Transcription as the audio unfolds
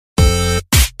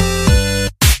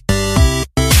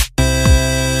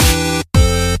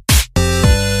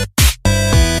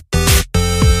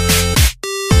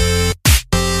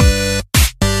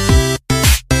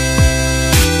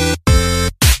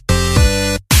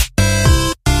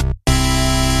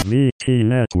VT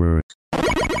Network.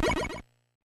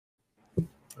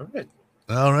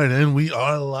 All right, and we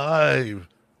are live.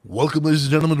 Welcome, ladies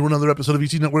and gentlemen, to another episode of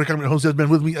ET Network. I'm your host, Ed Man.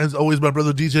 With me, as always, my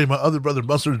brother DJ, my other brother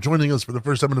Buster, joining us for the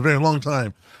first time in a very long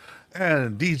time.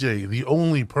 And DJ, the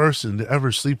only person to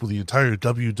ever sleep with the entire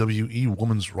WWE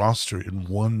Women's roster in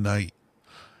one night.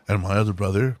 And my other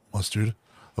brother, Mustard,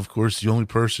 of course, the only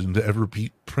person to ever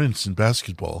beat Prince in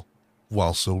basketball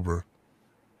while sober.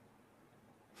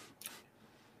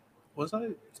 Was I?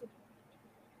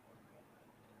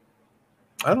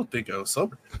 I don't think I was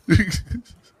sober.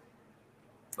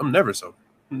 I'm never sober.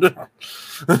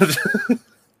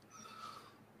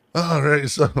 All right,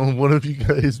 so what have you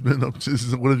guys been up to?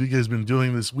 What have you guys been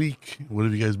doing this week? What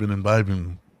have you guys been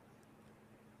imbibing?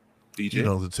 DJ? You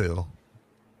know the tale.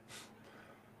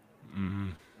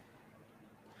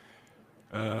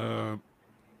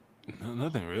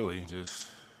 Nothing really. Just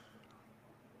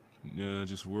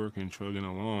working, trugging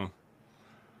along.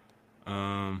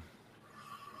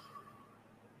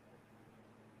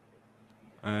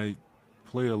 I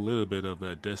played a little bit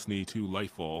of Destiny 2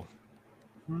 Lightfall.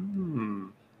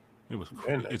 It was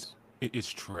nice. It's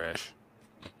trash.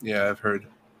 Yeah, I've heard.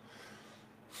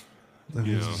 They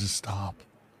need to just stop.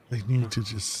 They need to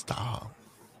just stop.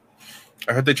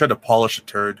 I heard they tried to polish a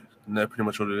turd. Isn't that pretty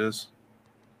much what it is?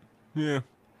 Yeah.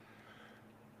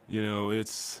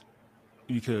 It's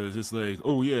because it's like,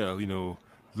 oh yeah,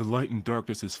 the light and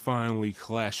darkness is finally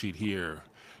clashing here.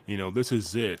 This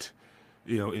is it.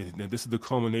 This is the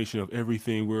culmination of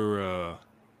everything we've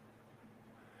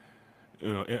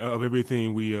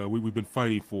been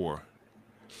fighting for.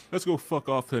 Let's go fuck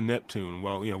off to Neptune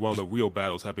while the real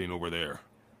battle's happening over there.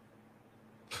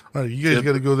 All right, you guys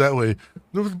got to go that way.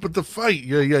 No, but the fight,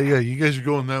 yeah. You guys are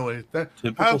going that way.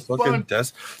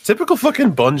 Typical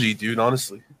fucking Bungie, dude.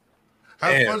 Honestly,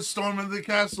 have fun storming the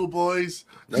castle, boys.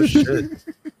 No shit.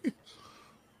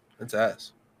 That's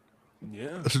ass.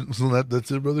 Yeah. So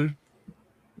that's it, brother.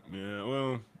 Yeah.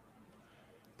 Well,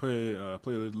 play a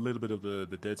little bit of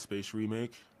the Dead Space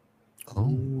remake.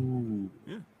 Oh.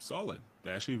 Yeah, solid.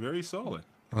 Actually, very solid.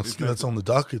 That's on the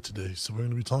docket today, so we're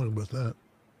going to be talking about that.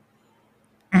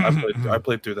 I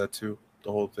played through that too,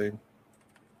 the whole thing.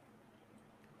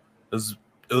 It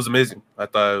was amazing. I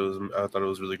thought it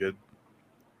was really good.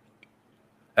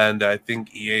 And I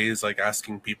think EA is like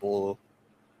asking people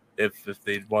if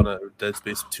they want a Dead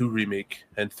Space 2 remake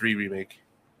and 3 remake.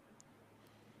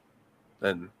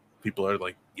 Then people are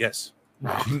like, yes.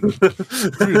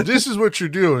 This is what you're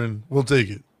doing. We'll take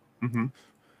it. Mm-hmm.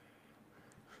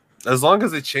 As long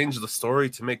as they change the story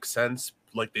to make sense,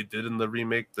 like they did in the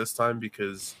remake this time,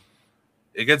 because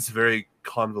it gets very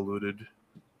convoluted,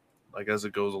 like as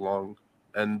it goes along.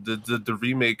 And the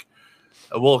remake,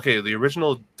 the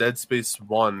original Dead Space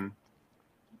 1,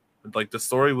 like the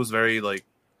story was very like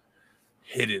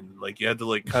hidden. Like you had to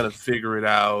like kind of figure it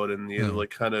out, and you had to like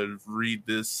kind of read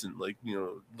this and like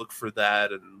look for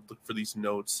that and look for these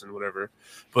notes and whatever.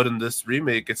 But in this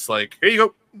remake, it's like, here you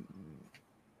go.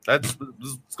 This is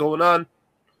what's going on.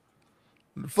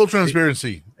 Full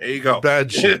transparency. There you go.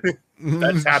 Bad shit.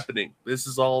 That's happening. This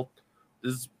is all.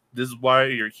 This is why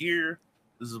you're here.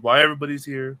 This is why everybody's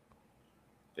here.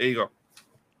 There you go.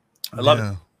 I love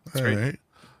it. It's all great. Right.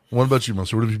 What about you,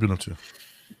 Monster? What have you been up to?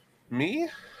 Me?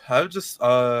 I've just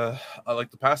like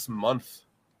the past month,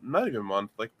 not even a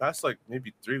month, like past like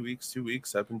maybe 3 weeks, 2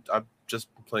 weeks. I've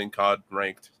just been playing COD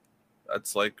ranked.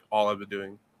 That's like all I've been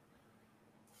doing.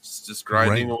 Just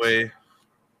grinding away.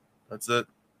 That's it.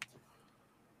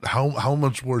 How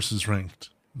much worse is ranked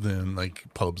than like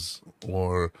pubs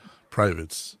or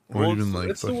privates or even like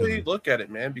it's the way you look at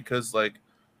it, man, because like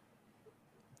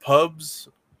pubs,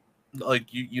 like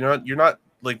you're not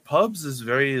like pubs is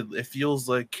it feels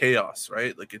like chaos,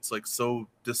 right? Like it's like so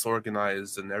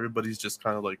disorganized and everybody's just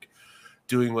kind of like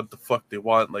doing what the fuck they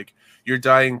want. Like you're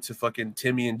dying to fucking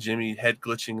Timmy and Jimmy head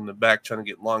glitching in the back trying to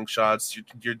get long shots.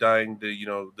 You're dying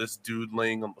to this dude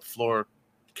laying on the floor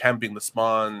camping the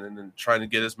spawn and then trying to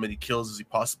get as many kills as he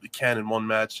possibly can in one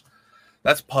match.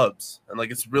 That's pubs, and like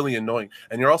it's really annoying.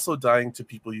 And you're also dying to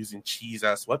people using cheese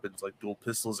ass weapons like dual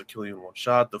pistols that kill you in one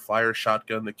shot, the fire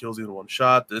shotgun that kills you in one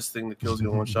shot, this thing that kills you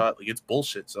in one shot. Like it's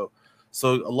bullshit. So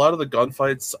a lot of the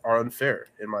gunfights are unfair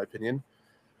in my opinion.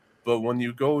 But when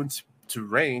you go into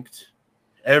ranked,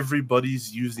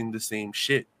 everybody's using the same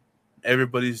shit.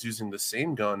 Everybody's using the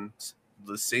same guns,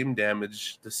 the same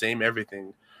damage, the same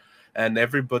everything. And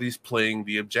everybody's playing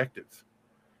the objective.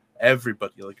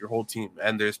 Everybody, like your whole team,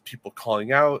 and there's people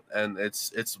calling out, and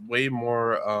it's way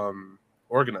more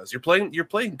organized. You're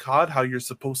playing COD how you're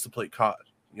supposed to play COD.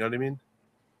 You know what I mean?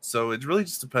 So it really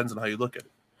just depends on how you look at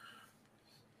it.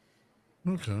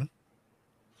 Okay.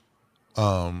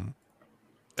 Um,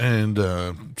 and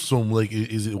so like,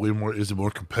 is it way more? Is it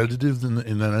more competitive than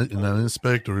in that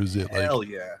aspect, or is it like, Hell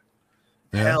yeah.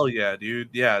 yeah? Hell yeah, dude.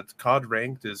 Yeah, COD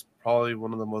Ranked is probably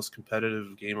one of the most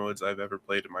competitive game modes I've ever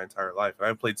played in my entire life. And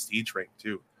I've played Siege Ranked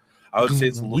too. I would say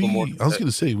it's a little more I was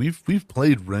gonna say we've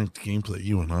played ranked gameplay,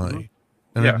 you and I, Mhm.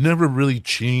 and Yeah. it never really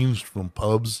changed from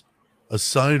pubs,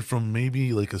 aside from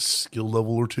maybe like a skill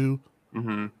level or two.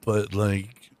 Mm-hmm. But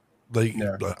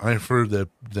Yeah. I've heard that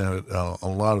a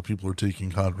lot of people are taking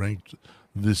COD ranked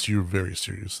this year very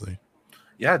seriously.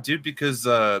 Yeah, dude, because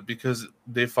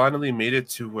they finally made it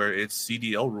to where it's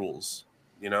CDL rules,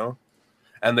 you know?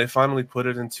 And they finally put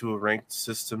it into a ranked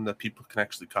system that people can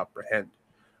actually comprehend.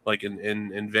 Like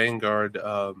in Vanguard,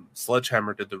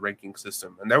 Sledgehammer did the ranking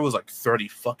system, and there was like 30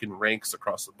 fucking ranks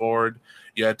across the board.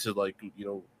 You had to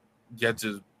you had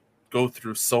to go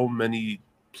through so many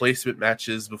placement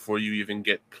matches before you even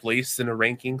get placed in a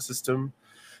ranking system.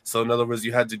 So in other words,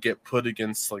 you had to get put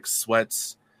against like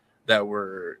sweats that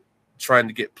were trying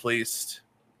to get placed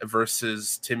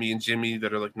versus Timmy and Jimmy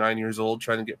that are like 9 years old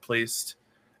trying to get placed.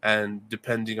 And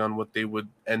depending on what they would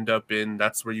end up in,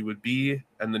 that's where you would be.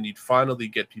 And then you'd finally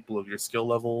get people of your skill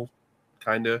level,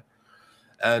 kind of.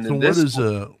 And So in what this, is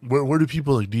where do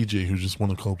people like DJ who just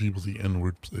want to call people the N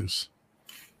word place?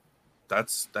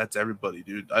 that's everybody,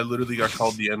 dude. I literally got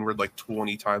called the N word like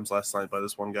 20 times last night by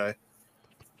this one guy,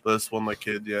 this one like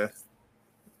kid, yeah.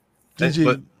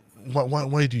 DJ,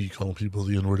 why do you call people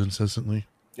the N word incessantly?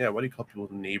 Yeah, what do you call people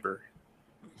neighbor?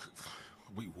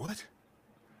 Wait, what?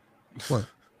 What?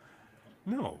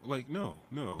 No,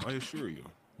 no. I assure you,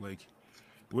 like,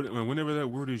 whenever that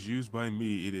word is used by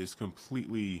me, it is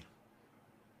completely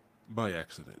by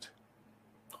accident.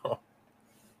 Oh,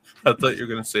 I thought you were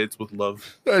gonna say it's with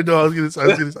love. I know. I was gonna say.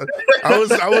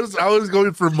 I was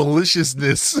going for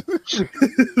maliciousness.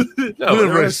 No,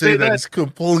 Whenever I say that, it's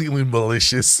completely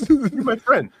malicious. you're my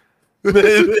friend.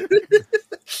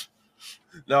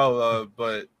 No,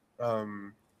 but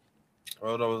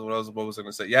what was I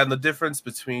gonna say? Yeah, and the difference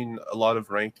between a lot of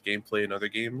ranked gameplay and other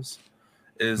games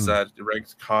is that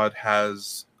ranked COD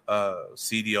has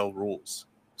CDL rules.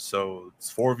 So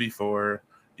it's 4v4.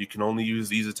 You can only use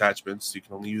these attachments. You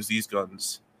can only use these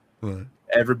guns. Right.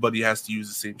 Everybody has to use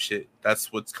the same shit.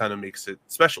 That's what kind of makes it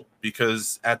special,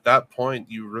 because at that point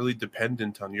you're really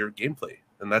dependent on your gameplay,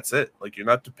 and that's it. Like, you're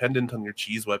not dependent on your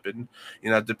cheese weapon.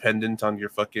 You're not dependent on your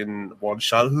fucking one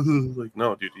shot. Like,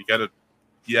 no, dude, you gotta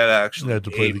actually You had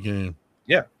to play aim. the game.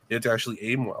 Yeah, you have to actually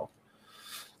aim well.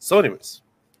 So, anyways,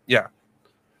 yeah,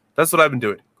 that's what I've been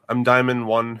doing. I'm Diamond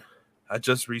 1. I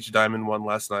just reached Diamond 1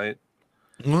 last night.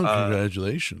 Well,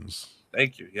 congratulations.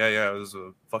 Thank you. Yeah, it was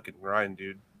a fucking grind,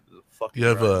 dude. It was a fucking You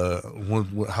have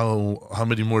grind. how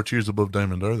many more tiers above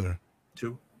Diamond are there?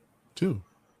 2. 2.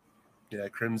 Yeah,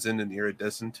 Crimson and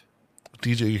Iridescent.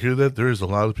 DJ, you hear that? There is a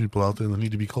lot of people out there that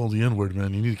need to be called the N-word,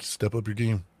 man. You need to step up your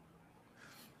game.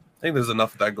 I think there's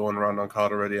enough of that going around on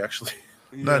COD already, actually.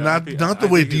 Yeah, not the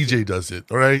way DJ does it.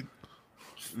 All right.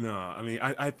 No, I mean,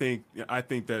 I think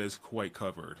that is quite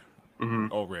covered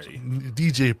already.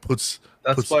 DJ puts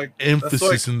why-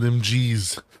 emphasis in them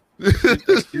G's.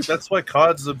 Dude, that's why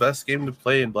COD's the best game to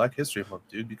play in Black History Month,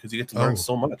 dude, because you get to learn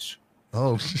so much.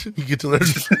 Oh, you get to learn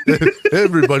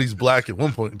everybody's black at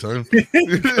one point in time.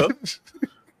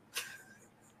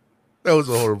 That was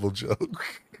a horrible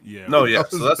joke. Yeah. No, yeah.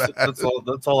 That So was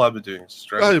that's all I've been doing. Just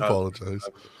I dragging COD. apologize.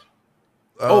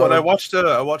 Oh, and I watched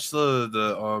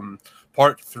the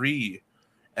part 3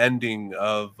 ending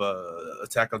of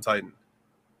Attack on Titan.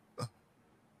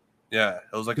 Yeah,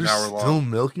 it was like an They're hour long. still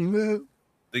milking that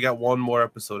They got one more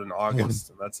episode in August,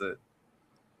 and that's it.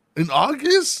 in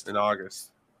August. In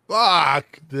August,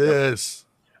 Fuck this.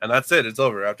 and that's it. It's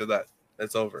over. After that,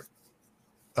 it's over.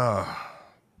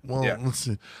 Well, Yeah. let's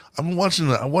see. I watched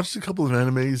a couple of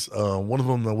animes. One of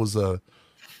them that was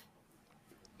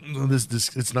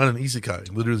this. It's not an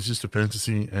isekai. Literally, it's just a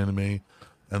fantasy anime,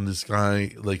 and this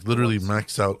guy like literally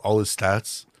maxed out all his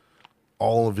stats.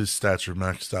 All of his stats are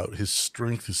maxed out. His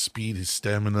strength, his speed, his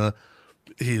stamina,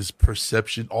 his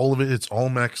perception, all of it. It's all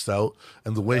maxed out.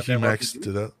 And the way he maxed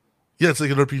it out, yeah, it's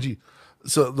like an RPG.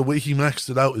 So the way he maxed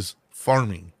it out is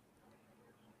farming.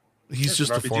 He's just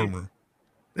a farmer.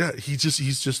 Yeah, he's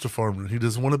just a farmer. He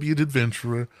doesn't want to be an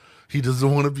adventurer. He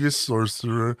doesn't want to be a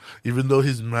sorcerer. Even though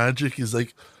his magic is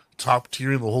like top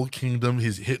tier in the whole kingdom,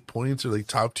 his hit points are like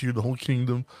top tier in the whole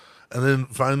kingdom. And then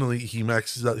finally he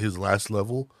maxes out his last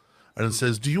level and it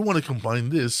says, "Do you want to combine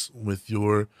this with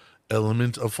your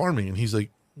element of farming?" And he's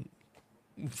like,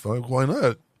 "Fuck, why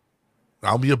not?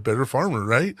 I'll be a better farmer,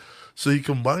 right?" So he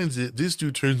combines it. This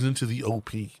dude turns into the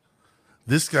OP.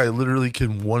 This guy literally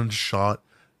can one shot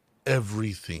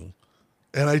everything.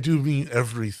 And I do mean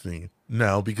everything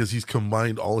now because he's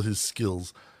combined all his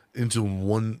skills into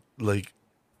one like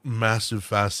massive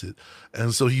facet.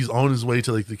 And so he's on his way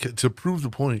to like to prove the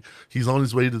point. He's on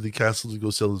his way to the castle to go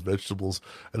sell his vegetables.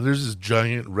 And there's this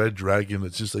giant red dragon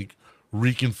that's just like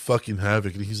wreaking fucking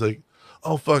havoc. And he's like,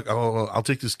 "Oh fuck, I'll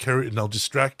take this carrot and I'll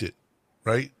distract it,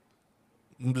 right?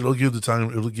 It'll give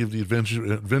the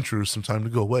adventurers some time to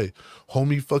go away."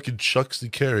 Homie fucking chucks the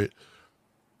carrot,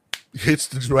 hits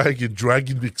the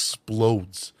dragon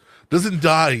explodes, doesn't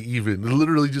die even, it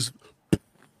literally just,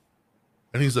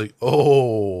 and he's like,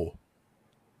 oh,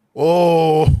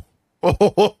 oh,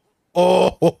 oh,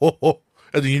 oh,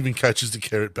 and he even catches the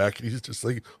carrot back, and he's just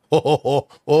like, oh,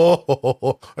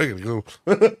 I gotta go.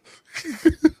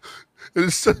 And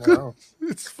it's so, Wow.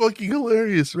 it's fucking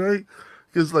hilarious, right?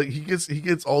 Because like he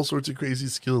gets all sorts of crazy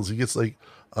skills. He gets like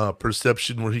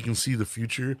perception where he can see the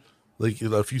future, like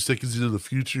a few seconds into the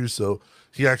future. So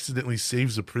he accidentally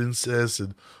saves a princess,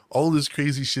 and all this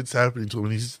crazy shit's happening to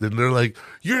him. And they're like,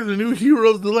 "You're the new hero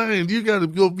of the land. You got to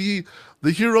go be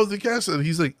the hero of the castle." And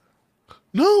he's like,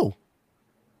 "No,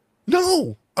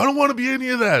 I don't want to be any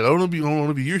of that. I don't want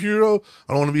to be your hero.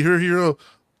 I don't want to be her hero.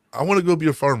 I want to go be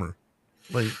a farmer.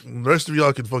 Like the rest of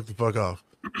y'all can fuck the fuck off."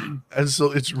 And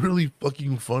so it's really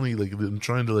fucking funny, like them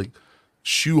trying to like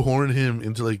shoehorn him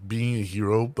into like being a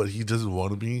hero, but he doesn't want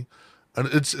to be. And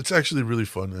it's actually really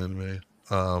fun anime.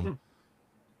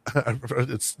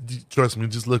 It's, trust me,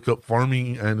 just look up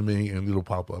farming anime and it'll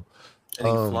pop up.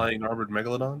 Any flying armored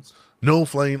megalodons? No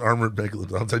flying armored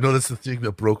megalodons. I know that's the thing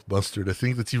that broke Mustard. I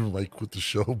think that's even like with the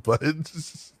show, but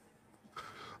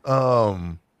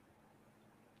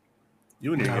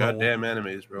You and your goddamn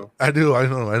animes, bro. I know.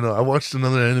 I watched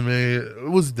another anime. It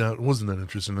wasn't that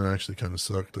interesting. It actually kind of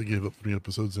sucked. I gave up 3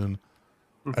 episodes in.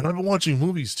 And I've been watching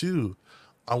movies too.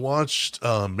 I watched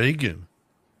Megan,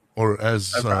 or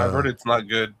as I've heard it's not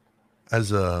good.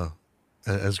 As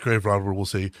Crave Robert will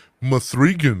say,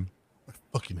 Mathregan. I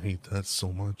fucking hate that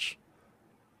so much.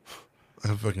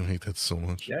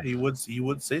 Yeah, he would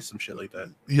say some shit like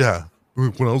that. Yeah,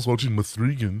 when I was watching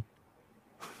Mathregan.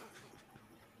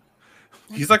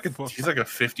 He's like a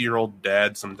 50-year-old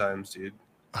dad sometimes, dude.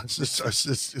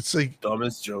 It's like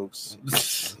Dumbest jokes.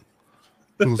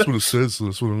 well, that's what it says, so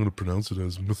that's what I'm going to pronounce it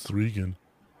as, Mathregan.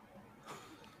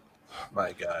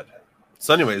 My God.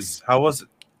 So, anyways, how was it?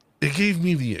 It gave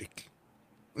me the ick,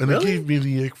 and Really? it gave me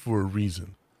the ick for a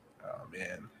reason. Oh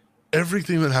man.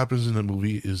 Everything that happens in the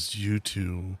movie is due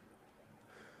to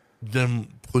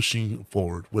them pushing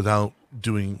forward without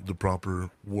doing the proper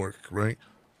work, right?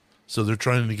 So they're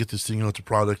trying to get this thing out to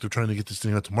product, they're trying to get this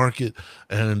thing out to market,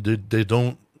 and they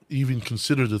don't even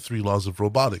consider the 3 laws of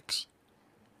robotics.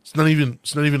 It's not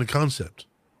even a concept.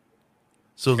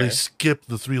 So Okay. they skip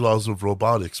the 3 laws of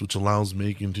robotics, which allows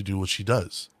Megan to do what she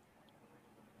does.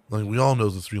 Like, we all know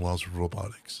the 3 laws of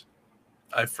robotics.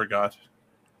 I forgot.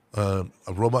 A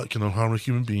robot cannot harm a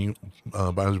human being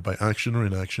either by action or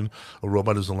inaction. A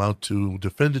robot is allowed to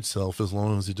defend itself as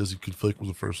long as it doesn't conflict with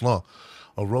the first law.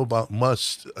 A robot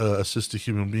must assist a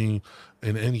human being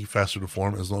in any facet or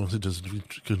form as long as it doesn't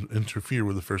interfere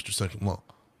with the first or second law.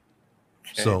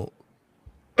 Okay. So,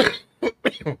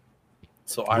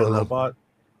 So well, iRobot.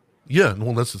 yeah,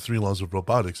 well, that's the 3 laws of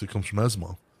robotics. It comes from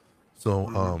Asimov.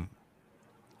 So,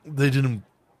 they didn't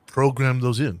program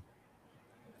those in.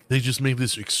 They just made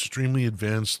this extremely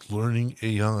advanced learning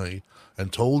AI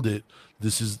and told it,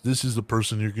 this is the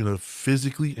person you're going to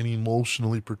physically and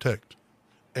emotionally protect.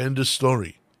 End of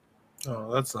story. Oh,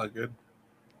 that's not good.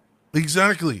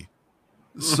 Exactly.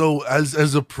 So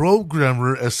as a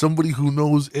programmer, as somebody who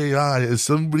knows AI, as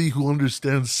somebody who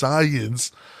understands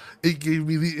science, it gave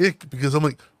me the ick because I'm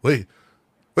like, wait,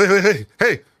 hey,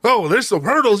 oh, there's some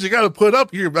hurdles you got to put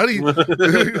up here, buddy.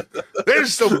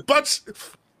 There's some buts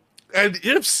and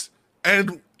ifs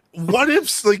and what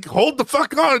ifs. Like, hold the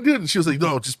fuck on, dude. And she was like,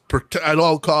 no, just protect at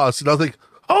all costs. And I was like,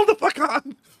 hold the fuck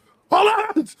on.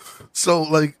 Hold on. So,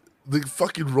 like, the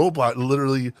fucking robot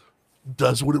literally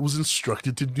does what it was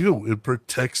instructed to do. It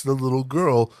protects the little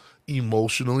girl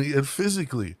emotionally and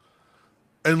physically.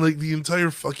 And, like, the entire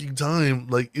fucking time,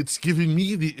 like, it's giving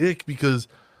me the ick because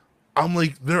I'm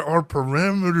like, there are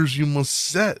parameters you must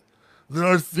set. There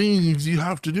are things you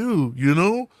have to do, you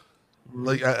know?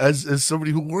 Like, as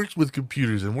somebody who works with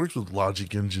computers and works with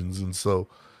logic engines, and so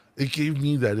it gave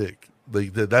me that ick.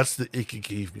 Like, that's the ick it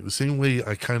gave me. The same way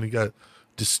I kind of got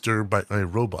disturbed by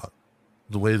iRobot.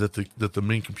 The way that the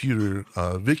main computer,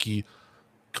 Vicky,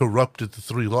 corrupted the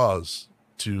 3 laws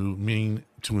to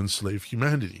enslave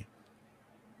humanity.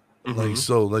 Like,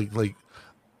 so, like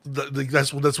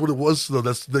that's what it was. Though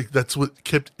that's what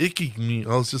kept icking me.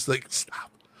 I was just like,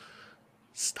 stop.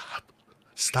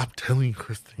 Stop telling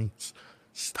her things.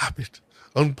 Stop it.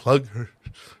 Unplug her.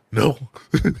 No.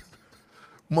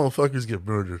 Motherfuckers get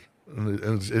murdered. And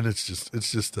it's just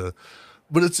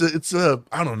but it's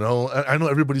I don't know. I know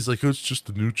everybody's like, oh, it's just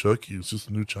the new Chucky. It's just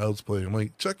a new Child's Play. I'm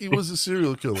like, Chucky was a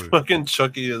serial killer. Fucking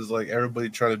Chucky is like everybody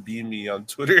trying to beam me on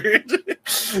Twitter.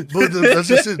 But that's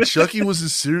just it. Chucky was a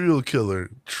serial killer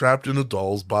trapped in a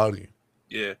doll's body.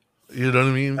 Yeah. You know what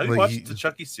I mean? Have you watched the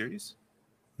Chucky series?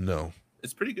 No.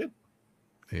 It's pretty good.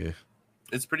 Yeah.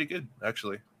 It's pretty good,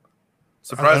 actually.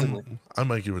 Surprisingly. I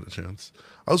might give it a chance.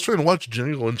 I was trying to watch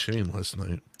Django Unchained last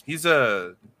night. He's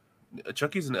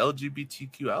Chucky's an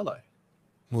LGBTQ ally.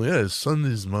 Well, yeah, his son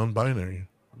is non-binary.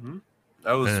 Mm-hmm.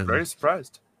 I was very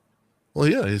surprised. Well,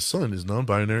 yeah, his son is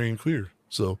non-binary and queer.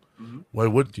 So why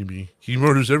wouldn't he be? He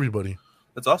murders everybody.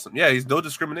 That's awesome. Yeah, he's no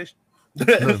discrimination.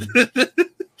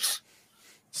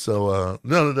 So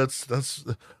no, that's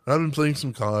I've been playing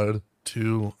some COD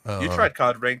too. You tried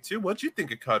COD Ranked too. What'd you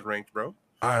think of COD Ranked, bro?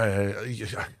 I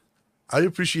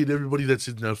appreciate everybody that's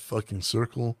in that fucking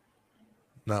circle.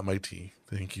 Not my tea.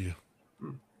 Thank you.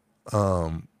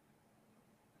 The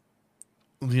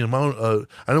amount of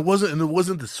and it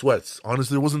wasn't the sweats.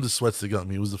 Honestly, it wasn't the sweats that got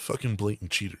me. It was the fucking blatant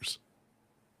cheaters.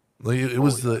 Like it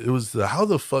was the how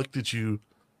the fuck did you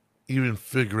even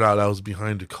figure out I was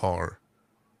behind a car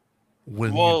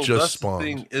when you just spawned?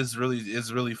 Thing is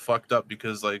really fucked up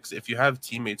because like if you have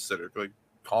teammates that are like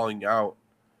calling out,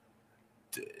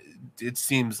 it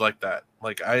seems like that.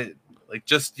 Like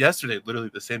just yesterday,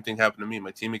 literally the same thing happened to me.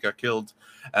 My teammate got killed,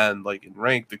 and like in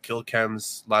rank, the kill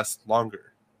cams last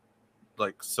longer.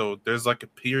 Like so, there's like a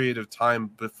period of time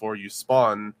before you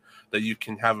spawn that you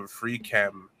can have a free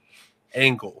cam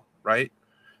angle, right?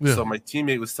 Yeah. So my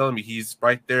teammate was telling me he's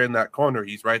right there in that corner.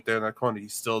 He's right there in that corner.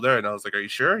 He's still there, and I was like, "Are you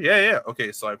sure?" Yeah.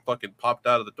 Okay, so I fucking popped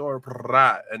out of the door,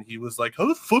 and he was like, "How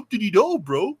the fuck did he know,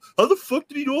 bro? How the fuck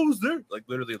did he know I was there?" Like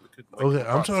literally. Okay,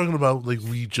 I'm talking about like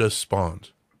we just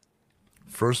spawned.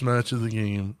 First match of the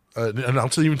game, and I'll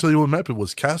even tell you what map it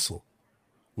was. Castle.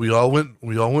 We all went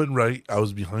right. I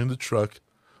was behind the truck.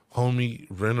 Homie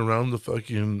ran around the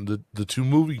fucking the two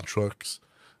moving trucks,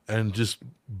 and just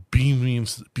beamed me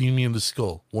in the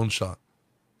skull. One shot.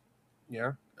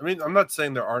 Yeah, I mean, I'm not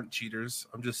saying there aren't cheaters.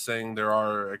 I'm just saying there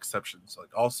are exceptions. Like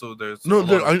also, there's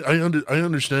I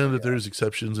understand that there's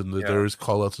exceptions and that there's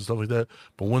call outs and stuff like that.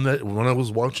 But when I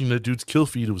was watching that dude's kill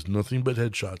feed, it was nothing but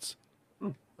headshots.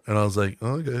 And I was like,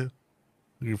 oh, okay,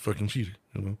 you're a fucking cheater,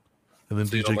 you know. And then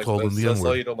so DJ called him the N-word. That's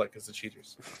all you don't like is the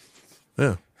cheaters.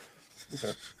 Yeah.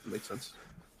 Okay, makes sense.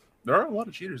 There are a lot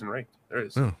of cheaters in ranked. There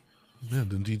is. Yeah.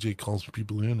 Then DJ calls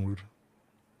people the N-word.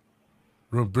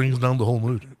 It brings down the whole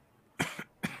mood.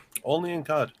 Only in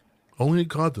COD. Only in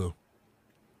COD, though.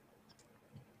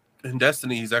 In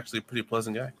Destiny, he's actually a pretty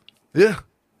pleasant guy. Yeah.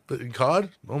 But in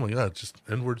COD, oh my god, just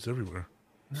N-words everywhere.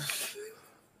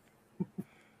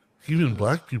 Even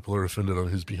black people are offended on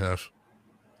his behalf.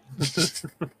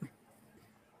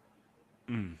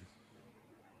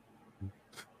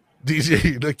 DJ,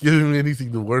 you're not giving me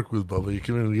anything to work with, Bubba. You're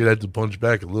going to have to punch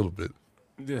back a little bit.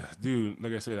 Yeah, dude.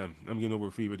 Like I said, I'm getting over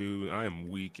fever, dude. I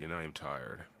am weak and I am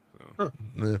tired. So.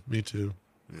 Yeah, me too.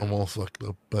 Yeah. I'm all fucked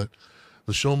up, but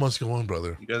the show must go on,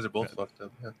 brother. You guys are both fucked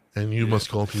up, yeah. And you must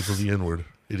call people the N-word.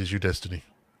 It is your destiny.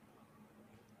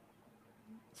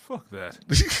 Fuck that.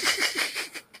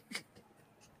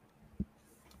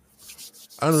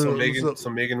 I don't know. So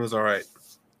Megan was all right.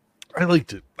 I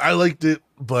liked it,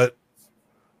 but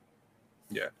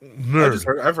yeah,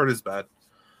 I've heard it's bad.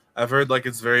 I've heard like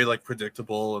it's very like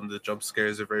predictable, and the jump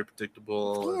scares are very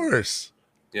predictable. Of course,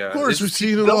 yeah, of course, we've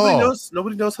seen it all.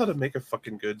 Nobody knows how to make a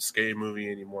fucking good scary movie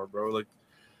anymore, bro. Like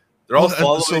they're all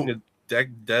following a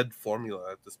dead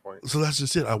formula at this point. So that's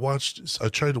just it. I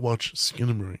tried to watch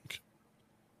Skinamarink.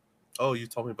 Oh, you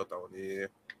told me about that one. Yeah.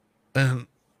 And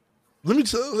let me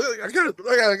tell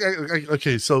you,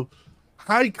 okay, so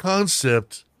high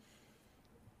concept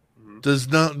does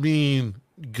not mean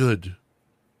good.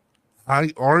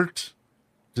 High art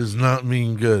does not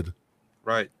mean good.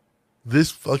 Right. This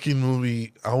fucking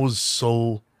movie, I was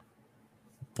so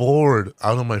bored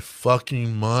out of my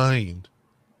fucking mind.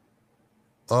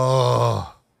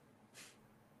 Oh.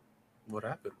 What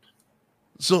happened?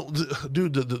 So,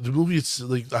 dude, the movie, it's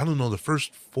like, I don't know, the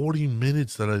first 40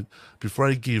 minutes before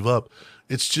I gave up,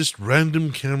 it's just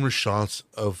random camera shots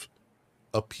of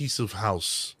a piece of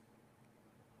house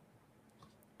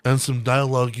and some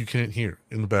dialogue you can't hear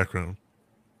in the background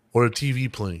or a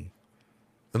TV playing.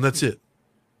 And that's it.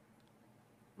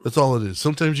 That's all it is.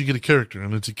 Sometimes you get a character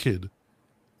and it's a kid,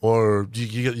 or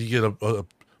you get a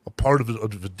part of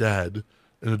a dad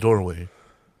in a doorway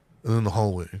and in the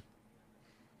hallway.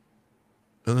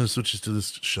 and then it switches to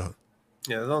this shot.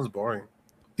 Yeah, that sounds boring.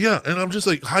 Yeah, and I'm just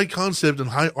like, high concept and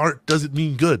high art doesn't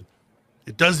mean good.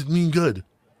 It doesn't mean good.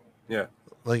 Yeah.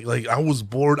 Like I was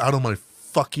bored out of my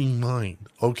fucking mind.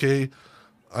 Okay,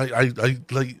 I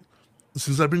like,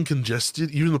 since I've been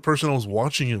congested. Even the person I was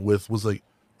watching it with was like,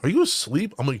 "Are you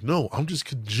asleep?" I'm like, "No, I'm just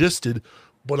congested,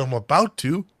 but I'm about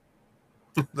to."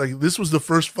 Like, this was the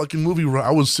first fucking movie where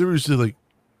I was seriously like,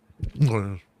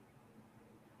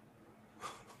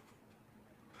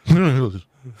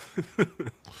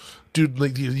 dude,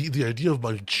 like the idea of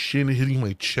my chin hitting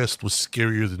my chest was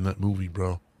scarier than that movie,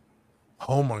 bro.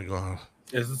 Oh my god.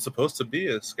 Is it supposed to be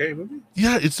a scary movie?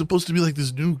 Yeah, it's supposed to be like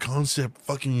this new concept.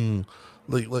 Fucking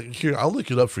like here, I'll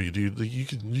look it up for you, dude. Like,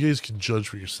 you guys can judge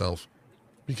for yourself,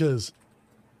 because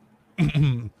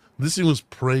this thing was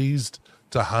praised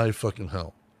to high fucking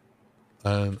hell,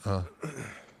 and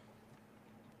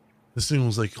this thing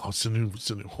was like, oh, it's a new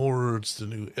horror, it's the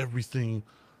new everything,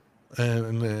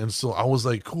 and so I was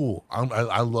like, cool.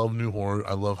 I love new horror.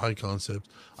 I love high concept.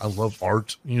 I love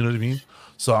art. You know what I mean?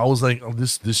 So I was like, oh,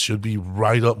 this should be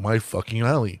right up my fucking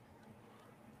alley.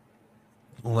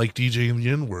 Like DJ in the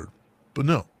N word, but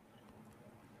no.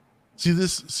 See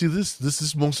this. This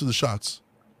is most of the shots.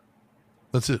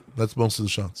 That's it. That's most of the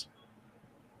shots.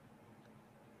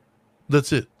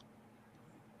 That's it.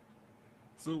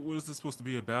 So what is this supposed to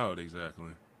be about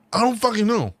exactly? I don't fucking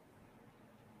know.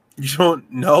 You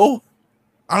don't know?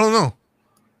 I don't know.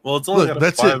 Well, it's only Look, got a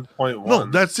that's it. 5.1. No,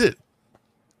 that's it.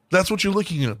 That's what you're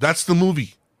looking at. That's the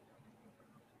movie.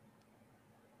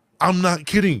 I'm not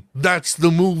kidding. That's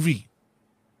the movie.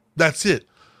 That's it.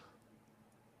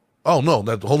 Oh no,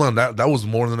 hold on. That was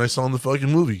more than I saw in the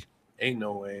fucking movie. Ain't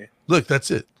no way. Look,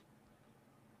 that's it.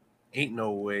 Ain't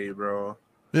no way, bro.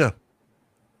 Yeah.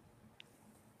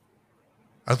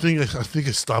 I think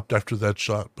I stopped after that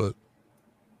shot, but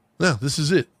yeah, this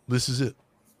is it. This is it.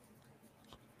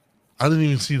 I didn't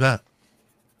even see that.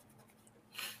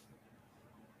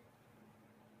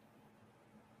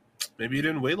 Maybe you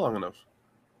didn't wait long enough.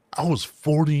 I was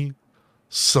 40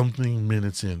 something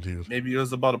minutes in, dude. Maybe it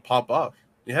was about to pop off.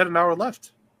 You had an hour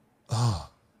left. Ah.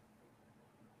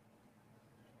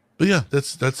 But yeah,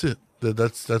 that's it.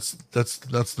 That's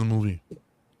the movie.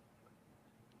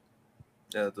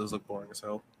 Yeah, it does look boring as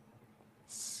hell.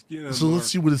 So let's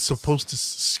see what it's supposed to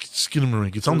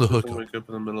skinamarink. It's on the hookup. Wake up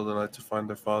in the middle of the night to find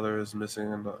their father is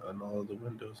missing, and all of the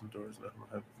windows and doors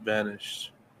have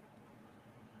vanished.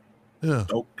 Yeah.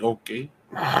 Okay.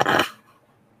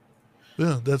 Yeah,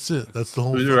 that's it. That's the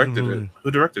whole. Who directed movie. it?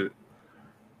 Who directed it?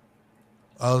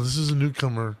 This is a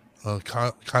newcomer,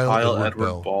 Kyle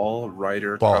Edward Ball,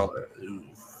 writer. Ball.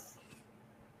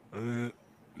 I mean,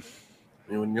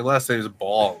 when your last name is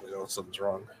Ball, you know something's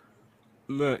wrong.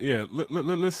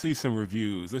 Let's see some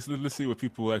reviews. Let's see what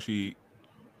people actually.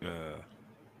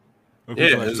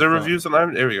 Is there reviews on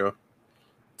Iron? There we go.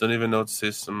 Don't even know what to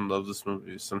say. Some love this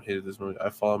movie, some hated this movie.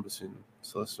 I fall in between.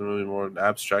 So this movie more an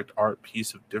abstract art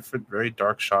piece of different, very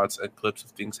dark shots and clips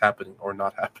of things happening or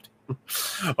not happening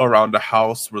around a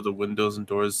house where the windows and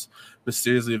doors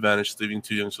mysteriously vanish, leaving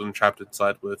two young children trapped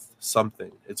inside with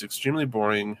something. It's extremely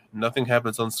boring. Nothing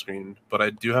happens on screen, but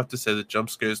I do have to say the jump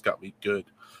scares got me good.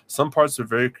 Some parts were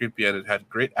very creepy and it had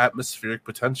great atmospheric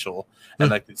potential,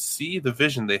 and I could see the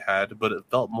vision they had, but it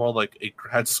felt more like a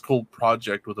grad school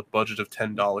project with a budget of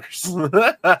 $10.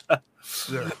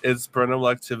 It's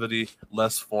paranormal activity,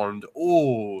 less formed.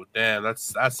 Oh, damn,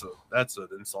 that's an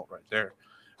insult right there.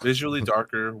 Visually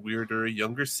darker, weirder,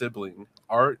 younger sibling.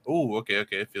 Art. Oh, okay, I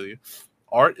feel you.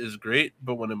 Art is great,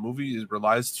 but when a movie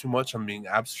relies too much on being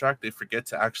abstract, they forget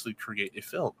to actually create a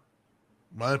film.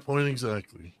 My point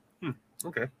exactly.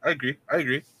 Okay, I agree.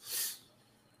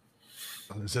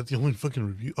 Is that the only fucking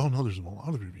review? Oh no, there's a lot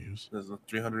of reviews. There's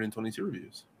 322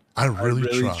 reviews. I really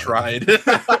tried.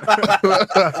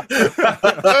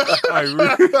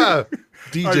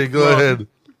 DJ, go ahead.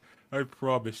 I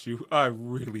promise you, I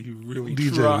really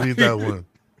DJ, tried. read that one.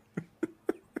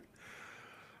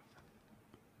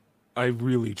 I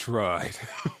really tried.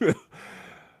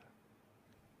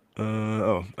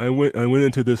 I went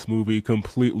into this movie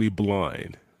completely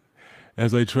blind,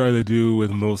 as I try to do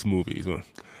with most movies,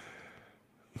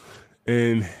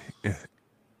 and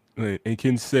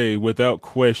can say without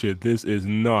question, this is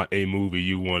not a movie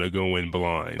you want to go in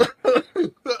blind.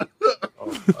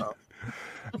 Wow.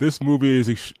 This movie is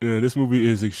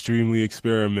extremely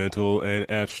experimental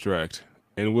and abstract,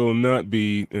 and will not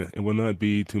be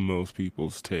to most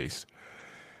people's taste.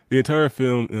 The entire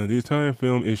film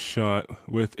is shot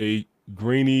with a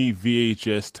grainy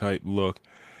VHS type look,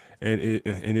 and it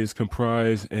is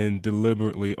comprised and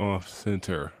deliberately off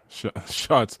center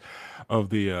shots of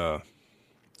the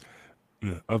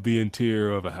of the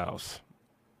interior of a house.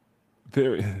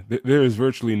 There is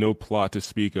virtually no plot to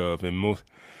speak of, and most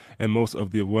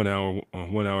of the 1 hour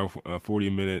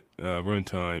 40-minute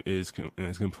runtime is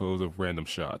composed of random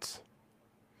shots.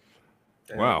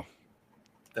 Damn. Wow.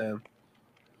 Damn.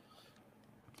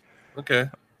 Okay.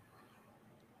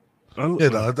 Yeah,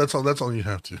 no, that's all you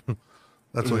have to.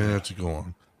 That's all you have to go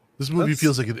on. This movie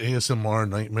feels like an ASMR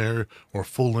nightmare or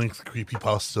full length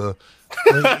creepypasta.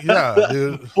 Like, yeah,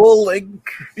 dude. Full length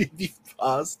creepy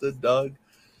pasta, dog.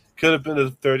 Could have been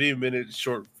a 30-minute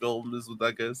short film, is what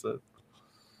that guy said.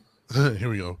 Here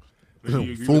we go. Do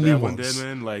you agree Fool with me that one, once.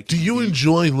 Deadman? Like, Do you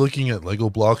enjoy looking at Lego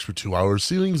blocks for 2 hours,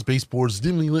 ceilings, baseboards,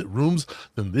 dimly lit rooms?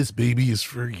 Then this baby is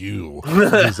for you.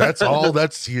 Because that's all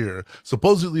that's here.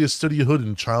 Supposedly a study of hood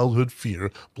and childhood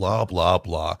fear. Blah, blah,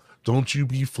 blah. Don't you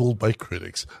be fooled by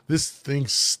critics. This thing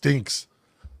stinks.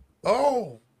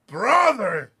 Oh,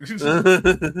 brother.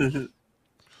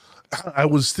 I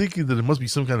was thinking that it must be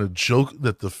some kind of joke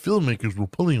that the filmmakers were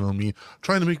pulling on me,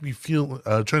 trying to make me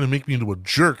into a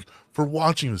jerk for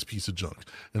watching this piece of junk.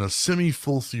 In a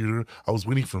semi-full theater, I was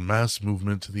waiting for mass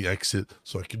movement to the exit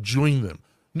so I could join them.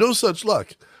 No such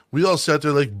luck. We all sat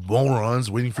there like morons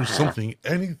waiting for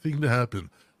anything to happen.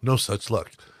 No such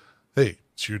luck. Hey,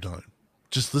 it's your time.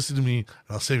 Just listen to me and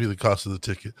I'll save you the cost of the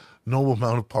ticket. No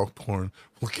amount of popcorn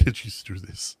will get you through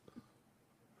this.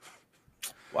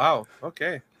 Wow.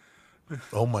 Okay.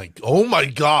 Oh my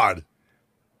God.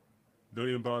 Don't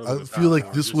even bother I with the feel like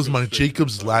popcorn, this just was go my straight to the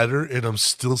Jacob's point. ladder and I'm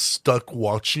still stuck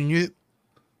watching it.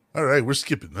 All right, we're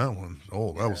skipping that one.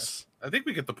 Oh, that was, I think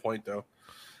we get the point, though.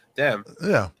 Damn.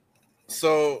 yeah.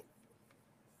 So.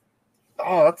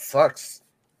 Oh, that sucks.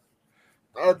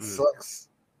 That sucks.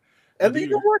 And Do you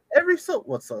know what?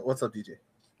 What's up, DJ?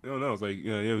 No, it's like,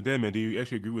 Deadman, do you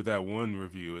actually agree with that one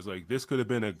review? It's like, this could have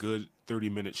been a good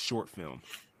 30-minute short film.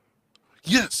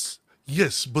 Yes,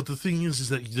 but the thing is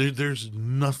that there's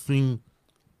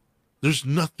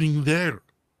nothing there.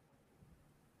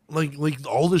 Like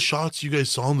all the shots you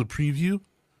guys saw in the preview,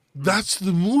 that's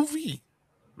the movie.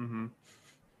 Mm-hmm.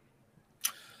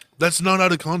 That's not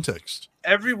out of context.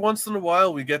 Every once in a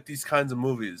while, we get these kinds of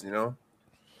movies, you know.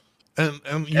 And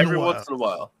you Every know what? once in a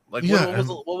while, like Yeah,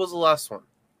 what was the last one?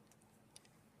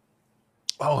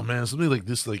 Oh man, something like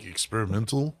this, like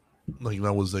experimental, like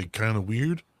that was like kind of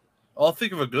weird. I'll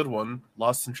think of a good one.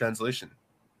 Lost in Translation.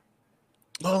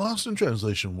 Oh, Lost in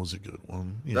Translation was a good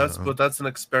one. Yeah. That's an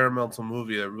experimental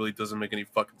movie that really doesn't make any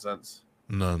fucking sense.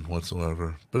 None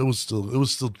whatsoever. But it was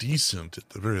still decent at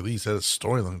the very least. It had a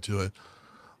storyline to it.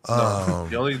 No,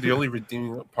 the only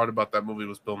redeeming part about that movie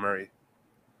was Bill Murray.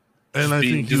 And I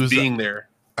think he was being there.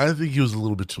 I think he was a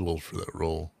little bit too old for that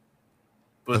role.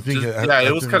 But I think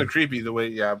it was kind of creepy the way.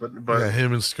 Yeah, but yeah,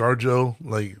 him and ScarJo,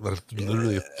 like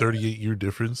literally a 38-year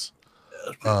difference.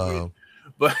 but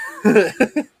but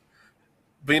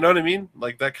you know what I mean?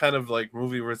 Like that kind of like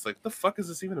movie where it's like, the fuck is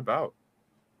this even about?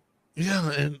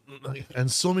 Yeah,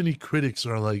 and so many critics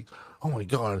are like, "Oh my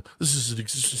God, this is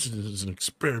an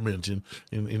experiment in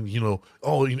you know,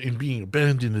 in being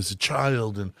abandoned as a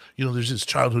child, and you know, there's this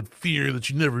childhood fear that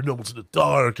you never know what's in the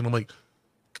dark." And I'm like,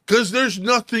 "Because there's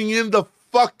nothing in the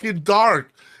fucking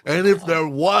dark, and if there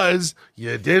was,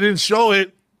 you didn't show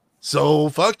it, so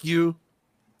fuck you."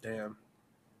 Damn.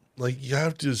 Like you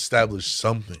have to establish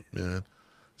something, man,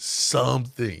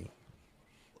 something.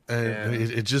 And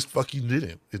it just fucking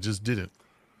didn't. It just didn't.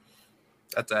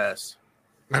 That's ass.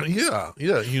 Yeah,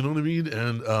 you know what I mean?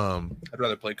 And I'd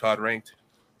rather play COD Ranked.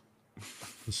 I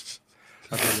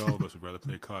think all of us would rather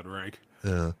play COD Rank.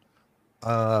 yeah.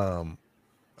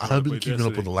 I've been keeping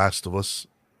up with The Last of Us.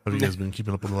 Have you guys been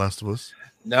keeping up with The Last of Us?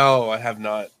 No, I have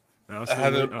not. I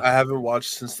haven't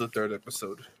watched since the 3rd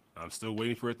episode. I'm still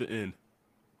waiting for it to end.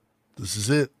 This is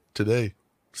it today,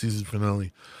 season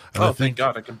finale. And thank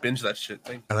God I can binge that shit.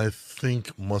 And I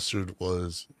think Mustard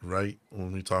was right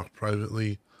when we talked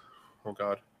privately. Oh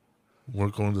God. We're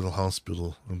going to the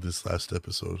hospital in this last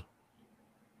episode.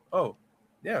 Oh,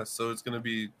 yeah. So it's gonna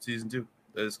be season 2.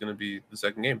 It's gonna be the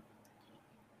second game.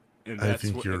 And I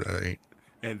think you're right.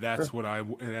 And that's what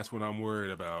I'm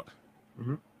worried about.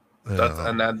 Mm-hmm. Yeah.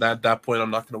 And at that point,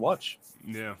 I'm not gonna watch.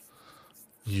 Yeah.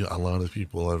 Yeah, a lot of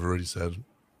people have already said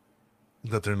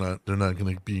that they're not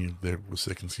going to be there with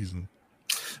second season.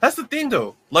 That's the thing,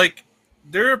 though. Like,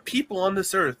 there are people on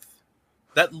this earth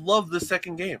that love the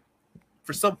second game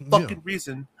for some fucking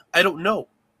reason. I don't know.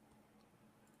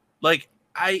 Like,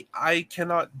 I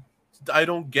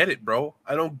don't get it, bro.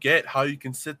 I don't get how you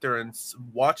can sit there and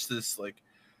watch this like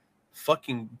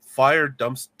fucking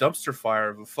dumpster fire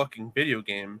of a fucking video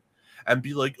game, and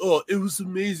be like, "Oh, it was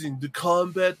amazing. The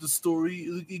combat, the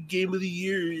story, game of the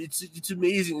year. It's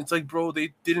amazing." It's like, bro,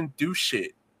 they didn't do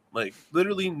shit. Like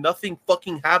literally nothing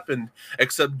fucking happened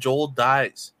except Joel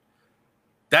dies.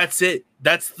 That's it.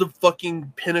 That's the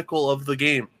fucking pinnacle of the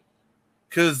game.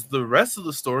 Because the rest of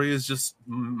the story is just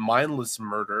mindless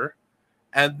murder.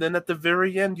 And then at the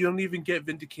very end, you don't even get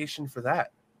vindication for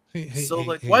that. Hey, So,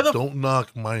 like, hey, why the don't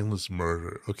knock mindless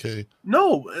murder, okay?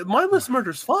 No, mindless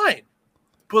murder's fine.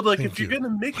 But like, Thank if you're you.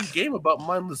 gonna make a game about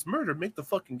mindless murder, make the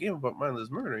fucking game about mindless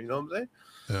murder. You know what I'm saying?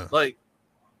 Yeah. Like,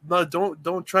 no,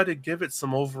 don't try to give it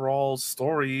some overall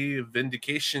story of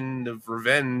vindication of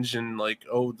revenge and like,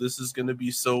 oh, this is gonna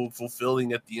be so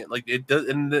fulfilling at the end. Like it does,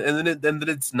 and then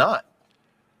it's not.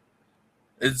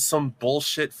 It's some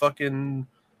bullshit fucking.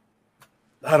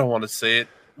 I don't want to say it,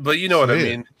 but you know what I Say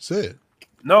it. mean. Say it.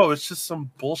 No, it's just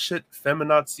some bullshit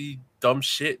feminazi dumb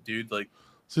shit, dude. Like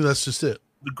See, that's just it.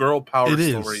 the girl power It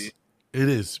is. story. It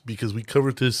is because we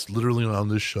covered this literally on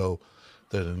this show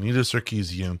that Anita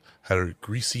Sarkeesian had her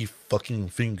greasy fucking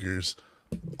fingers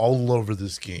all over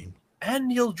this game. And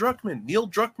Neil Druckmann. Neil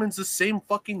Druckmann's the same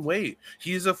fucking way.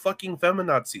 He's a fucking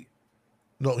feminazi.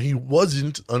 No, he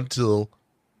wasn't until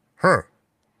her.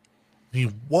 He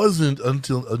wasn't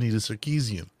until Anita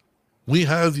Sarkeesian. We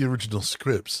have the original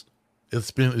scripts.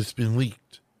 It's been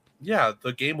leaked. Yeah,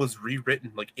 the game was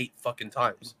rewritten like 8 fucking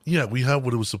times. Yeah, we have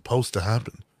what it was supposed to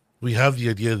happen. We have the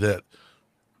idea that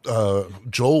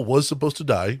Joel was supposed to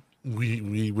die.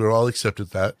 We all accepted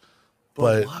that.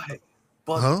 But why?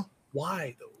 But huh?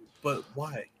 why though? But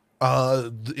why?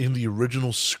 In the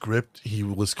original script, he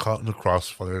was caught in a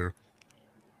crossfire,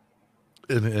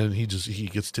 and he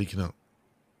gets taken out.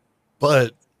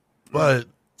 But I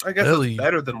guess Ellie, it's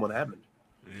better than what happened.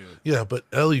 yeah, but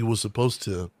Ellie was supposed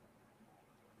to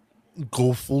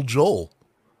go full Joel.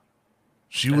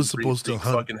 She was supposed to wreak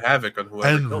hunt fucking havoc on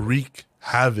whoever killed and her. wreak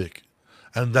havoc,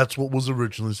 and that's what was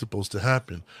originally supposed to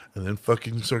happen. And then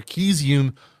fucking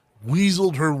Sarkeesian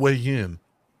weaseled her way in,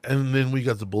 and then we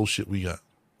got the bullshit we got.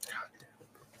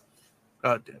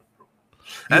 God damn.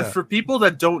 And Yeah. for people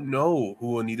that don't know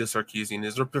who Anita Sarkeesian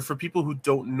is, or for people who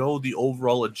don't know the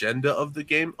overall agenda of the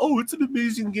game, oh, it's an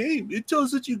amazing game. It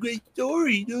tells such a great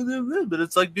story. But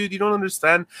it's like, dude, you don't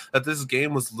understand that this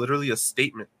game was literally a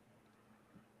statement.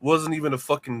 It wasn't even a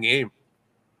fucking game.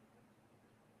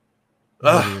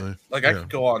 Literally. Like I could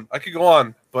go on,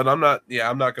 but I'm not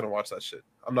gonna watch that shit.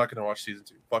 I'm not gonna watch season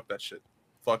 2. Fuck that shit.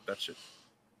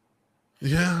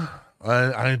 Yeah,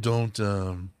 I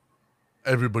don't.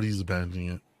 Everybody's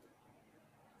abandoning it.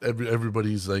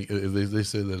 Everybody's like, they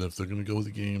say that if they're gonna go with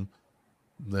the game,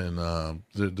 then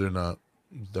they're not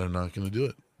gonna do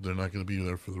it. They're not gonna be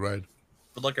there for the ride.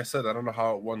 But like I said, I don't know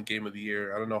how it won Game of the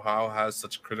Year. I don't know how it has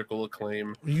such critical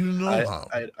acclaim. You know how?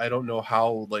 I don't know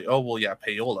how. Like, oh well, yeah,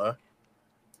 payola.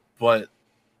 But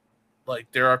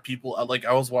like, there are people. Like,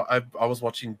 I was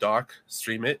watching Doc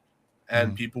stream it,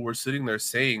 and people were sitting there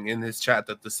saying in his chat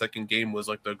that the second game was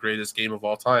like the greatest game of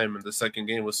all time, and the second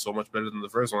game was so much better than the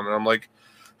first one. And I'm like,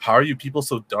 how are you people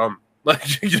so dumb?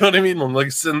 Like, you know what I mean? I'm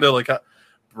like sitting there like,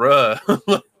 bruh,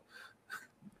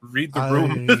 read the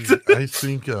room. I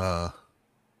think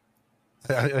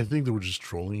I think they were just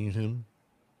trolling him.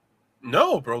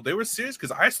 No, bro, they were serious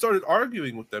because I started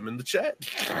arguing with them in the chat.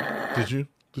 Did you?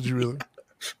 Did you really?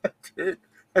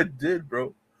 I did,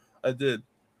 bro. I did.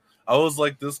 I was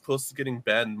like this close to getting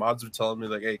banned. Mods were telling me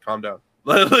like, "Hey, calm down."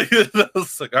 I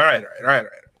was like, "All right."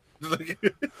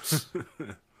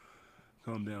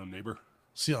 Calm down, neighbor.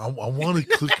 See, I want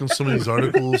to click on some of these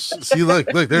articles. See, look,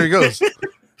 there he goes.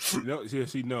 No, yeah,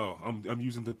 see, no, I'm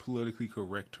using the politically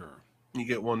correct term. You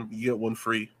get one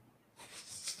free.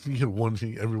 You get one.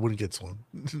 Everybody gets one.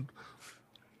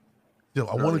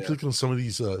 I want to click on some of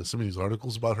these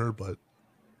articles about her, but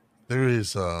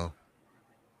there's a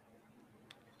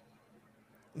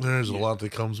lot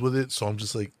that comes with it, so I'm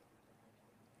just like,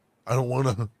 I don't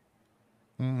want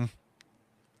to.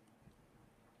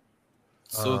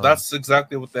 So that's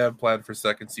exactly what they have planned for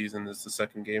second season. Is the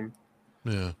second game.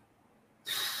 Yeah,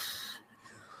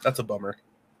 that's a bummer.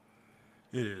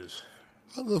 It is.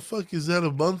 How the fuck is that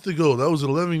a month ago? That was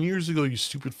 11 years ago, you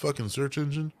stupid fucking search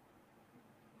engine.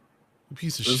 You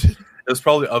piece of shit. It was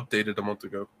probably updated a month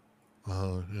ago.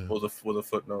 Yeah. With a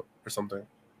footnote or something.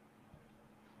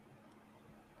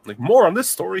 Like, more on this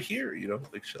story here, you know,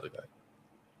 like shit like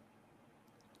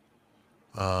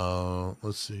that.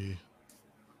 Let's see.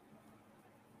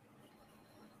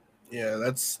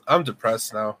 Yeah, I'm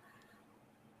depressed now.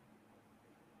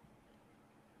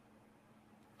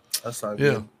 That's not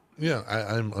good. Yeah,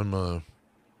 I'm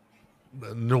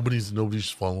nobody's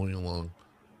following along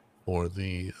for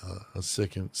the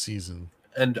second season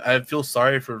And I feel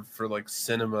sorry for like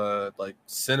cinema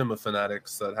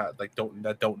fanatics that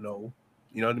don't know.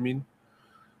 You know what I mean?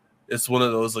 It's one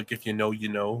of those like if you know, you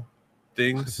know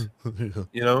things, Yeah.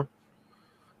 you know?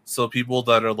 So people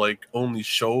that are like only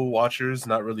show watchers,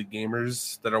 not really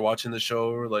gamers that are watching the show,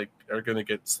 like are gonna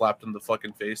get slapped in the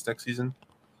fucking face next season.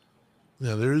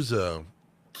 Yeah, there's a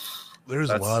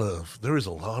That's lot of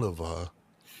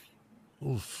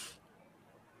oof.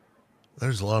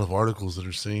 There's a lot of articles that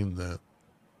are saying that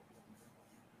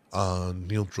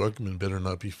Neil Druckmann better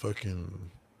not be fucking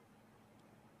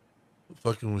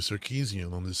with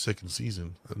Sarkeesian on this second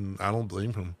season. And I don't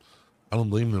blame him. I don't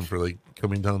blame them for like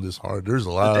coming down this hard. There's a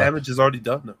the lot damage is already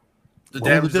done though. The the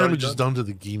damage, damage is done to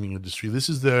the gaming industry. This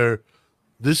is their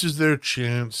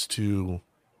chance to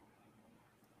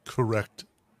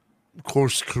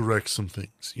course correct some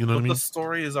things. You know But what I mean? the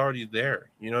story is already there.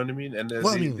 You know what I mean? And Well,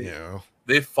 I mean, yeah.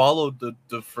 they followed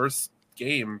the first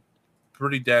game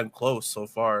pretty damn close so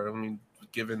far. I mean,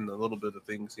 given a little bit of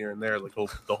things here and there, like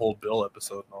the whole Bill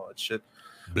episode and all that shit,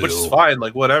 which is Bill. fine.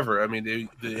 Like whatever. I mean,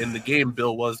 in the game,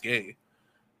 Bill was gay,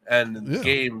 and in the Yeah.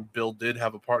 game, Bill did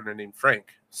have a partner named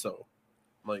Frank. So,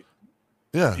 like,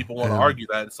 Yeah. people want to and- argue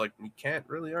that it's like we can't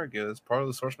really argue. It's part of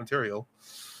the source material.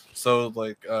 So,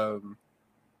 like,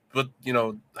 but you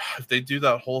know, if they do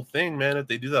that whole thing, man, if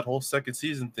they do that whole second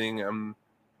season thing,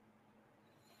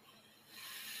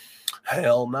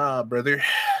 hell nah, brother.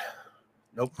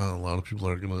 Nope. A lot of people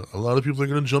are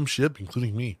gonna jump ship,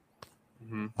 including me.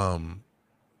 Mm-hmm.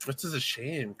 Which is a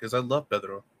shame because I love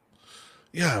Pedro.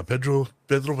 Yeah, Pedro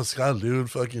Pascal,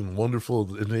 dude, fucking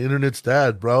wonderful, and the internet's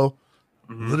dad, bro.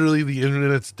 Mhm. Literally, the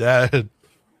internet's dad.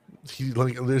 He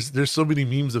like, there's so many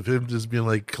memes of him just being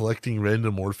like collecting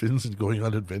random orphans and going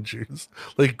on adventures,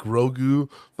 like Grogu,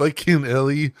 fucking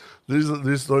Ellie.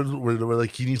 There's stories where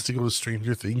like he needs to go to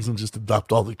Stranger Things and just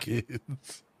adopt all the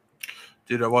kids.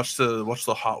 Dude, I watched the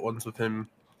Hot Ones with him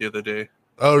the other day.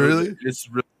 Oh, really? It's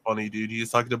really funny, dude. He's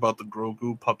talking about the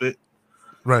Grogu puppet,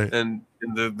 Right. and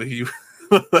he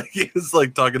like he was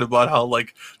like talking about how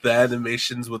like the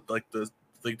animations with like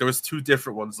there was two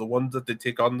different ones. The one that they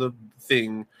take on the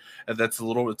thing, and it's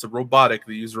a robotic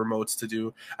they use remotes to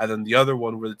do, and then the other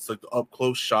one where it's like the up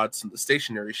close shots and the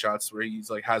stationary shots where he's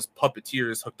like has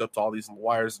puppeteers hooked up to all these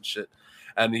wires and shit.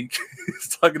 And he's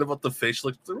talking about the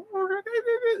facial,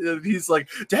 and he's like,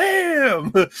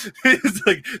 "Damn!" He's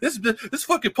like, "This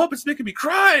fucking puppet's making me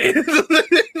cry."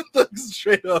 Like,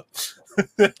 straight up.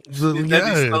 And he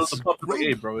tells the puppet, like,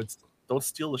 "Hey, bro, don't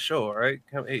steal the show, all right?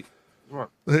 Hey, come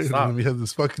on, stop. We have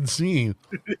this fucking scene.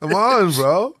 Come on,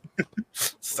 bro.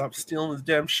 Stop stealing the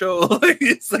damn show." Like,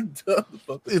 it's like, duh, the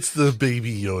puppet. It's the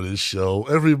Baby Yoda show.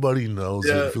 Everybody knows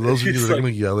Yeah, it. For those of you it's that are like-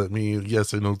 gonna yell at me,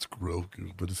 yes, I know it's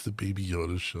Grogu, but it's the Baby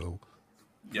Yoda show.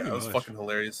 Yeah, it Pretty was much. fucking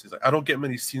hilarious. He's like, "I don't get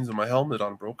many scenes with my helmet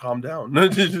on, bro. Calm down."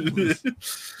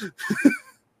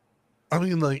 I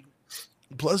mean, like,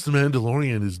 plus the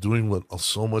Mandalorian is doing what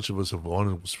so much of us have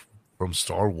wanted from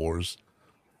Star Wars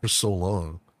for so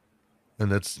long,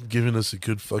 and that's giving us a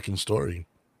good fucking story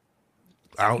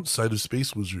outside of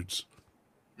Space Wizards.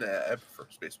 Nah, I prefer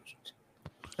Space Wizards.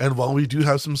 And while we do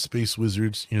have some Space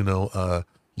Wizards, you know,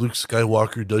 Luke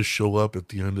Skywalker does show up at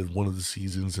the end of one of the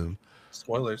seasons, and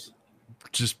Spoilers.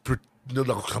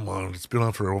 no, come on, it's been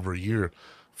on for over a year.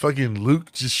 Fucking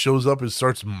Luke just shows up and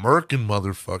starts murking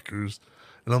motherfuckers,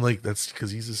 and I'm like, that's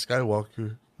because he's a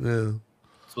Skywalker. Yeah,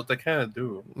 That's what they kind of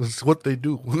do. that's what they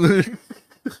do.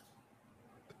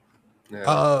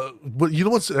 Yeah. But you know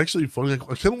what's actually funny? I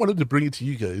kind of wanted to bring it to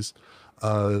you guys.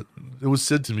 It was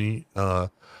said to me how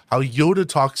Yoda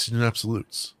talks in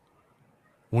absolutes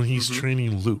when he's Mhm.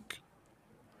 training Luke.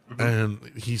 Mhm.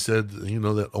 And he said, you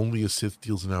know, that only a Sith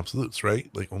deals in absolutes, right?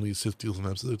 Like only a Sith deals in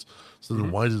absolutes. So then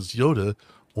Mhm. why does Yoda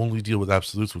only deal with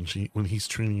absolutes when he's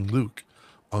training Luke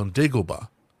on Dagobah?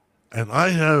 And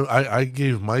I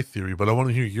gave my theory, but I want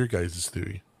to hear your guys'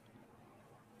 theory.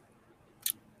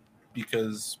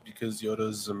 because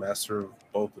Yoda's a master of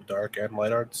both the dark and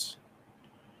light arts,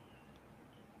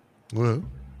 Well,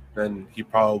 then he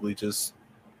probably just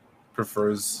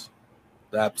prefers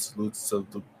the absolutes of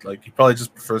the like. He probably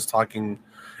just prefers talking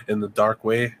in the dark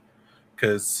way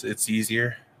because it's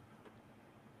easier.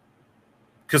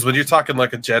 Because when you're talking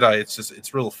like a Jedi,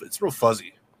 it's real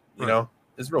fuzzy, you Right. know.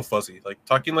 It's real fuzzy. Like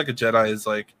talking like a Jedi is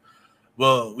like,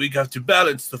 well, we got to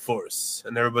balance the Force,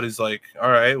 and everybody's like,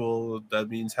 all right, well, that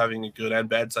means having a good and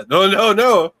bad side. No.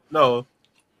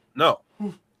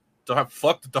 Don't have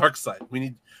fuck the dark side.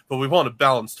 But we want a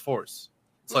balanced Force.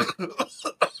 It's like,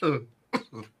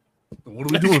 what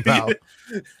are we doing, pal?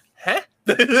 huh?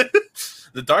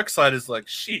 The dark side is like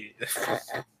shit.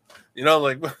 You know,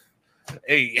 like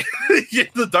Hey, yeah,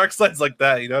 the dark side's like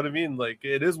that. You know what I mean? Like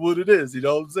it is what it is. You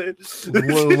know what I'm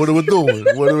saying? What are we doing?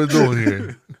 What are we doing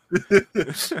here?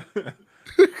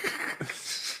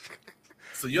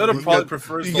 So Yoda probably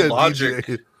prefers the logic.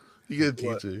 DJ. You got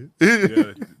DJ.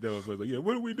 Yeah, that was like, yeah,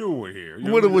 what are we doing here?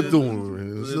 You What know, are we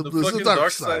doing? The This is fucking the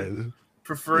dark side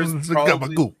prefers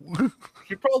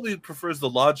he probably prefers the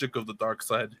logic of the dark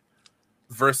side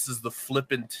versus the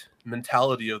flippant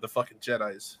mentality of the fucking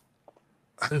Jedis.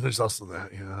 I think there's also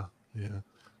that, yeah.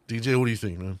 DJ, what do you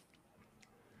think, man?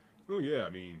 Oh yeah, I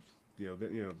mean,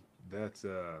 that's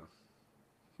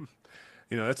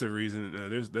that's a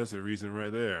reason. That's a reason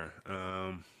right there.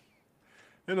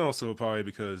 And also probably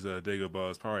because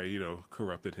Dagobah is probably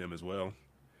corrupted him as well.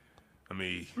 I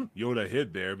mean, Yoda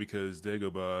hid there because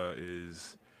Dagobah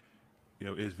is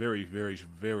is very, very,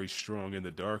 very strong in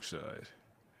the dark side.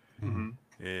 Mm-hmm.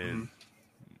 And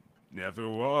after a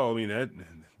while, I mean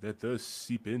that does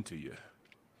seep into you.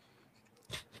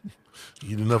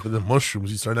 Eat enough of the mushrooms,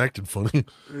 you start acting funny.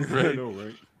 Right. I know,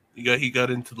 right? He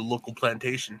got into the local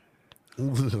plantation.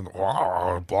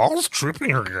 Wow, balls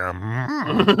tripping again.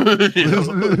 You know?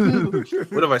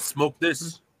 What if I smoke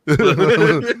this?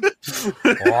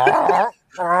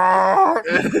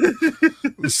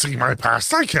 See my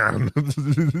past, I can.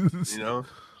 You know,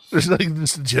 There's like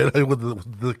this Jedi with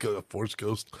the Force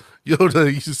Ghost.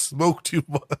 Yoda, you smoke too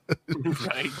much.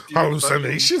 right? Dude,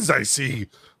 Hallucinations, I see.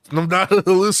 I'm not a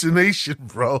hallucination,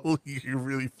 bro. You're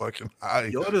really fucking high.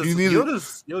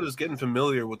 Yoda's getting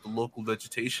familiar with the local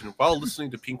vegetation while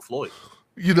listening to Pink Floyd.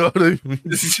 You know what I mean?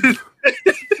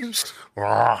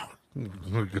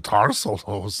 Guitar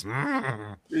solos.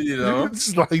 You know,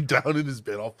 Just lying down in his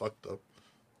bed, all fucked up.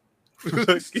 Take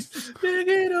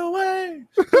it away.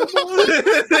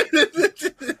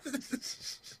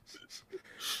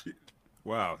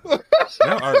 Wow.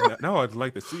 Now I'd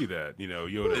like to see that.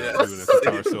 Yoda doing a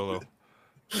guitar solo.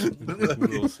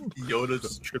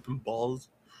 Yoda's tripping balls.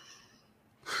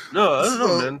 No, I don't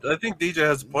know, man. I think DJ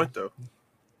has a point though.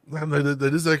 Man,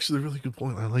 that is actually a really good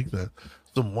point. I like that.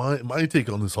 So my take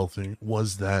on this whole thing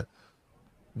was that,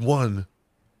 one,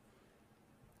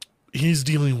 he's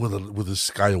dealing with a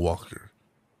Skywalker,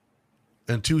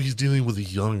 and two, he's dealing with a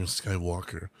young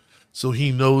Skywalker. So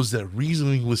he knows that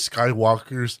reasoning with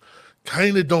Skywalkers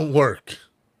kind of don't work.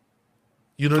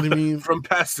 You know what I mean? From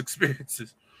past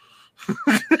experiences.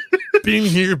 Been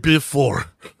here before,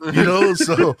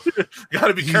 so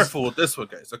gotta be careful with this one,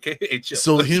 guys. Okay, hey, chill.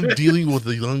 So him dealing with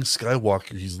the young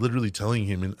Skywalker, he's literally telling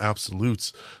him in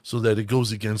absolutes so that it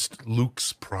goes against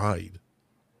Luke's pride.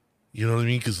 You know what I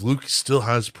mean? Because Luke still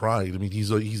has pride. I mean,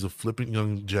 he's a flippant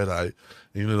young Jedi.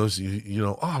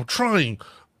 Oh, I'm trying.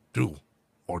 Do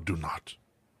or do not.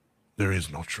 There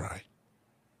is no try.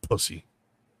 Pussy.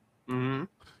 Mm-hmm.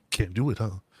 Can't do it,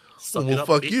 huh? Fuck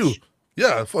fuck bitch. you.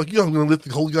 Yeah, fuck you. I'm gonna lift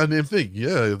the whole goddamn thing.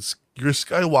 Yeah, you're a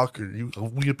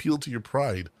Skywalker. We appeal to your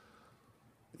pride.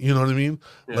 You know what I mean?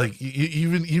 Yeah. Like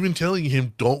even telling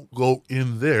him don't go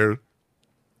in there,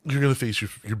 you're gonna face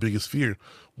your biggest fear.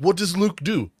 What does Luke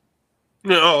do?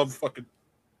 No, I'm fucking.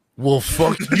 Well,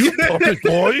 fuck you, puppet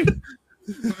boy.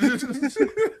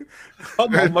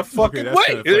 I'm on my fucking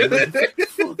way.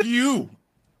 Fuck you.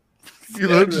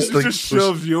 Just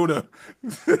shoves Yoda.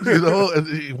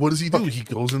 And what does he do? He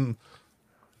goes in.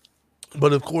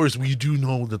 But of course, we do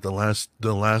know that the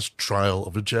last trial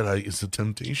of a Jedi is the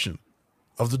temptation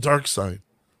of the dark side.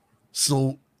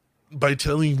 So, by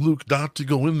telling Luke not to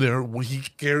go in there, he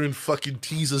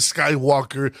guarantees a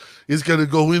Skywalker is gonna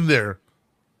go in there.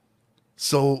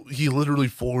 So he literally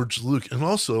forged Luke, and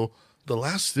also the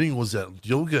last thing was that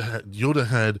Yoda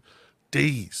had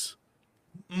days,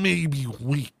 maybe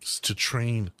weeks, to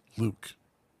train Luke.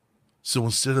 So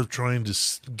instead of trying to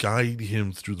guide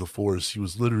him through the Force, he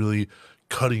was literally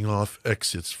cutting off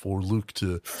exits for Luke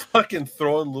to fucking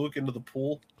throwing Luke into the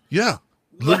pool. Yeah,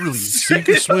 literally sink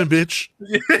or swim, bitch.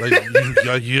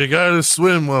 Like you gotta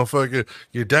swim, motherfucker.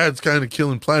 Your dad's kind of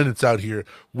killing planets out here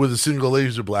with a single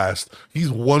laser blast.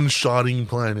 He's one-shotting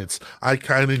planets. I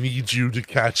kind of need you to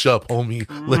catch up, homie.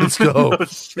 Let's go. Oh,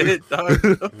 shit, dog.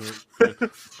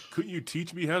 Couldn't you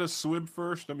teach me how to swim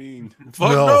first? I mean,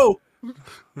 fuck no.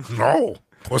 No,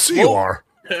 pussy you are.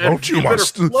 Don't you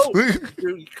must.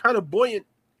 You're kind of buoyant.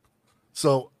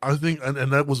 So I think,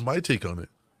 and that was my take on it,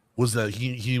 was that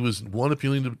he was, one,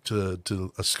 appealing to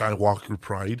a Skywalker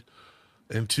pride,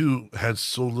 and two, had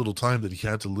so little time that he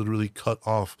had to literally cut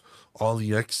off all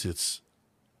the exits.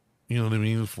 You know what I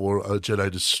mean? For a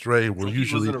Jedi to stray, where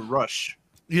usually he was in a rush.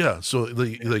 Yeah, so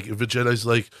like if a Jedi's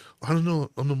like, I don't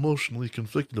know, I'm emotionally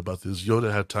conflicted about this.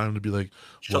 Yoda had time to be like,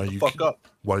 Shut the fuck up.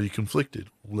 Why are you conflicted?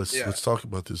 Let's talk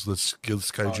about this. Let's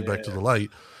guide you back to the light.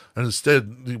 And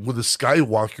instead, with a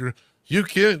Skywalker, you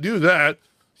can't do that.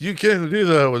 You can't do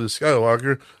that with a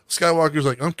Skywalker. Skywalker's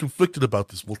like, I'm conflicted about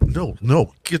this. Well,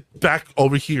 no, get back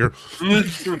over here.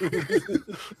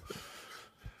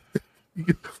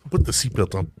 Put the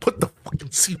seatbelt on. Put the fucking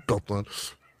seatbelt on.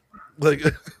 Like,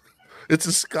 it's a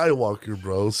Skywalker,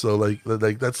 bro. So like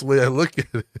that's the way I look at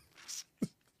it.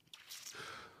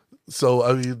 So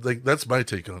I mean, like, that's my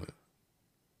take on it.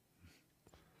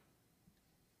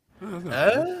 I don't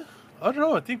know. I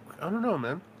don't know,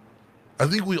 man. I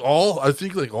think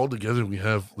like all together we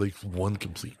have like one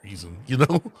complete reason, you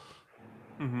know?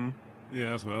 Mm-hmm. Yeah,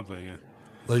 that's what I'm thinking.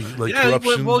 Like Yeah,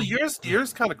 corruption. well,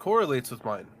 yours kind of correlates with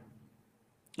mine.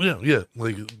 Yeah,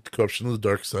 like corruption of the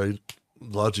dark side,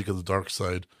 logic of the dark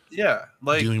side, Yeah,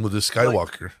 like dealing with the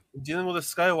Skywalker. dealing with a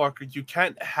Skywalker, you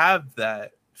can't have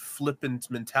that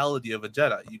flippant mentality of a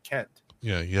Jedi. You can't.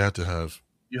 Yeah, you have to have.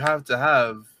 You have to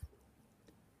have.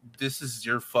 This is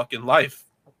your fucking life,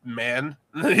 man.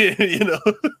 You know.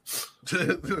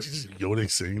 Yoda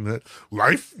saying that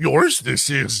life yours. This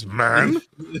is, man.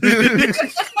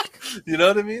 You know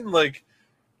what I mean? Like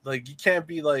you can't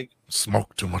be like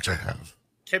Smoke too much. I have.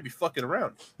 can't be fucking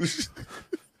around.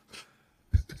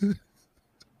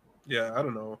 Yeah, I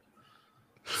don't know.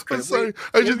 I'm sorry.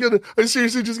 I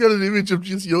seriously just got an image of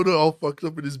just Yoda all fucked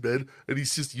up in his bed, and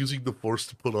he's just using the Force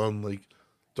to put on like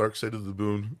Dark Side of the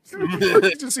Moon.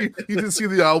 You just see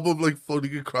the album like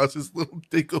floating across his little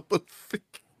Dagobah thing,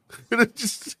 and it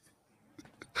just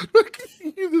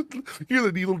hear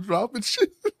the needle drop and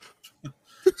shit.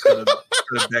 Got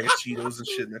a bag of Cheetos and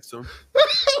shit next to him.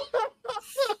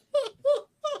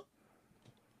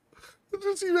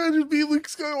 Just imagine being Luke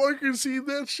Skywalker and seeing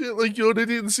that shit like Yoda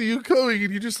didn't see you coming,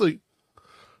 and you're just like,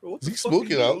 What is he the fuck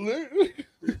smoking you out there?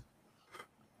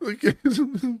 Like, take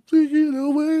it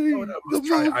away. Oh, let's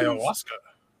try ayahuasca.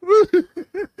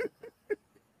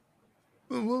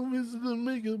 The mom is the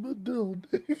makeup adult.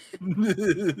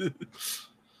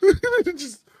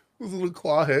 Just his little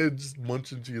claw head just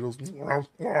munching Cheetos.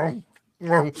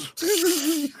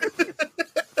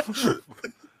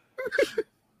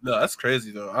 No, that's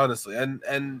crazy though, honestly.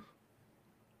 And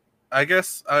I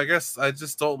guess I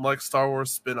just don't like Star Wars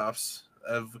spin-offs.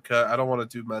 I don't want to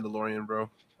do Mandalorian, bro.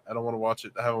 I don't want to watch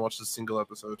it. I haven't watched a single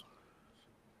episode.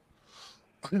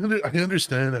 I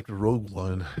understand after Rogue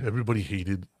One, everybody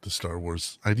hated the Star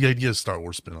Wars. The idea of Star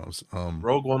Wars spin-offs.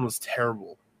 Rogue One was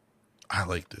terrible. I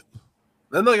liked it.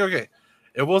 And like, okay,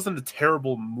 it wasn't a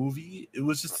terrible movie. It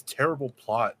was just a terrible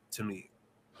plot to me.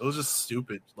 It was just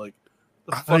stupid. Like,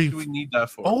 the fuck do we need that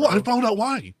for? Oh, bro? I found out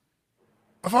why.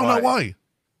 Out why.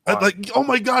 Oh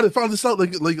my god! I found this out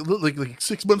like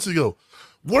 6 months ago.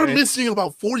 We're missing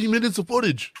about 40 minutes of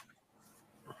footage.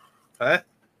 Huh?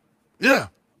 Yeah.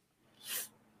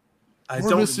 I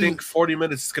don't think 40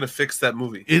 minutes is gonna fix that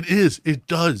movie. It is. It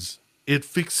does. It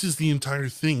fixes the entire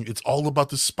thing. It's all about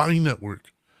the spy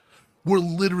network. We're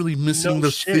literally missing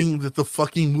the thing that the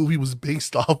fucking movie was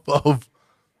based off of.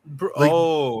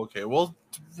 Okay. Well,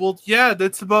 yeah,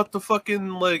 that's about the fucking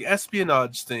like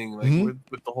espionage thing, like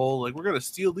with the whole like we're gonna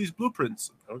steal these blueprints.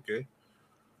 Okay.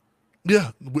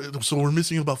 Yeah, so we're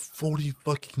missing about 40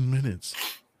 fucking minutes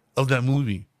of that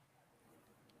movie.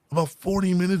 About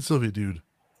 40 minutes of it, dude.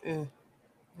 And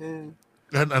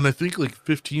I think like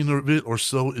 15 of it or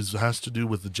so has to do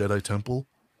with the Jedi Temple,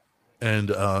 and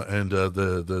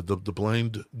the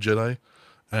blind Jedi,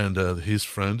 and his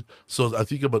friend. So I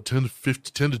think about 10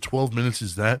 to 12 minutes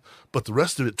is that, but the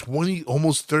rest of it, 20,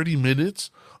 almost 30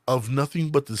 minutes of nothing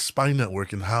but the spy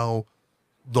network and how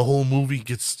the whole movie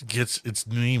gets its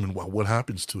name and what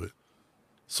happens to it.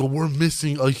 So we're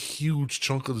missing a huge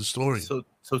chunk of the story. So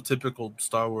typical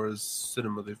Star Wars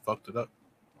cinema, they fucked it up.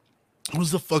 It was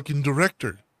the fucking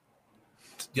director.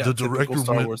 Yeah, the director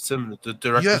Star Wars cinema. The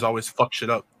directors always fuck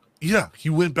shit up. Yeah, he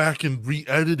went back and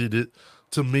re-edited it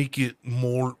to make it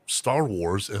more Star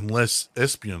Wars and less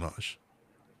espionage.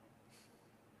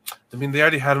 I mean, they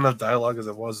already had enough dialogue as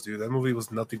it was, dude. That movie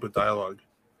was nothing but dialogue.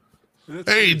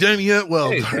 Hey, Danny Atwell,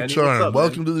 Hey, Dark Danny, Charm, what's up,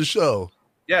 welcome man? to the show.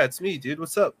 Yeah, it's me, dude.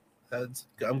 What's up?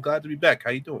 I'm glad to be back.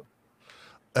 How you doing?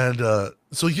 And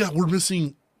so yeah, we're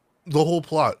missing the whole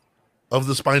plot of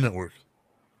the spy network.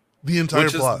 The entire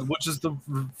plot. Which is the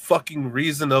fucking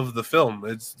reason of the film.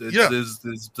 It's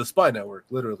the spy network,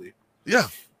 literally. Yeah.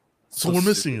 So we're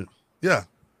missing it. Yeah.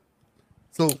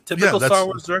 So typical Star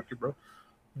Wars director, bro.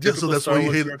 Yeah, so that's why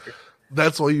you hate it.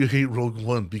 That's why you hate Rogue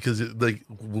One, because it like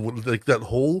that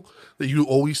hole that you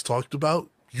always talked about.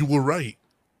 You were right.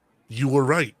 You were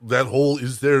right. That hole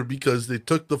is there because they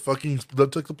took the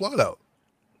plot out.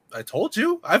 I told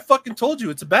you. I fucking told you.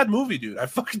 It's a bad movie, dude. I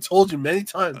fucking told you many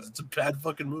times. It's a bad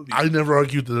fucking movie. I never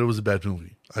argued that it was a bad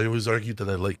movie. I always argued that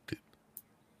I liked it.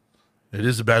 It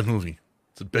is a bad movie.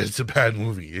 It's a bad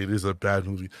movie. It is a bad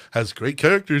movie. Has great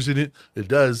characters in it. It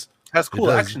does. Has cool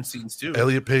does. action scenes too.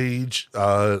 Elliot Page,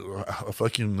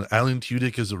 fucking Alan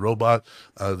Tudyk as a robot,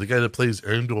 the guy that plays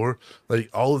Erndor, like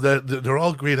all of that. They're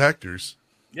all great actors.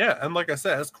 Yeah, and like I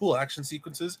said, it has cool action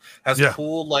sequences. Has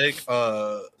cool like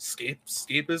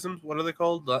escapisms. What are they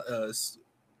called?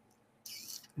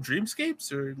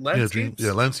 Dreamscapes or landscapes?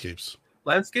 Yeah, landscapes.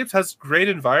 Landscapes has great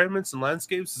environments and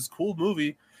landscapes. It's a cool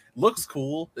movie. Looks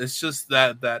cool. It's just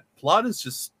that plot is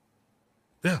just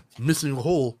missing a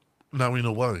hole. Now we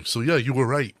know why. So yeah, you were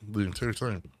right the entire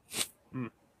time.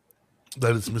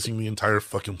 That it's missing the entire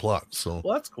fucking plot. So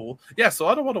well, that's cool. Yeah, so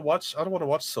I don't want to watch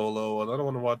Solo, and I don't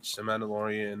want to watch The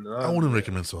Mandalorian. I wouldn't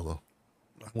recommend Solo.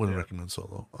 Recommend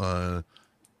Solo.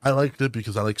 I liked it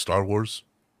because I like Star Wars.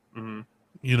 Mm-hmm.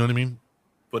 You know what I mean?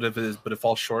 But it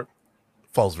falls short.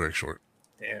 Falls very short.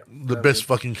 Damn. The best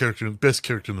character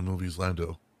in the movie is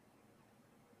Lando.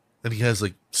 And he has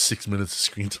like 6 minutes of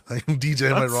screen time. DJ,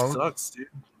 am I wrong? Sucks, dude.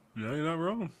 No, you're not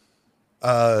wrong.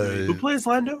 Who plays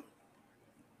Lando?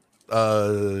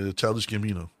 Childish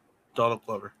Gambino. Donald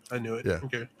Glover. I knew it. Yeah.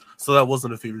 Okay. So that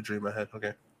wasn't a fever dream I had.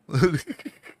 Okay.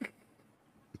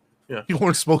 Yeah. You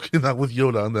weren't smoking that with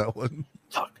Yoda on that one.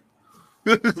 Fuck.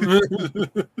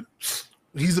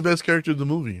 He's the best character in the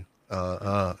movie.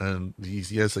 And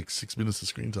he has like 6 minutes of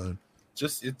screen time.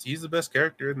 He's the best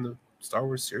character in the Star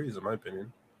Wars series, in my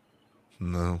opinion.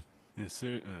 No. Yeah,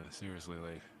 seriously,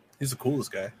 like he's the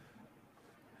coolest guy.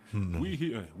 No. We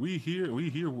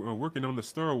here working on the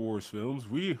Star Wars films.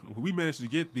 We managed to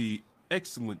get the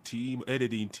excellent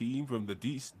editing team from the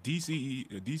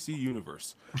DC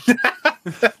universe.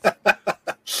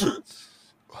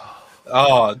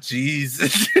 Oh,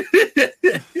 Jesus.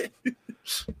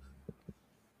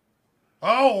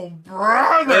 Oh,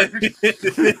 brother.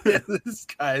 This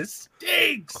guy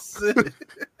stinks.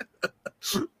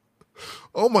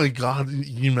 Oh my God,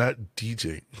 you Matt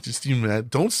DJ. Just you Matt.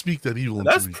 Don't speak that evil.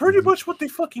 That's pretty much what they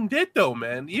fucking did, though,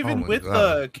 man. Even with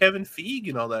Kevin Feige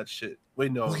and all that shit.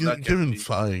 Wait, no, not Kevin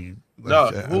Feige. No,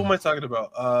 who am I talking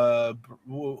about?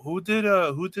 Who did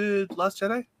Last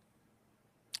Jedi?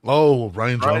 Oh,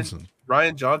 Rian Johnson.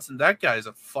 Rian Johnson. That guy's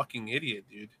a fucking idiot,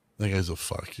 dude. That guy's a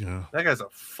fuck, yeah. That guy's a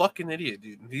fucking idiot,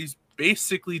 dude. He's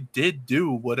basically did do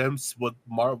what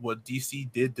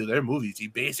DC did to their movies. He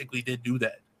basically did do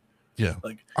that. Yeah,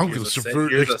 like I'm going to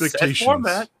subvert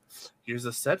expectations. Here's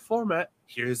a set format.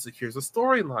 Here's a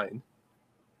storyline.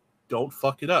 Don't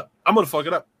fuck it up. I'm gonna fuck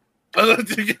it up. But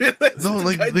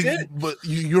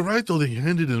you're right though. They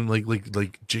handed him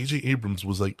like J.J. Abrams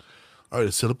was like, all right, I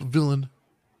set up a villain,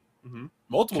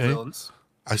 multiple villains.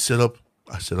 I set up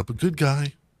a good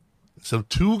guy. I set up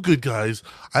 2 good guys.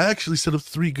 I actually set up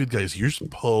 3 good guys. Here's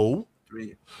Poe.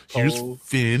 Here's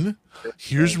Finn.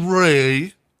 Here's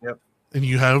Rey. And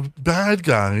you have bad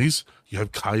guys. You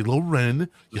have Kylo Ren.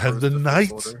 You have the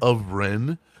Knights of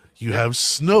Ren. You have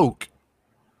Snoke.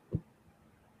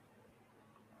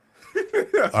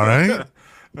 All right?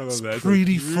 It's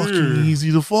pretty fucking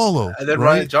easy to follow. And then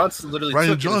right? Rian Johnson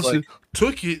literally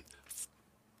took it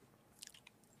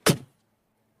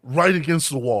right against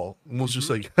the wall and was just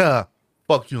like,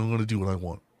 fuck you, I'm going to do what I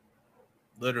want.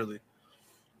 Literally.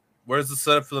 Where's the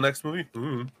setup for the next movie?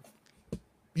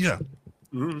 Yeah.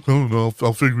 I don't know.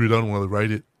 I'll figure it out while I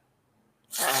write it.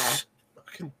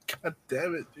 Fucking God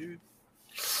damn it, dude.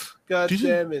 God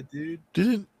damn it, dude.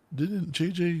 Didn't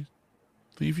JJ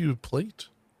leave you a plate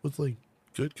with like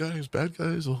good guys, bad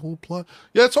guys, a whole plot?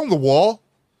 Yeah, it's on the wall.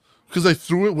 Because I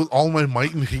threw it with all my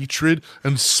might and hatred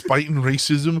and spite and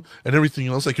racism and everything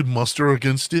else I could muster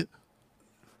against it.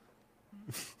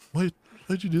 Why'd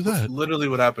you do that? That's literally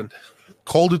what happened.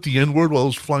 Called it the N-word while I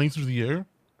was flying through the air?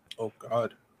 Oh,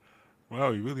 God.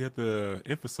 Wow, you really had to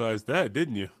emphasize that,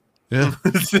 didn't you? Yeah.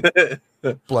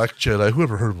 Black Jedi.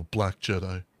 Whoever heard of a Black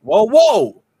Jedi?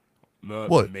 Whoa!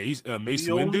 What? Mace the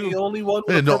Windu? only one.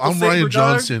 Hey, no, I'm Rian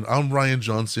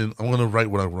Johnson. I'm gonna write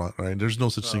what I want. Right? There's no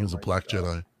such thing as a Black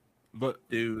Jedi. But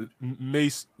dude,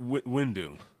 Mace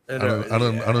Windu. I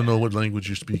don't know what language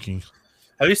you're speaking.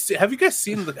 Have you guys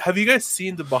seen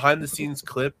the behind the scenes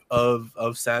clip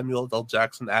of Samuel L.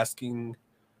 Jackson asking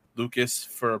Lucas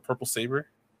for a purple saber?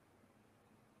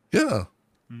 Yeah.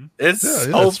 It's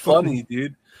so funny,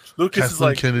 dude. Lucas Kathleen is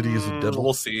like, Kennedy is a devil.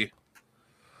 We'll see.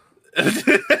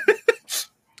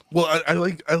 Well, I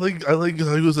like how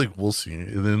he was like, we'll see,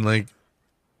 and then like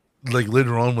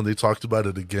later on when they talked about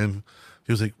it again,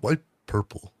 he was like, why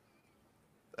purple?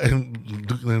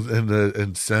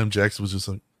 And Sam Jackson was just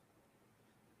like,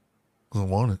 'cause I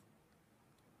want it.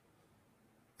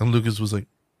 And Lucas was like,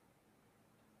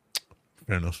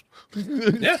 fair enough.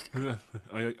 Yeah,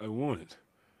 I want it.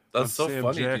 that's I'm so Sam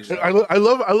funny. Jackson. Dude. I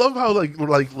love how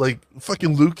like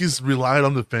fucking Lucas relied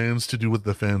on the fans to do what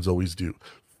the fans always do.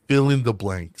 Fill in the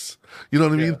blanks. You know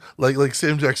what I mean? Like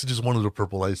Sam Jackson just wanted a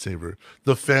purple lightsaber.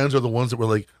 The fans are the ones that were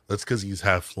like, that's because he's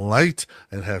half light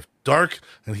and half dark,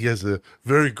 and he has a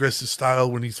very aggressive style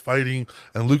when he's fighting.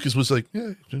 And Lucas was like,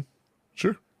 yeah,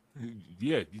 sure.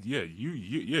 Yeah,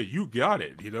 you got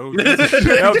it. You know,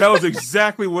 that was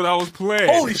exactly what I was playing.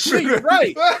 Holy shit, you're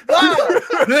right. Wow.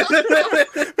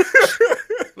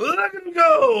 Let him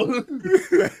go. Look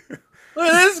at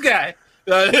this guy.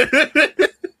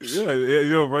 Yeah,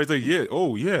 you know, right? Like, yeah,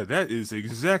 oh yeah, that is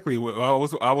exactly what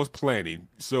I was planning.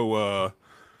 So, Write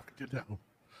it down.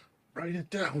 Write it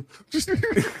down. Hit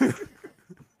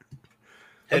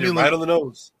him right on the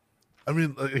nose. I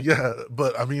mean, yeah,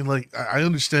 but I mean, like, I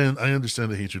understand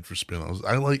the hatred for spin-offs.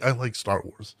 I like Star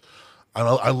Wars.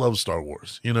 I love Star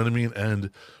Wars. You know what I mean?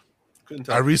 And Couldn't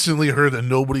I tell. recently heard that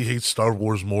nobody hates Star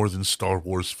Wars more than Star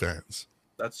Wars fans.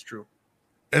 That's true.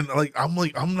 And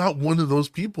I'm not one of those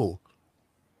people.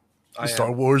 I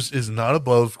Star am. Wars is not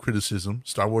above criticism.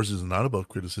 Star Wars is not above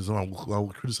criticism. I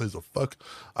will criticize the fuck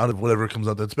out of whatever comes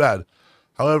out that's bad.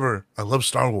 However, I love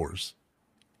Star Wars.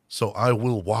 So I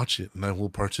will watch it and I will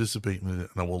participate in it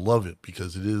and I will love it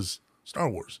because it is Star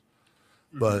Wars.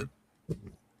 But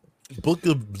book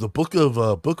of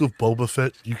Boba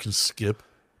Fett you can skip.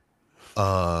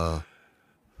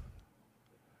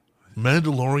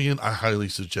 Mandalorian I highly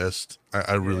suggest.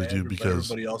 I really do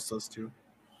because everybody else does too.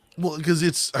 well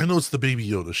because I know it's the Baby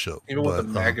Yoda show. Even but, with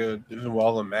the MAGA, even with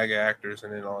all the MAGA actors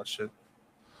and all that shit.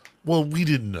 well, we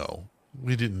didn't know.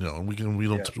 We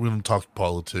don't talk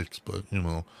politics, but you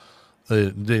know,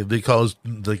 they caused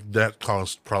that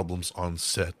caused problems on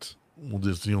set. Well,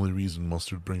 that's the only reason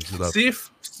Mustard brings it up. See,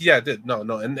 it did. No,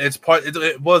 and it's part.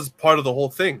 It was part of the whole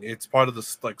thing. It's part of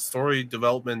the like story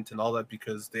development and all that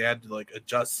because they had to like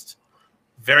adjust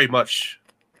very much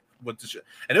with the shit.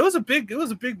 And it was a big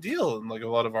deal in like a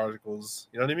lot of articles.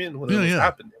 You know what I mean? When it was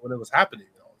happening, and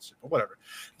all that shit. But whatever.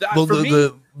 Well, for me,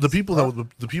 the people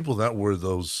that were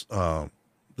those that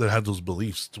had those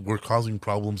beliefs were causing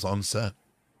problems on set.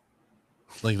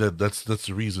 Like that's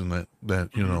the reason that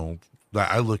you know that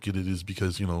I look at it is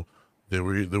because you know they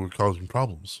were causing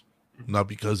problems, not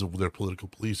because of their political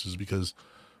beliefs, is because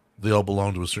they all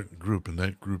belong to a certain group and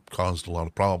that group caused a lot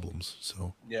of problems.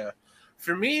 So yeah,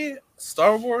 for me,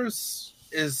 Star Wars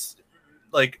is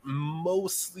like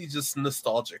mostly just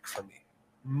nostalgic for me.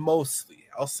 Mostly,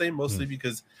 I'll say mostly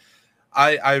because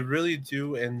I really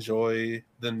do enjoy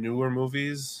the newer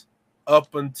movies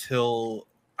up until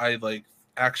I like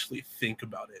actually think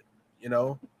about it, you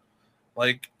know?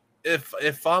 Like if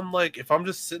I'm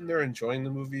just sitting there enjoying the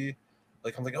movie,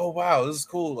 like I'm like, oh wow, this is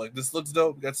cool, like this looks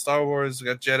dope. We got Star Wars, we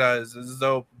got Jedi's, this is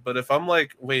dope. But if I'm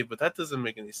like, wait, but that doesn't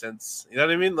make any sense. You know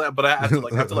what I mean? But I have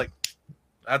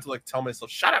to tell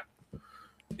myself, shut up.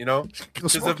 You know?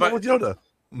 with Yoda.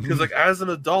 Because like as an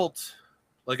adult,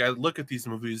 like I look at these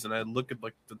movies and I look at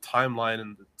like the timeline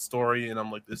and the story and I'm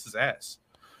like, this is ass.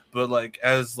 But like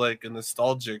as like a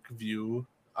nostalgic view,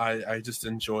 I just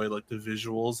enjoy like the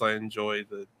visuals. I enjoy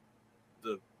the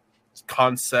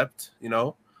concept, you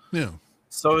know? Yeah.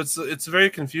 So it's very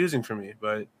confusing for me,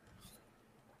 but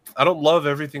I don't love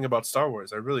everything about Star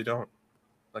Wars. I really don't.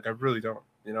 Like I really don't,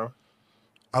 you know?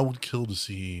 I would kill to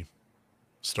see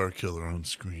Starkiller on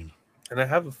screen. And I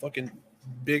have a fucking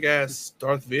big ass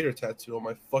Darth Vader tattoo on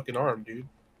my fucking arm, dude.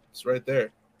 It's right there.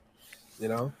 You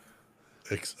know?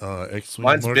 X-Wing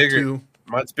Mine's Mark bigger. II,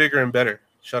 Mine's bigger and better.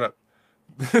 Shut up.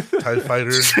 TIE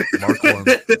Fighter Mark 1.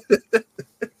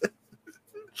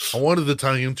 I wanted the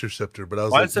TIE Interceptor, but I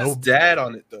was Mine like, says no. Dad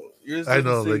on it though. Yours I know,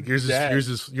 doesn't say like yours Dad.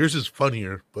 is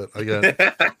funnier, but I got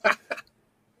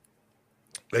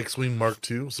X-Wing Mark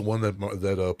II. It's the one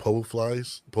that Poe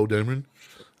flies, Poe Dameron,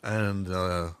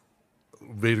 and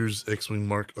Vader's X-Wing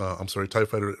TIE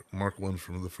Fighter Mark 1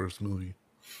 from the first movie.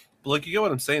 But like you get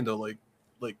what I'm saying though, like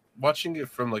watching it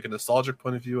from like a nostalgic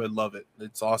point of view, I love it.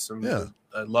 It's awesome. Yeah.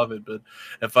 I love it. But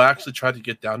if I actually try to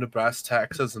get down to brass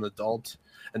tacks as an adult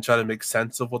and try to make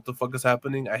sense of what the fuck is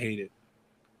happening, I hate it.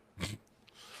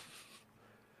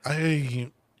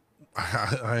 I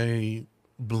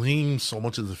blame so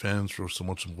much of the fans for so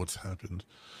much of what's happened.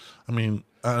 I mean,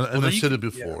 and I've said it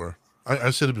before. Yeah.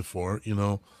 I've said it before. You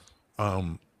know,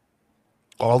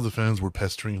 all the fans were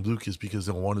pestering Lucas because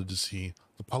they wanted to see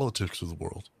the politics of the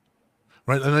world,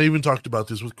 right? And I even talked about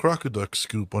this with Crocoduck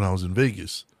Scoop when I was in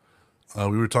Vegas.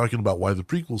 We were talking about why the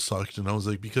prequel sucked, and I was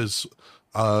like, because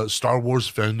Star Wars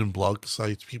fandom blog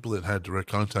sites, people that had direct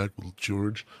contact with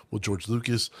George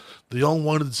Lucas, they all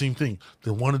wanted the same thing.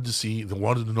 They wanted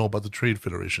to know about the Trade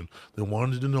Federation. They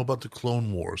wanted to know about the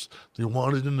Clone Wars. They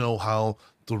wanted to know how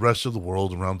the rest of the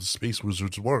world around the Space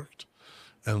Wizards worked.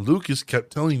 And Lucas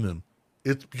kept telling them,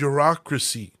 it's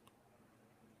bureaucracy.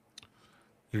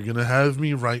 You're going to have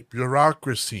me write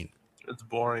bureaucracy. It's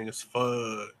boring as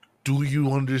fuck. Do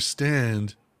you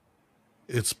understand?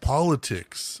 It's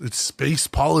politics. It's space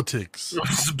politics.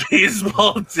 Space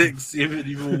politics,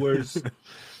 even worse.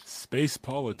 Space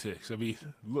politics. I mean,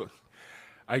 look,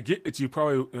 I get that you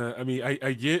probably.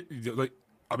 I get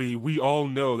we all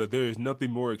know that there is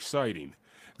nothing more exciting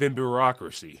than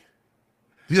bureaucracy.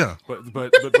 Yeah, but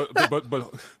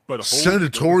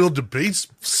senatorial debates.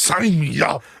 Sign me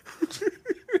up.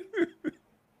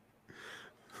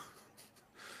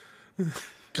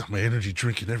 Got my energy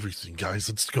drink and everything, guys.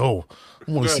 Let's go.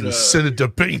 I want to see the Senate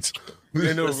debate.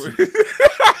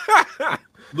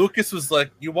 Lucas was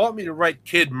like, "You want me to write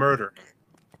kid murder?"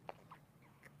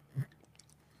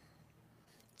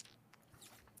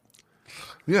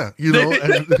 Yeah,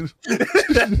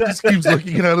 and just keeps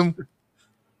looking at him.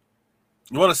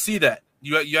 You want to see that?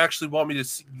 You actually want me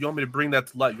to? You want me to bring that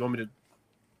to light? You want me to?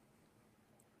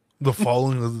 The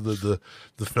falling of the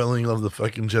felling of the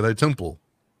fucking Jedi Temple.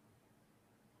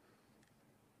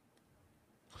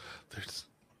 There's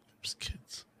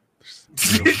kids.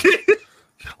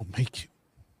 I'll make it.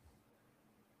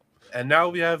 And now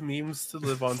we have memes to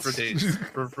live on for days.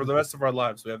 for the rest of our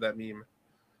lives, we have that meme.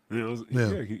 Yeah.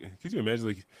 Could you imagine?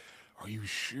 Like, are you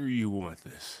sure you want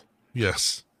this?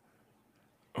 Yes.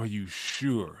 Are you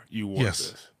sure you want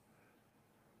this?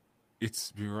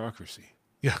 It's bureaucracy.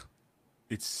 Yeah.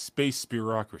 It's space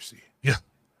bureaucracy. Yeah.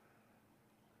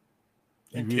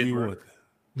 You really want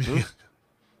that? Huh?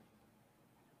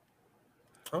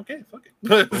 Okay, fuck it.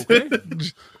 Okay.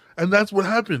 And that's what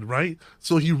happened, right?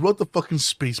 So he wrote the fucking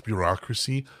space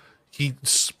bureaucracy. He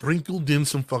sprinkled in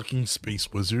some fucking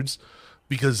space wizards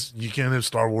because you can't have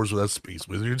Star Wars without space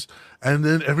wizards. And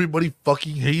then everybody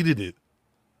fucking hated it.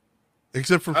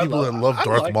 Except for people that love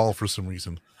Darth Maul for some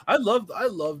reason. I loved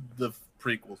the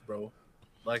prequels, bro.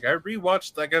 Like I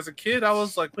rewatched, like as a kid, I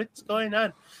was like, "What's going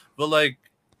on?" But like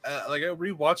I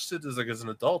rewatched it as an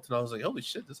adult, and I was like, "Holy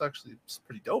shit, this actually is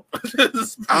pretty dope."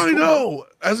 I know.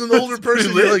 As an older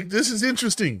person, you're like, "This is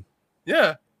interesting."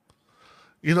 Yeah.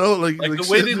 Like the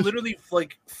way they literally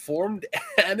like formed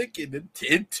Anakin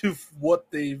into what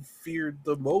they feared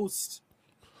the most.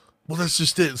 Well, that's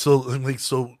just it.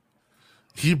 So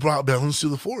he brought balance to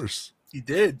the Force. He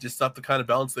did, just not the kind of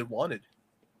balance they wanted.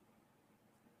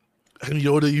 And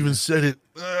Yoda even said it.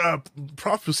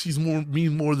 Prophecies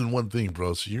mean more than one thing,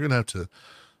 bro. So you're gonna have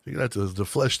to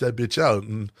flesh that bitch out.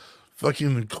 And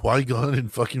fucking Qui-Gon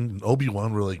and fucking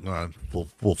Obi-Wan were like, "Nah,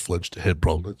 full fledged ahead,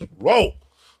 bro. Let's roll."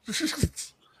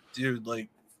 Dude, like,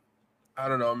 I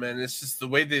don't know, man. It's just the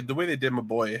way they did my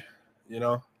boy.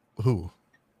 Who?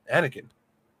 Anakin.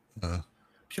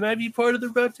 Can I be part of the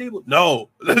round table? No.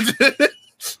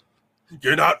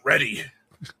 You're not ready.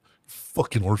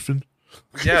 Fucking orphan.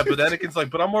 Yeah, but Anakin's like,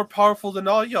 but I'm more powerful than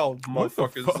all y'all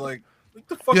motherfuckers. Like, what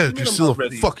the fuck? Yeah, you're still a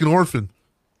fucking orphan.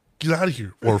 Get out of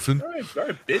here, orphan. All right,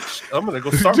 bitch. I'm gonna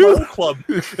go start my own club.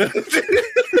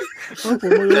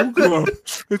 My own club.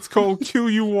 It's called Kill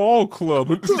You All Club.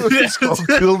 It's called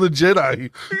Kill the Jedi.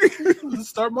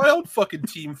 Start my own fucking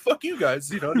team. Fuck you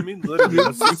guys. You know what I mean? Literally,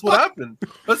 that's what happened.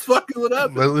 That's fucking what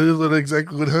happened. That is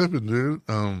exactly what happened, dude.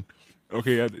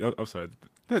 Okay, I'm sorry.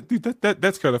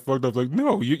 That's kind of fucked up. Like,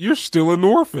 no, you're still an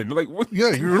orphan. Like, what?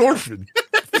 Yeah, you're an orphan.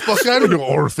 Fuck out of here,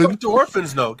 orphan. Fuck the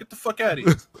orphans, no. Get the fuck out of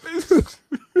here.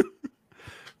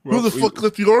 Who the fuck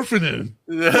let the orphan in?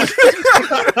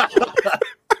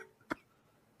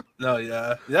 No,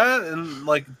 yeah, and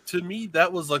like to me,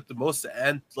 that was like the most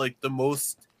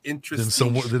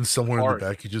interesting. Then somewhere in the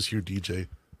back, you just hear DJ.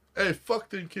 Hey, fuck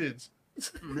them kids.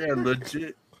 Yeah,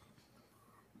 legit.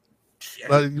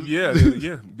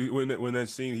 Yeah. When that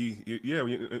scene,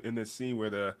 in that scene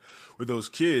where those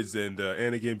kids and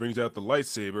Anakin brings out the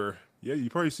lightsaber. Yeah, you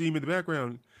probably see him in the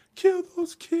background. Kill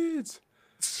those kids.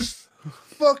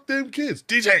 Fuck them kids,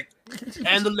 DJ.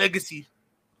 And the legacy.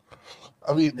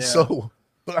 I mean,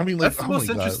 but I mean, like, that's the most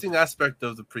interesting aspect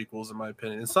of the prequels, in my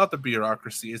opinion. It's not the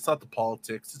bureaucracy, it's not the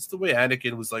politics, it's the way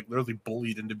Anakin was like literally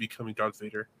bullied into becoming Darth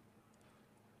Vader.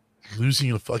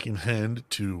 Losing a fucking hand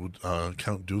to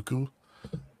Count Dooku,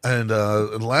 and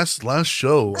last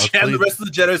show, and the rest of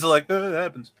the Jedis are like, that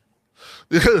happens.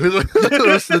 The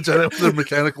rest of the Jedi with their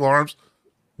mechanical arms,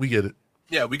 we get it.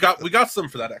 Yeah, we got some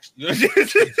for that actually.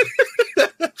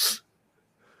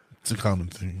 It's a common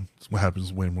thing. It's what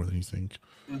happens way more than you think.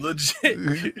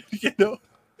 Legit, you know.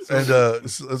 And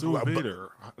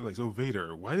So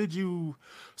Vader, why did you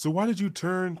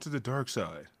turn to the dark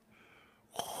side?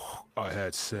 I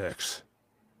had sex.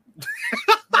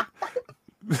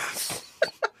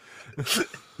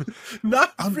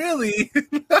 Not really.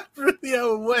 Not really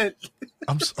how it went.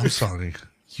 I'm sorry.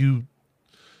 You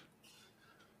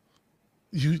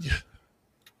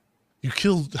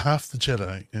killed half the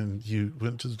Jedi and you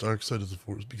went to the dark side of the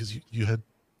Force because you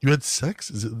had sex?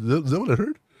 Is that what I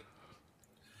heard?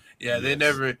 Yeah, they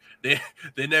never they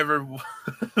never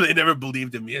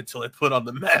believed in me until I put on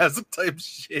the mask type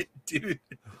shit, dude.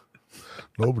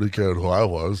 Nobody cared who I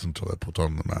was until I put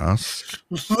on the mask.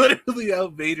 Literally how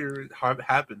Vader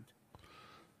happened.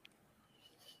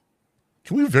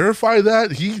 Can we verify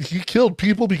that? He killed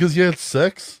people because he had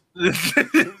sex?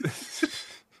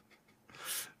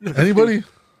 Anybody?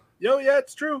 Yo, yeah,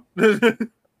 it's true.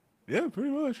 Yeah, pretty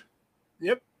much.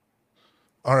 Yep.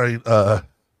 All right,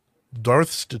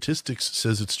 Darth Statistics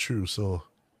says it's true, so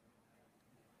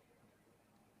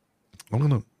I'm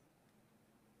gonna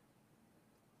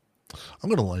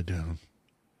lie down.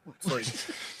 It's like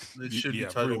it should be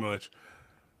pretty titled much.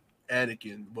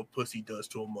 Anakin, what pussy does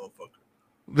to a motherfucker.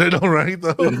 They know, right?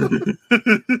 Though.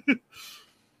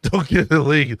 Don't get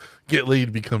laid. Get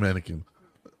laid. Become Anakin.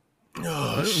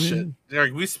 Oh shit,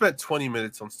 Eric, we spent 20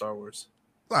 minutes on Star Wars.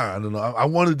 I don't know. I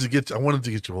wanted to get your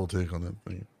whole take on that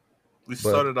thing. We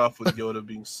started off with Yoda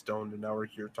being stoned, and now we're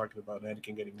here talking about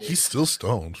Anakin getting laid. He's still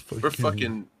stoned. We're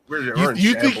in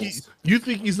You shambles.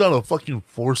 think he's not a fucking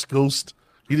Force ghost?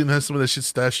 He didn't have some of that shit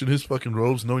stashed in his fucking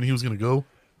robes, knowing he was gonna go.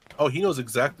 Oh, he knows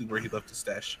exactly where he left his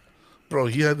stash. Bro,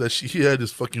 he had that. He had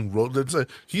his fucking robe. That's like,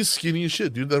 he's skinny as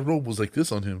shit, dude. That robe was like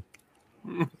this on him.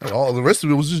 And all the rest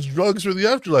of it was just drugs for the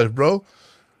afterlife, bro.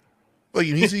 Like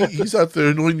he's out there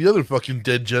annoying the other fucking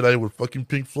dead Jedi with fucking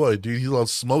Pink Floyd, dude. He's all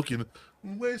smoking,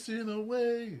 wasting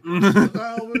away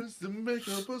hours to make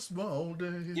up a small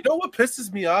day. You know what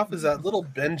pisses me off is that little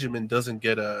Benjamin doesn't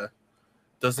get a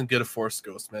Force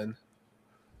ghost, man.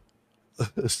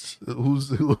 Who's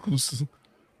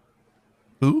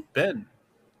who? Ben.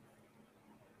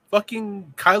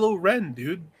 Fucking Kylo Ren,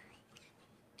 dude.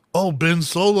 Oh, Ben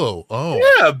Solo. Oh,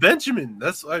 Yeah, Benjamin.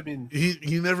 He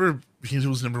he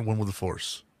was never one with the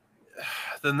Force.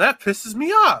 Then that pisses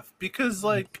me off because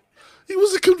like He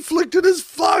was conflicted as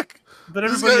fuck. but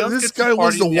everybody else gets to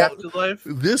party in the afterlife.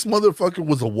 This motherfucker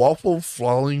was a waffle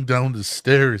falling down the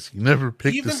stairs. He never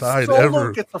picked Even a side Solo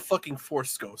ever. gets a fucking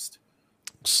Force ghost.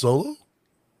 Solo?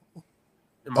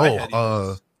 In my head, he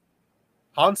does.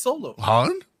 Han Solo.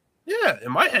 Han? Yeah,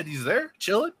 in my head, he's there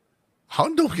chilling.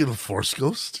 Han don't get a Force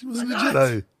ghost. He was in the Why not?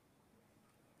 Jedi.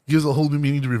 Gives a whole new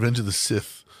meaning to Revenge of the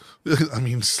Sith. I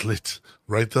mean, slit.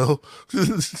 Right, though?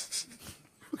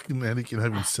 Fucking Anakin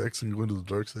having sex and going to the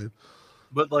dark side.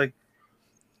 But like,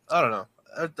 I don't know.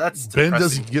 That's Ben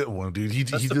depressing. doesn't get one, dude.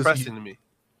 That's depressing to me.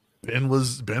 Ben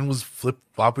was flip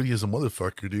floppity as a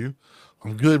motherfucker, dude.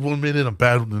 I'm good one minute, I'm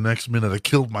bad the next minute. I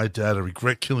killed my dad. I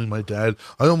regret killing my dad.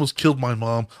 I almost killed my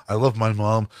mom. I love my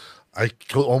mom.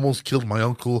 Almost killed my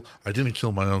uncle. I didn't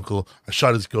kill my uncle. I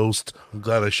shot his ghost. I'm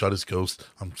glad I shot his ghost.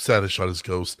 I'm sad I shot his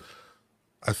ghost.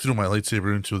 I threw my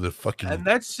lightsaber into the fucking. And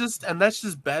that's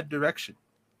just bad direction.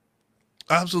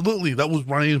 Absolutely, that was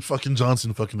Ryan fucking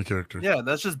Johnson fucking the character. Yeah,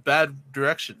 that's just bad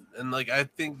direction. And like, I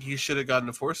think he should have gotten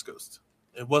a Force ghost.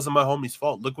 It wasn't my homie's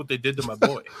fault. Look what they did to my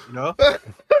boy. You know.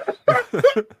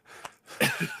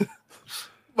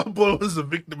 My boy was a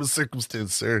victim of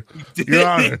circumstance, sir. Your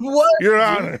Honor. What? Your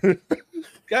Honor.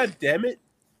 God damn it.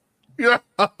 Your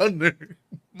Honor.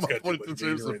 My got boy too much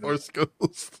deserves a Gatorade Force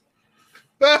ghost.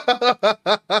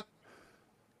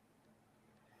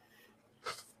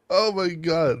 Oh my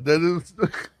god, that is.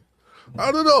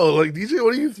 I don't know. Like DJ,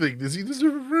 what do you think? Does he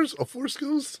deserve a Force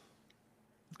ghost?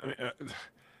 I mean,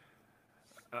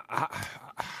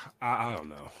 I don't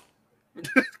know.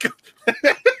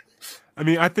 I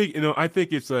mean, I think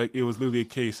it's like it was literally a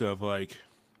case of like,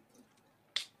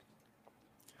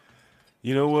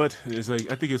 you know what? It's like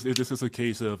I think this is a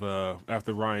case of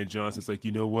after Ryan Johnson, it's like,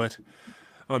 you know what?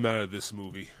 I'm out of this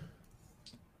movie.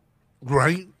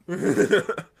 Right?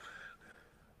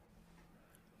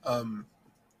 I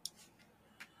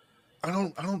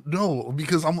don't know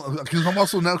because I'm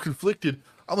also now conflicted.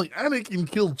 I'm like,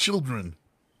 Anakin killed children.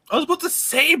 I was about to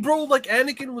say, bro, like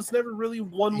Anakin was never really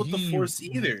one with the Force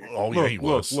either. Oh yeah, he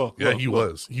was. He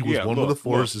was. He was one with the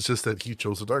Force. It's just that he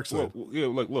chose the dark side.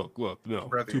 Look. No.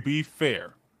 Brother. To be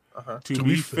fair, Uh-huh. to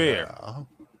be fair,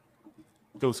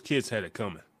 those kids had it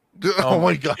coming. Oh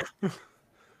my god.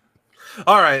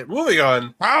 All right, moving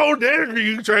on. How dare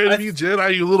you try to be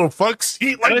Jedi, you little fucks?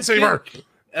 Eat lightsaber.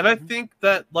 And I think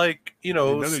that, like, you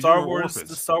know, None of you Star are Wars, orphans.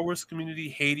 the Star Wars community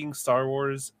hating Star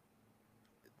Wars,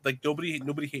 like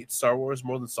nobody hates Star Wars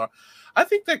more than Star. I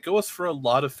think that goes for a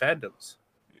lot of fandoms.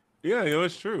 Yeah,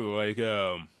 it's true. Like,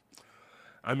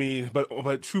 I mean,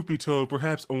 but truth be told,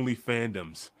 perhaps only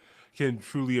fandoms can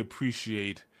truly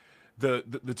appreciate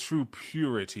the true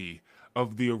purity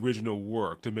of the original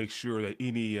work to make sure that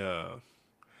any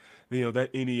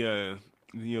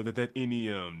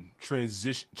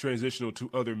transitional to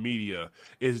other media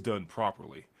is done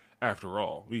properly. After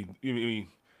all,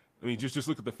 just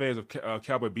look at the fans of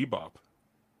Cowboy Bebop.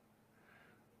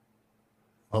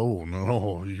 Oh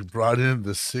no, you brought in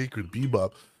the sacred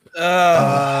Bebop.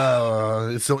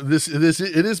 So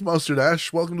it is Mustard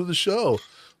Ash. Welcome to the show.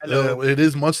 Hello. It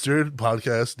is Mustard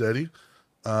Podcast, Daddy.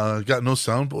 Got no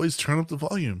sound, boys. Turn up the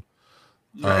volume.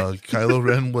 Kylo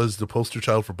Ren was the poster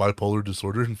child for bipolar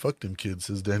disorder, and fuck them kids,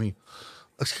 says Danny.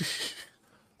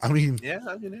 I mean, yeah,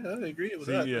 I agree with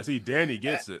that. Yeah, see, Danny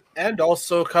gets it. And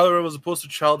also, Kylo Ren was a poster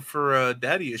child for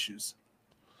daddy issues.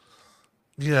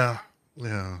 Yeah.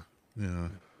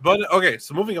 But okay,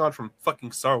 so moving on from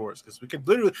fucking Star Wars, because we can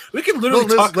literally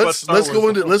talk about Star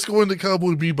Wars. Let's go into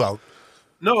Cowboy Bebop.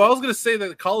 No, I was gonna say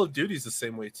that Call of Duty is the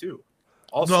same way too.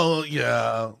 Also, No,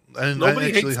 yeah, and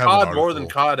nobody hates COD more than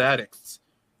COD addicts.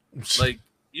 Like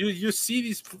you see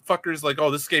these fuckers like, oh,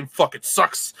 this game fucking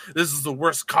sucks. This is the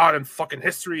worst COD in fucking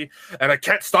history, and I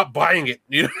can't stop buying it.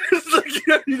 You know,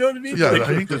 you know what I mean? Yeah, like,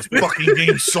 I hate this fucking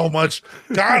game so much.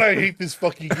 God, I hate this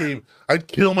fucking game. I'd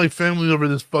kill my family over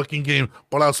this fucking game,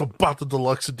 but I also bought the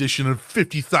deluxe edition and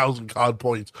 50,000 COD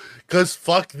points. Cause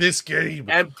fuck this game.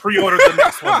 and pre-order the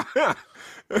next one.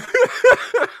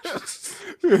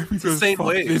 It's the same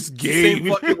way. This game. Same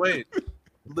fucking way.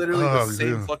 Literally the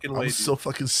same fucking way. I'm so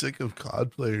fucking sick of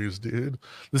COD players, dude.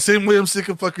 The same way I'm sick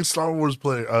of fucking Star Wars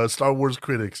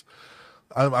critics.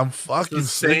 I'm fucking the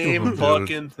sick same of them,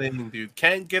 fucking thing, dude.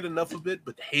 Can't get enough of it,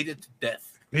 but hate it to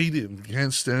death. Hate it.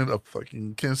 Can't stand to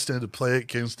play it.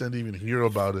 Can't stand to even hear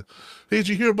about it. Hey, did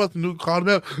you hear about the new COD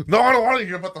map? No, I don't want to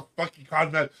hear about the fucking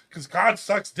COD map because COD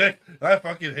sucks dick. And I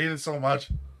fucking hate it so much.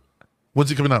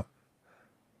 When's it coming out?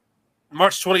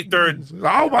 March 23rd.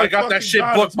 Oh my! I got that shit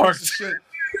bookmarked.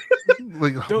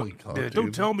 Like, oh my God,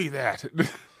 Don't tell me that.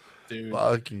 Dude.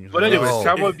 Fucking But anyways, hell.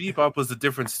 Cowboy Bebop was a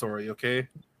different story, okay?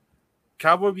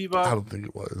 Cowboy Bebop. I don't think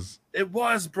it was. It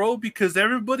was, bro, because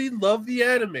everybody loved the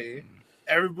anime.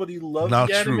 Everybody loved Not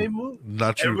the true. anime movie.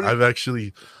 Not true.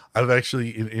 Everybody- I've actually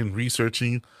in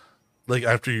researching, like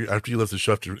after you left the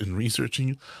show, in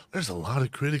researching, there's a lot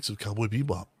of critics of Cowboy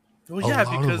Bebop. Well, yeah, a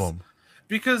lot of them.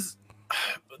 because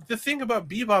the thing about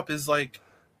Bebop is like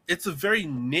it's a very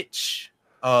niche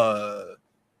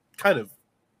kind of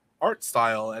art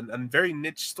style and very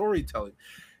niche storytelling.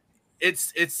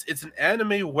 It's an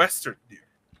anime western,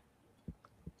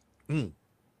 dude.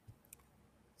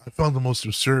 I found the most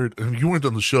absurd, and you weren't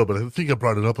on the show, but I think I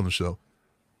brought it up on the show.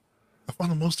 I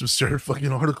found the most absurd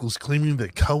fucking articles claiming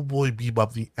that Cowboy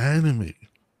Bebop, the anime,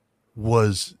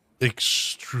 was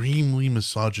extremely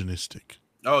misogynistic.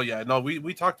 Oh yeah, no,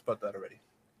 we talked about that already.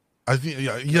 I think,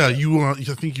 yeah, you were. I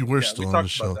think you were Yeah, still we on talked the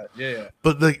show. about that. Yeah.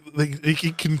 But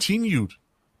it continued.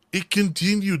 It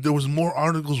continued. There was more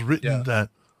articles written that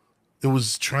it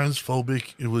was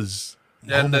transphobic. It was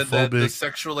And the homophobic.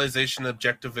 sexualization,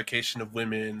 objectification of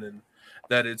women, and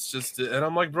that it's just. And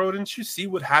I'm like, bro, didn't you see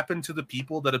what happened to the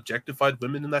people that objectified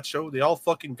women in that show? They all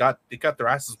fucking got their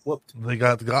asses whooped. They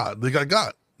got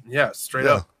got. Yeah, straight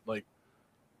Yeah. up, like.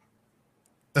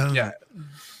 Yeah.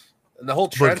 And the whole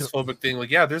transphobic thing, like,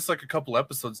 yeah, there's like a couple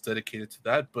episodes dedicated to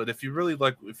that. But if you really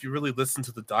listen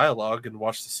to the dialogue and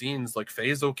watch the scenes, like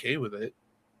Faye's okay with it.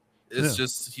 It's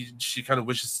just she kind of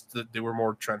wishes that they were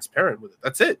more transparent with it.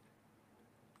 That's it.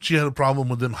 She had a problem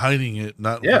with them hiding it,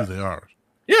 not who they are.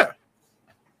 Yeah.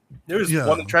 There's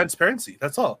one transparency.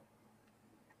 That's all.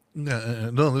 Yeah,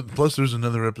 no. Plus, there's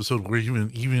another episode where even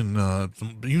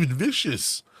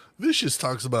Vicious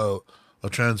talks about a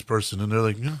trans person, and they're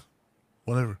like, yeah,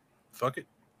 whatever. Fuck it.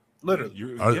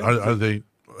 Literally.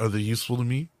 Are they useful to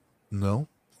me? No,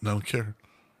 I don't care.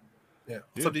 Yeah.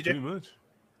 What's up, DJ? Pretty much.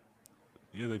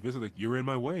 Yeah, they basically like, you're in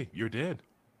my way. You're dead.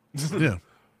 Yeah.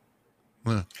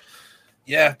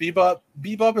 Yeah,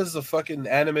 Bebop is a fucking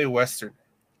anime western.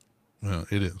 Yeah,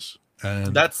 it is.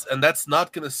 And that's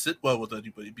not gonna sit well with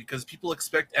anybody because people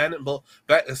expect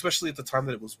especially at the time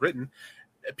that it was written,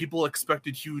 people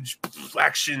expected huge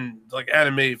action, like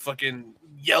anime, fucking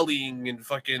yelling and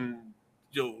fucking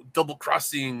double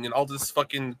crossing and all this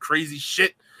fucking crazy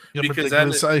shit. Yeah, because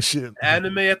particular size shit.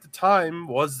 anime at the time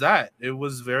was that. It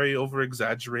was very over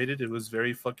exaggerated. It was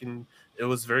very fucking. It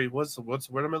was very. What's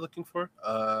what am I looking for?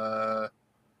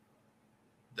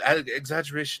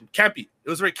 Exaggeration. Campy. It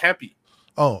was very campy.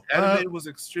 Oh, Anime was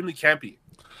extremely campy.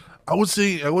 I would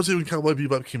say when Cowboy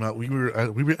Bebop came out, we were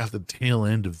at the tail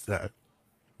end of that.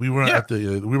 We were at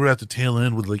the tail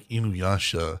end with like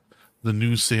Inuyasha, the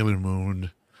new Sailor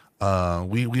Moon.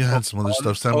 We had some other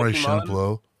stuff. Samurai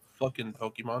Champloo. Fucking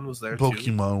Pokemon was there too.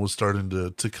 Pokemon was starting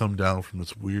to come down from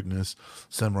its weirdness.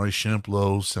 Samurai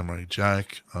Champloo, Samurai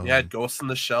Jack. You had Ghost in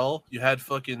the Shell. You had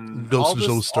fucking Ghost in the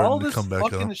Shell was starting to come back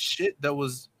up. Fucking shit that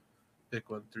was pick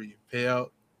 1, 3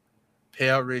 payout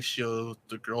ratio.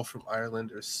 The girl from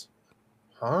Ireland is,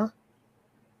 huh?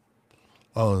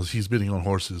 Oh, he's bidding on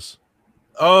horses.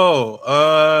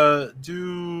 Oh,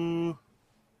 do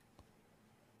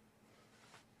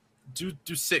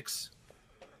 6.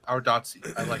 Our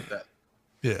Dotsy. I like that.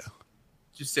 Yeah.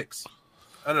 Do 6.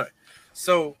 I don't know.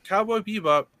 So Cowboy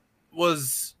Bebop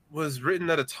was written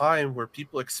at a time where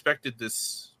people expected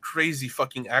this crazy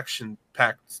fucking action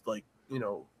packed, like, you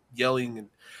know, yelling, and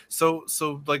so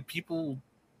like people,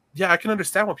 yeah, I can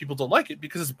understand why people don't like it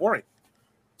because it's boring.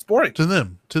 It's boring to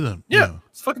them. Yeah.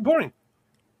 It's fucking boring.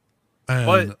 And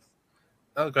but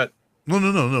oh god.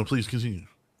 No, please continue.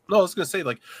 No, I was gonna say,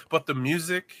 like, but the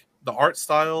music, the art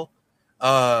style,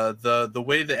 the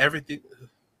way that everything.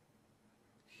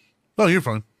 No, you're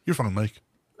fine, Mike.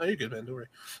 Oh, you're good, man. Don't worry.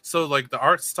 So, like, the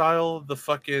art style, the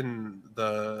fucking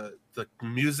the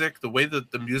music, the way that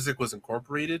the music was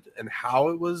incorporated and how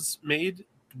it was made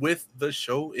with the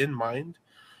show in mind,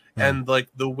 and like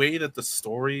the way that the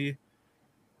story.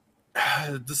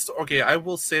 Okay, I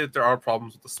will say that there are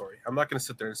problems with the story. I'm not going to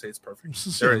sit there and say it's perfect.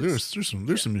 There's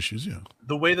some issues, yeah.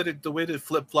 The way that it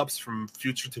flip flops from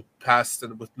future to past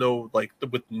and with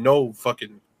no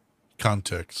fucking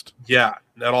context. Yeah,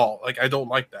 at all. Like, I don't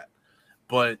like that.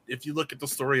 But if you look at the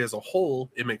story as a whole,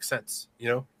 it makes sense, you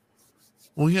know?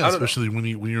 Well, yeah, especially when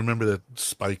you remember that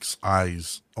Spike's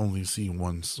eyes only see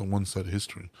one side of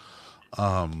history.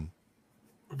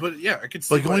 But yeah, I could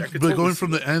see. Going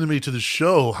from the anime to the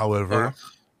show, however,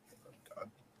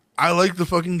 I like the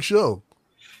fucking show.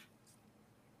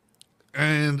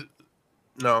 And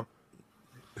no,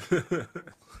 that's what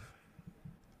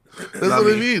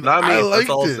I mean. Not me. I liked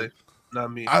it.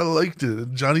 Not me. I liked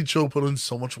it. Johnny Cho put in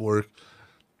so much work.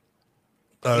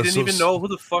 He didn't even know who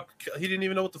the fuck. He didn't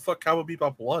even know what the fuck Cowboy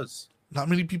Bebop was. Not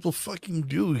many people fucking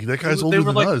do. That guy's older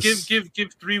than us.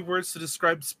 Give 3 words to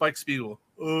describe Spike Spiegel.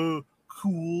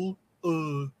 Cool.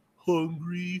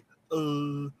 Hungry.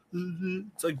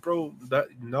 It's like, bro,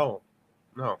 no.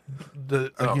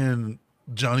 Again,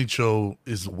 Johnny Cho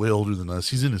is way older than us.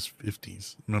 He's in his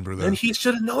 50s. Remember that? And he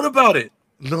should have known about it.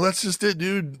 No, that's just it,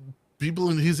 dude. People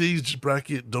in his age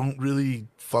bracket don't really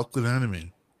fuck with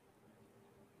anime.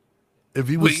 If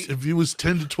he was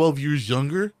 10 to 12 years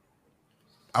younger,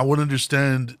 I would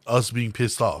understand us being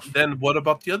pissed off. Then what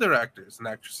about the other actors and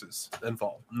actresses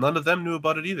involved? None of them knew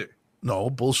about it either. No,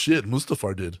 bullshit.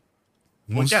 Mustafar did.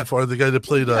 Mustafar, the guy that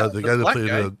played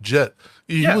Jet.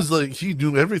 He was like, he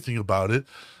knew everything about it,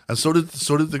 and so did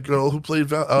the girl who played.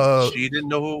 She didn't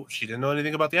know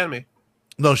anything about the anime.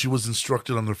 No, she was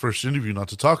instructed on the first interview not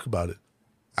to talk about it.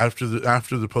 After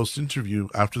the post interview,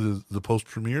 after the post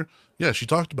premiere, yeah, she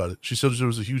talked about it. She said she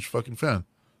was a huge fucking fan.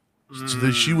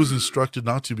 So she was instructed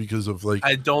not to because of like.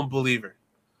 I don't believe her.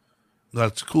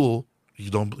 That's cool. You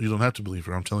don't have to believe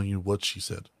her. I'm telling you what she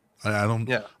said. I don't.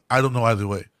 Yeah. I don't know either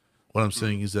way. What I'm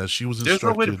saying is that she was instructed.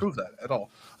 There's no way to prove that at all.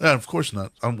 Yeah, of course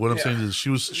not. What I'm saying is she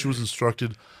was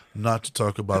instructed not to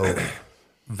talk about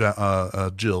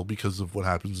Jill because of what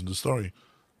happens in the story.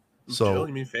 So Jill,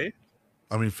 you mean Faye?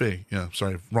 I mean Faye. Yeah,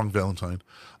 sorry, wrong Valentine.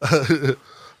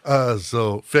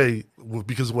 So Faye,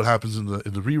 because of what happens in the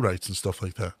rewrites and stuff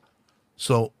like that.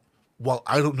 So while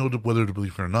I don't know whether to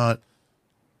believe her or not,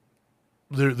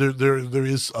 there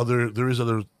is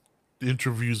other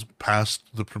interviews past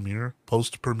the premiere,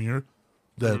 post premiere,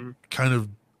 that kind of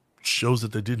shows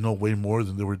that they did know way more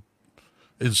than they were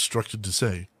instructed to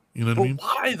say. You know what I mean?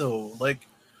 Why though? Like,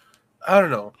 I don't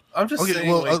know. I'm just saying.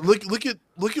 Well, look at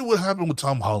what happened with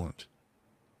Tom Holland.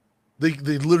 They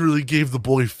literally gave the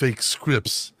boy fake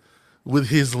scripts with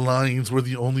his lines were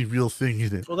the only real thing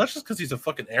in it. Well, that's just because he's a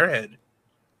fucking airhead.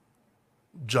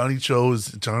 Johnny Cho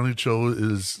is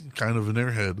kind of an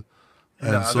airhead.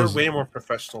 And they're way more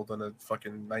professional than a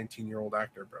fucking 19-year-old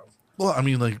actor, bro. Well, I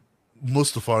mean, like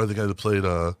Mustafar, the guy that played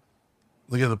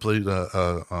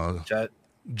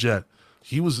Jet.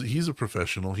 He's a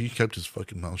professional. He kept his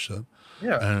fucking mouth shut.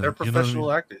 Yeah, and, they're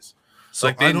professional actors. So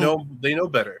like they know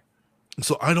better.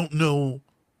 So I don't know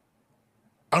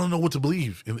I don't know what to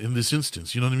believe in this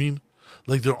instance. You know what I mean?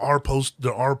 Like there are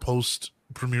post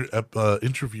premiere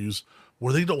interviews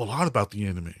where they know a lot about the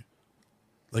anime.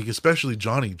 Like especially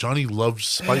Johnny. Johnny loves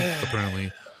Spike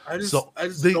apparently. I just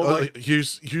they don't like.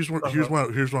 here's where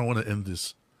I want to end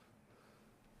this.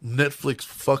 Netflix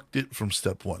fucked it from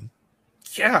step one.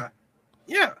 Yeah.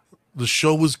 The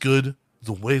show was good.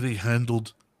 The way they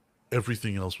handled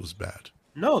everything else was bad.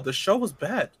 No, the show was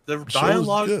bad. The show was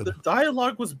dialogue, good. the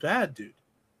dialogue was bad, dude.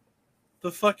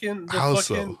 How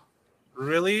so?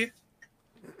 Really?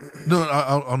 No,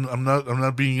 I'm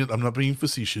not being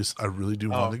facetious. I really do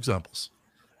want examples.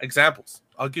 Examples.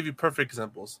 I'll give you perfect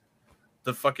examples.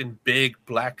 The fucking big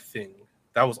black thing.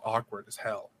 That was awkward as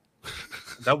hell.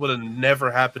 That would have never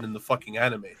happened in the fucking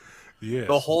anime. Yeah.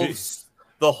 The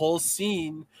whole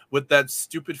scene with that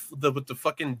stupid with the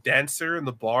fucking dancer in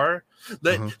the bar.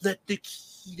 Let the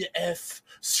key to F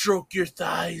stroke your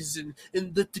thighs and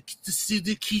let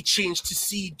the key change to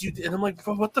C, dude. And I'm like,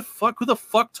 what the fuck? Who the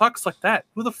fuck talks like that?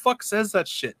 Who the fuck says that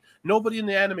shit? Nobody in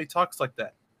the anime talks like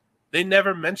that. They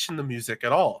never mention the music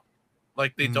at all.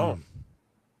 Like they don't.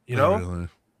 You know? Really.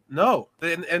 No.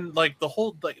 And like the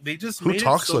whole like they just Who made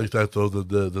talks it so, like that though?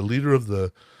 The leader of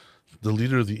the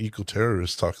leader of the eco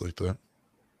terrorists talk like that.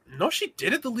 No, she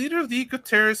did it. The leader of the eco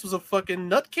terrorists was a fucking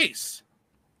nutcase.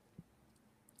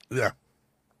 Yeah.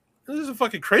 This is a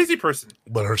fucking crazy person.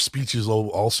 But her speeches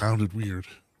all sounded weird.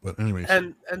 But anyways.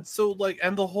 And so like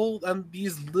and the whole and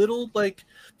these little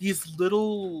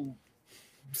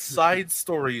side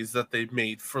stories that they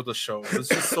made for the show was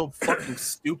just so fucking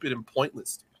stupid and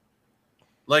pointless, dude.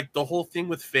 Like the whole thing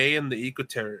with Faye and the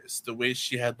eco-terrorist, the way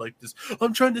she had like this,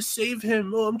 I'm trying to save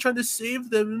him. Oh, I'm trying to save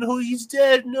them. No, he's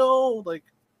dead. No, like,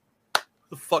 who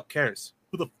the fuck cares?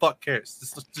 Who the fuck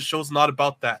cares? The show's not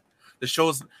about that. The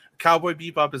show's Cowboy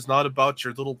Bebop is not about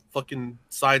your little fucking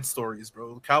side stories,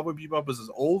 bro. Cowboy Bebop is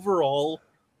his overall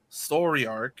story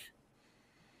arc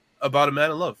about a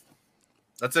man in love.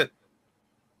 That's it.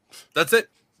 That's it.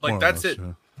 Like that's it.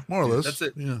 Yeah. More or less. That's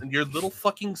it. Yeah. And your little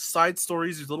fucking side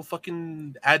stories, your little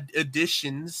fucking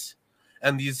additions,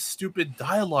 and these stupid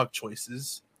dialogue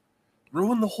choices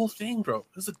ruin the whole thing, bro.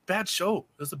 It was a bad show.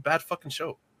 It was a bad fucking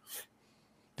show.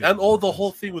 Yeah, and the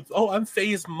whole thing with, I'm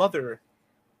Faye's mother.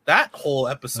 That whole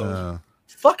episode.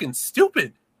 Fucking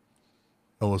stupid.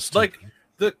 That was stupid.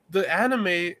 Like, the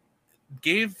anime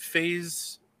gave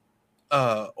Faye's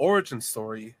origin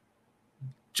story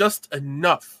just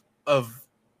enough of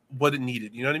what it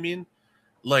needed, you know what I mean?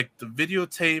 Like the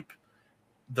videotape,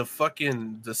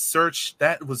 the search,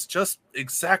 that was just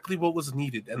exactly what was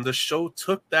needed, and the show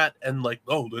took that and like,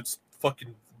 let's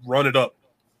fucking run it up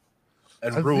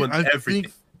and ruin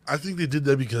everything. I think they did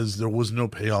that because there was no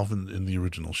payoff in the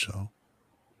original show.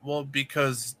 Well,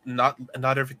 because not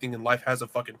everything in life has a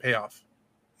fucking payoff.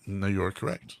 No, you are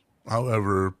correct.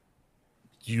 However,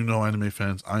 you know anime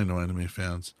fans, I know anime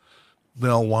fans, they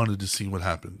all wanted to see what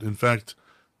happened. In fact,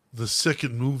 the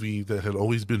second movie that had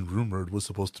always been rumored was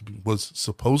supposed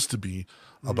to be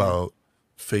about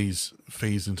Faye's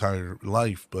entire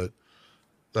life, but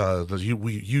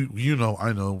you know,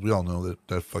 I know, we all know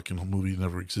that fucking movie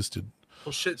never existed.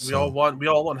 Well, shit, we all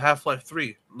want Half-Life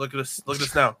 3. Look at us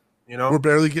now. You know, we're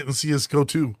barely getting CS:GO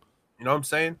 2. You know what I'm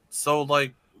saying? So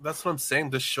like, that's what I'm saying.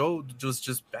 The show was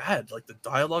just bad. Like the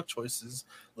dialogue choices,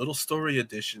 little story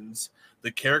additions,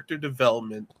 the character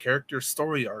development, character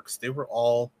story arcs, they were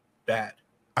all bad.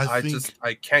 I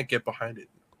can't get behind it.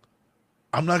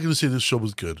 I'm not going to say this show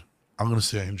was good. I'm going to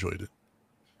say I enjoyed it.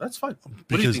 That's fine.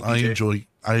 Because I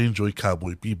enjoy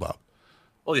Cowboy Bebop.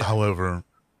 Oh yeah. However,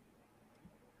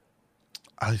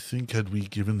 I think had we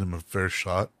given them a fair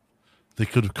shot, they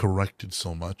could have corrected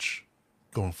so much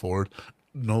going forward,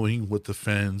 knowing what the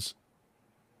fans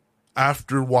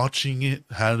after watching it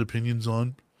had opinions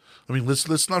on. I mean,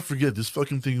 let's not forget this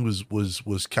fucking thing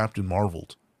was Captain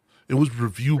Marveled. It was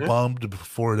review bombed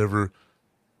before it ever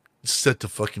set to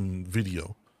fucking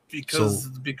video. Because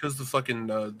the fucking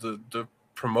the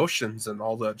promotions and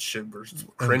all that shit were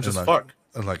cringe as fuck.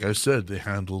 And like I said, they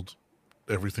handled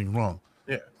everything wrong.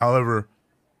 Yeah. However,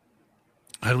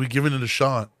 had we given it a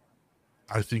shot,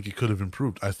 I think it could have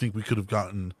improved. I think we could have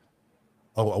gotten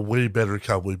a way better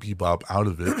Cowboy Bebop out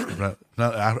of it,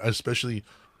 not especially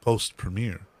post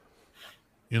premiere.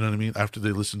 You know what I mean? After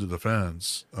they listened to the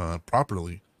fans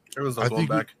properly. There was no going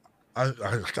back. I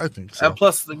think so. And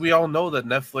plus, we all know that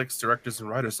Netflix directors and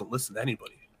writers don't listen to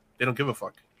anybody. They don't give a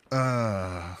fuck.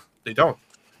 They don't.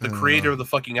 The creator of the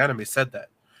fucking anime said that.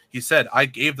 He said, I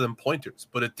gave them pointers,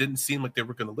 but it didn't seem like they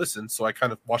were going to listen, so I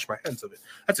kind of washed my hands of it.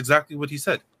 That's exactly what he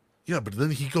said. Yeah, but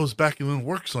then he goes back and then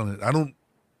works on it. I don't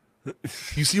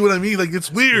You see what I mean? Like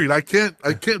it's weird. I can't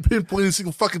pinpoint a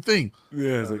single fucking thing.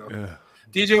 Yeah, it's like,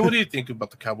 DJ, what do you think about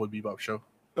the Cowboy Bebop show?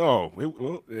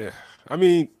 well, yeah. I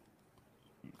mean,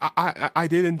 I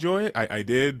did enjoy it. I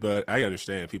did, but I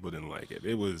understand people didn't like it.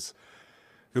 It was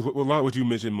because a lot of what you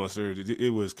mentioned, Mustard.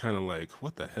 It was kind of like,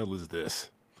 what the hell is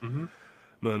this? Mm-hmm.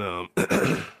 But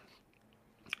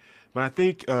but I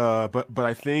think, but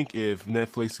I think if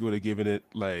Netflix would have given it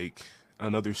like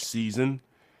another season,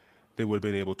 they would have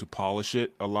been able to polish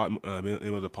it a lot, been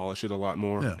able to polish it a lot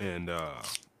more, Yeah. and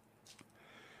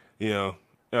you know,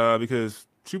 because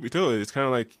truth be told, it's kind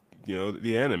of like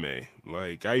the anime.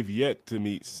 Like I've yet to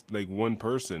meet like one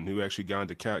person who actually got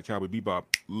into Cowboy Bebop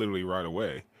literally right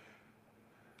away.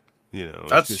 It's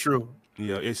That's just, true.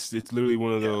 it's literally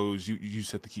one of those you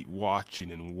just have to keep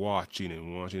watching and watching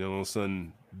and watching, and all of a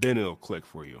sudden then it'll click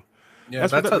for you. Yeah,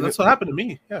 that's what happened to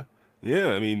me. Yeah. Yeah,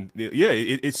 I mean, yeah,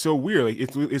 it's so weird. Like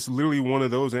it's literally one of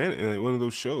those one of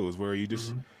those shows where you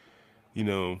just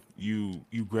you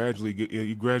gradually get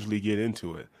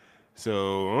into it.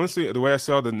 So honestly, the way I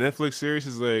saw the Netflix series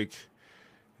is like,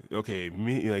 okay,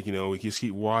 we just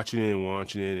keep watching it and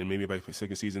watching it, and maybe by the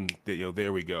second season,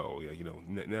 there we go.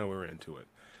 Now we're into it.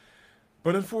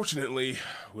 But unfortunately,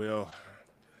 we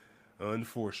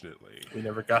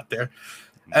never got there.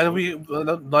 And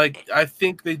I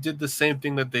think they did the same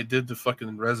thing that they did to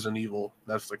fucking Resident Evil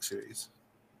Netflix series.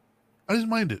 I didn't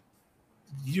mind it.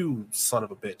 You son of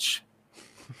a bitch.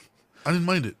 I didn't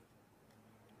mind it.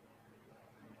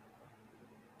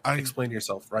 Explain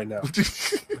yourself right now.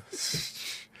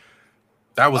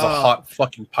 That was a hot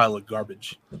fucking pile of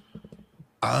garbage.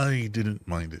 I didn't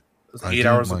mind it. It was 8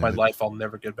 hours of my life I'll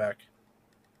never get back.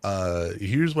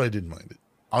 Here's why I didn't mind it.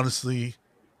 Honestly,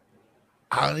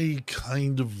 I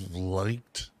kind of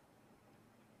liked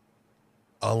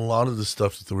a lot of the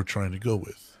stuff that they were trying to go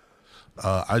with.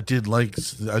 I did like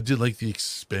the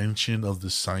expansion of the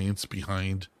science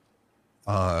behind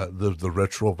the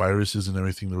retroviruses and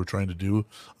everything they were trying to do,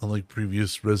 unlike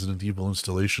previous Resident Evil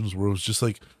installations where it was just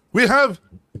like, we have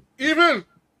even.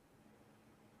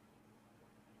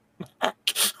 Are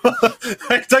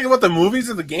you talking about the movies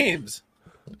or the games?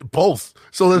 Both.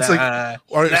 So that's all right.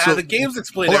 So the games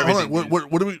explain everything. Hold on.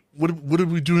 What are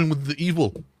we doing with the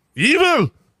evil?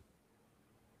 Evil.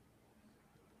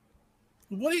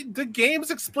 The games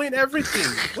explain everything.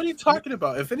 What are you talking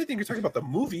about? If anything, you're talking about the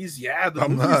movies. Yeah, the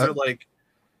movies are like.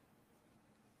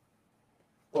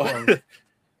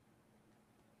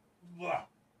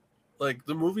 Like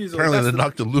the movies. Apparently, they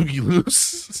knocked the loogie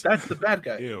loose. That's the bad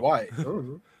guy. Ew. Why?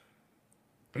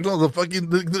 No, but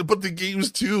the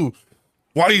games too.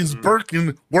 Why is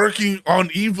Birkin working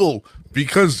on evil?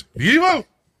 Because evil.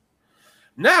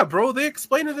 Nah, bro. They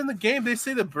explain it in the game. They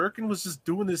say that Birkin was just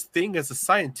doing his thing as a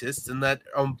scientist, and that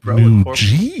Umbrella Corp.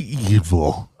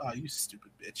 Evil. Oh, you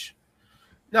stupid bitch.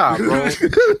 Nah, bro.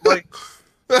 Like.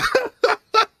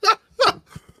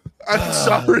 I'm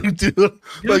sorry, dude.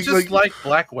 You like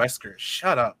Black Wesker.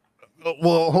 Shut up.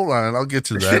 Well, hold on. I'll get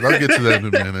to that in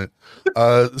a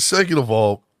minute. Second of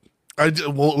all,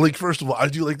 first of all, I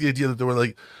do like the idea that they were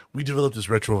like, we developed this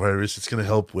retrovirus. It's going to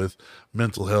help with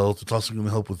mental health. It's also going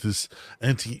to help with this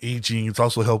anti-aging. It's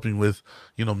also helping with,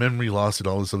 memory loss and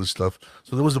all this other stuff.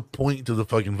 So there was a point to the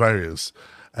fucking virus.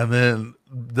 And then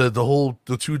the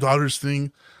two daughters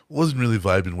thing wasn't really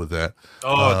vibing with that.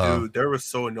 Oh, dude, they were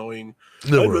so annoying.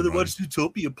 I'd rather watch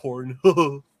Utopia porn.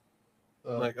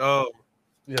 Like, oh.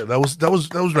 Yeah, that was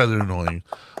rather annoying.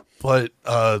 But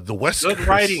the Weskers, good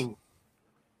writing.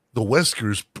 The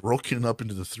Weskers broken up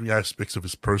into the three aspects of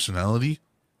his personality.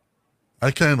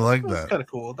 I kind of like that. Kind of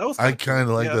cool. I kind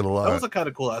of like that a lot. That was a kind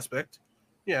of cool aspect.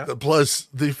 Yeah. Plus,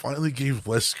 they finally gave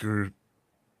Wesker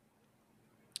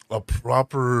a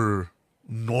proper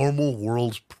normal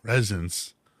world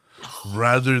presence.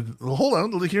 Hold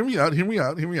on, hear me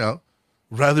out.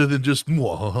 Rather than just, I'm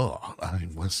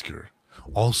Wesker,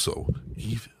 also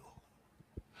evil.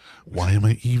 Why am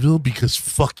I evil? Because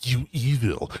fuck you,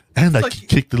 evil. And I can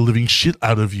kick the living shit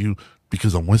out of you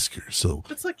because I'm Wesker. So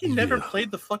it's like you never played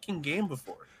the fucking game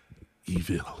before.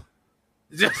 Evil.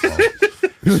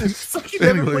 It's like you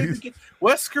never played the game.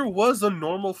 Wesker was a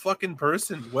normal fucking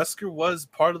person. Wesker was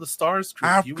part of the Stars crew.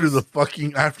 After the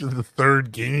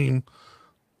third game.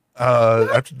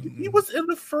 He was in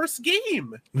the first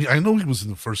game. Yeah, I know he was in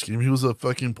the first game. He was a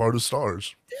fucking part of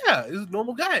Stars. Yeah, he was a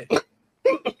normal guy.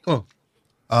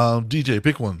 DJ,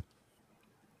 pick one.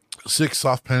 6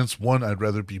 soft pants, 1 I'd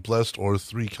rather be blessed, or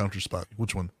 3 counter spot.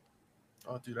 Which one?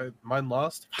 Oh, dude, mine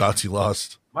lost. Dotsie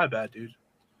lost. My bad, dude.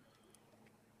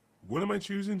 What am I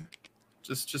choosing?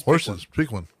 Just horses.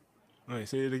 Pick one. All right,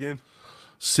 say it again.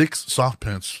 6 soft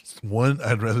pants. 1,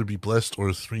 I'd rather be blessed,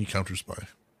 or 3, counter spy.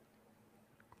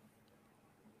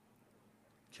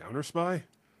 Counter spy.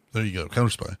 There you go, counter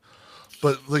spy.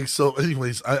 But like, so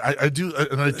anyways, I do,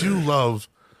 and I do love,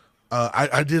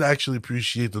 I did actually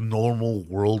appreciate the normal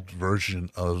world version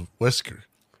of Wesker,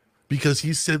 because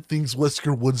he said things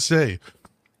Wesker would say.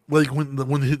 Like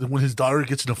when his daughter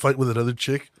gets in a fight with another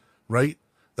chick, right?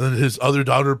 And then his other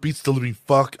daughter beats the living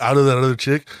fuck out of that other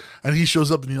chick, and he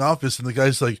shows up in the office, and the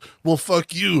guy's like, "Well,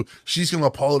 fuck you. She's gonna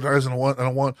apologize, and I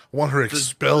want her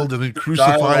expelled and then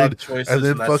crucified, and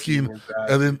then fucking,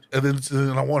 and then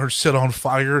I want her set on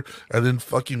fire, and then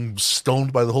fucking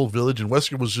stoned by the whole village." And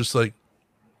Wesker was just like,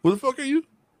 "Who the fuck are you?"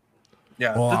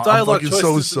 Yeah, Oh, the I'm dialogue fucking choices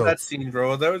so-and-so. in that scene,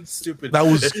 bro. That was stupid. That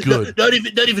was good. not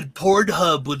even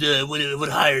Pornhub would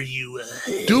hire you,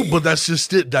 Dude, but that's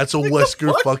just it. That's a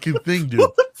Wesker fucking thing, dude.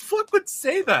 Who the fuck would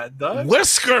say that, dog?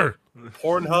 Wesker.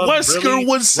 Pornhub. Wesker really?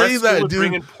 would say Wesker that, would dude.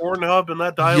 Bring in Pornhub in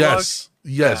that dialogue. Yes.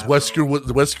 Yeah, Wesker.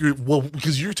 Wesker. Well,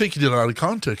 because you're taking it out of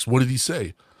context. What did he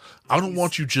say? I don't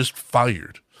want you just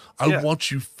fired. I want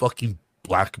you fucking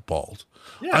blackballed.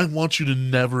 Yeah. I want you to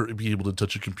never be able to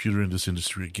touch a computer in this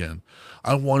industry again.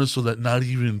 I want it so that not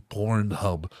even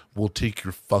Pornhub will take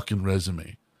your fucking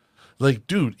resume. Like,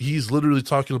 dude, he's literally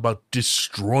talking about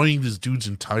destroying this dude's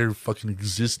entire fucking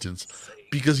existence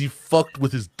because he fucked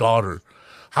with his daughter.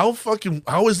 How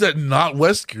is that not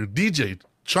Wesker? DJ,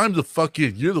 chime the fuck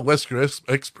in. You're the Wesker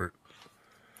expert.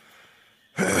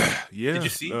 Yeah. Did you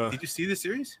see the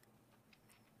series?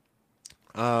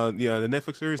 Yeah, the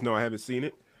Netflix series. No, I haven't seen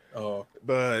it. Oh,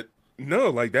 But no,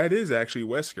 like that is actually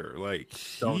Wesker. Like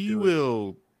he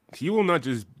will not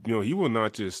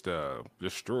just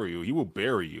destroy you. He will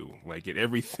bury you, like in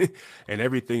everything and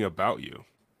everything about you.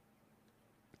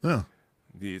 Yeah.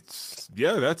 That's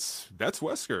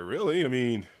Wesker, really. I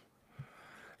mean,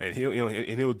 and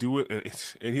he'll do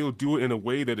it, and he'll do it in a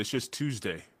way that it's just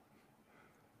Tuesday.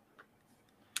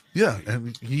 Yeah,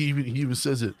 and he even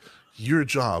says it. Your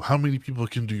job. How many people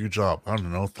can do your job? I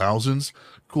don't know, thousands.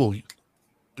 Cool. You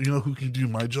know who can do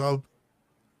my job?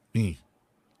 Me.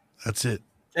 That's it.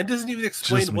 and doesn't even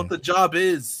explain Just what me. the job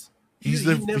is. He's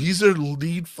their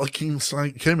lead fucking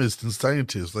chemist and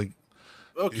scientist. Like,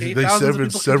 Okay, they thousands severed of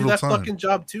people can several do that times. fucking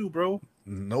job too, bro.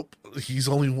 nope. He's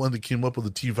the only one that came up with a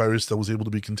T virus that was able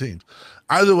to be contained.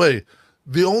 Either way,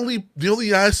 the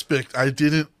only aspect I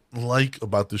didn't like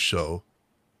about the show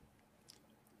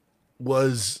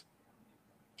was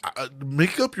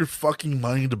make up your fucking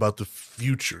mind about the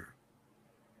future.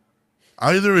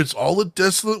 Either it's all a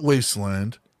desolate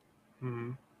wasteland,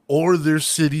 or there's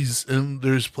cities and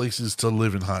there's places to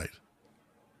live and hide.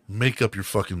 Make up your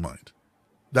fucking mind.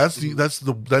 That's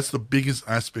the biggest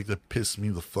aspect that pissed me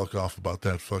the fuck off about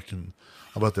that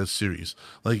series.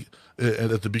 Like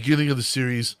at the beginning of the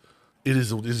series, it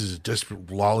is a desperate,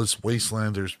 lawless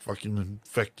wasteland. There's fucking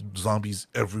infected zombies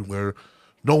everywhere.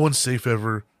 No one's safe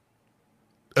ever.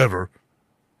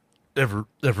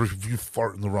 If you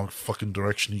fart in the wrong fucking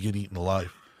direction, you get eaten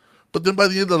alive. But then by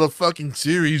the end of the fucking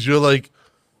series, you're like,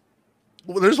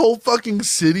 well, there's whole fucking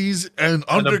cities and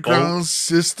underground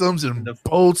systems and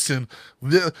boats and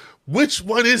which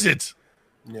one is it?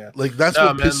 Yeah, like that's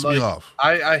what pissed me off.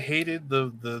 I hated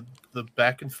the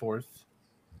back and forth.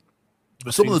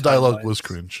 Some of the dialogue timelines. was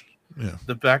cringe. Yeah,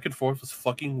 The back and forth was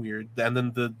fucking weird, and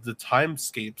then the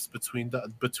timescapes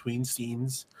between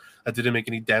scenes that didn't make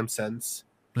any damn sense.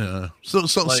 yeah. So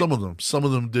some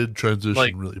of them did transition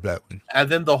like- really badly. And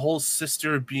then the whole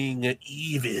sister being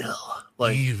evil,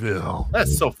 like Evil,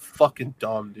 that's so fucking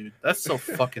dumb, dude. That's so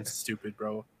fucking stupid,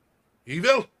 bro.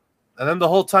 evil. And then the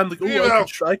whole time, like, Evil.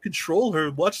 I control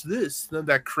her. Watch this. And then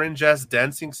that cringe ass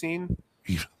dancing scene.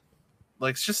 Evil.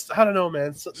 Like, it's just I don't know,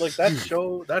 man. So, like that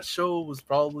show. That show was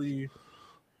probably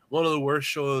one of the worst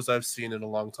shows I've seen in a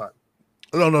long time.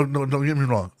 No, don't get me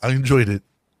wrong. I enjoyed it.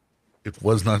 It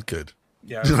was not good.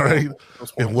 Yeah, Right? horrible.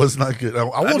 It was not good. I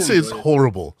won't didn't say it's enjoy it.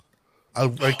 horrible.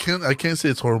 I can't say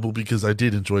it's horrible because I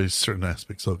did enjoy certain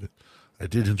aspects of it.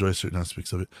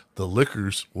 The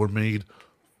liquors were made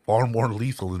far more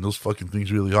lethal than those fucking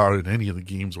things really are in any of the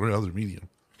games or other medium.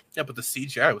 Yeah, but the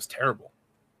CGI was terrible.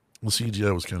 The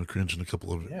CGI was kind of cringe in a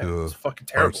couple of Yeah, it was fucking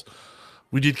terrible. parts.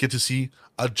 We did get to see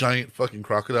a giant fucking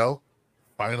crocodile.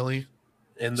 Finally,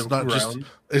 In the it's not just. round.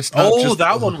 It's not just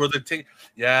that one where they take.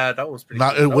 Yeah, that one was pretty.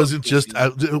 Not. cool. It That wasn't was just.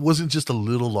 cool scene. It wasn't just a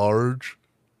little large.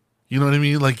 You know what I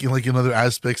mean? Like in other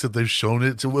aspects that they've shown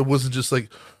it. So it wasn't just like,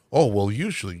 oh well,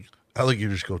 usually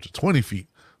alligators go to 20 feet.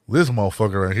 This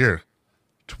motherfucker right here,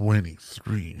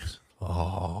 23.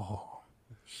 Oh,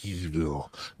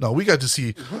 evil. No, we got to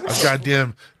see a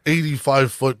goddamn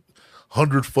 85-foot,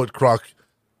 100-foot croc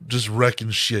just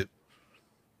wrecking shit.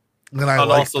 And I And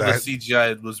like also, the that.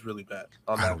 CGI was really bad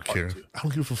on I that don't part care. too. I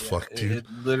don't give a fuck, it, dude. it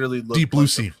literally looked Deep Blue like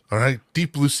Sea, all right?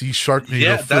 Deep Blue Sea, Sharknado,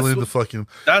 Yeah, fill that's in the what- fucking.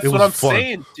 That's It what was I'm fun.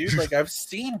 saying, dude. Like, I've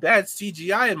seen bad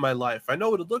CGI in my life. I know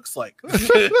what it looks like.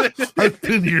 I've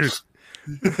been here.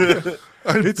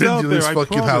 I've It's been out to this there, I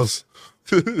fucking promise.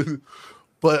 house.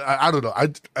 But I don't know.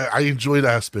 I enjoyed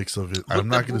aspects of it. I'm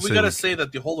not going to we say. gotta like- say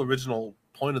that the whole original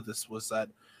point of this was that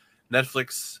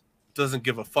Netflix doesn't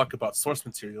give a fuck about source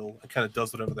material and kind of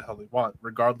does whatever the hell they want,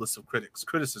 regardless of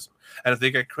criticism. And if they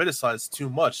get criticized too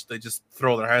much, they just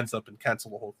throw their hands up and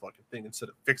cancel the whole fucking thing instead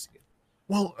of fixing it.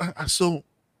 Well, so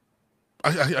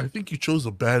I think you chose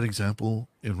a bad example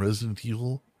in Resident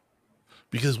Evil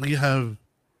because we have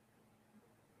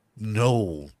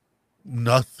nothing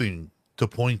to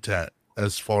point at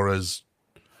as far as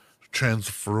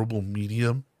transferable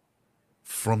medium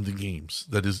from the games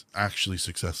that is actually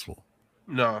successful.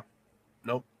 No,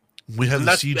 nope. We have And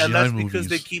the that's CGI movies. because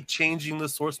they keep changing the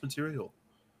source material.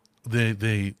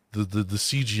 The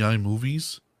CGI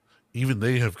movies, even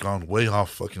they have gone way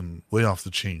off the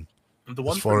chain. The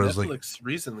one far for as, like- Netflix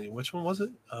recently, which one was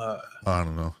it? I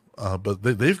don't know, but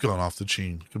they've gone off the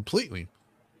chain completely,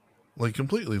 like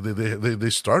completely. They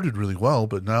started really well,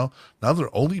 but now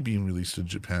they're only being released in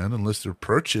Japan unless they're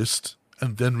purchased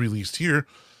and then released here.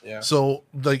 Yeah. So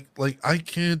like I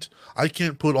can't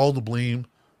put all the blame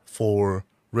for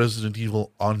Resident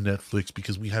Evil on Netflix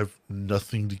because we have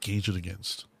nothing to gauge it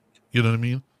against. You know what I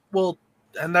mean? Well,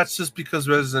 and that's just because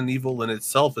Resident Evil in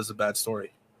itself is a bad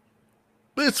story.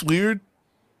 But it's weird.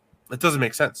 It doesn't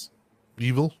make sense.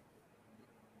 Evil.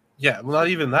 Yeah, well, not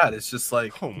even that. It's just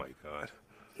like, Oh my god.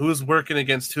 who's working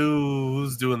against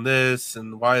who's doing this,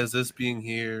 and why is this being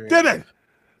here? Did it?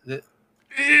 It-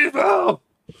 Evil.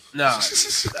 No, I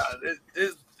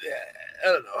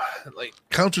don't know. Like,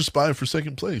 Counter Spy for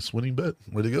second place, winning bet.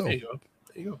 Way to go. there you go.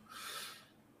 There you go.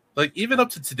 Like, even up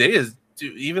to today's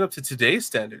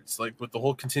standards, like with the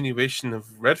whole continuation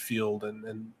of Redfield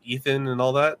and Ethan and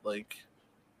all that, like,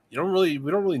 we don't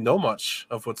really know much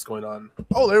of what's going on.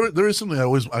 Oh, there is something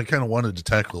I kind of wanted to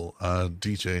tackle,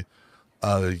 DJ.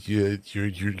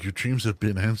 Your dreams have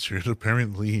been answered.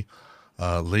 Apparently,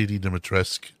 Lady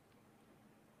Dimitrescu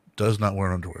does not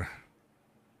wear underwear.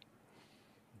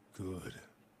 Good.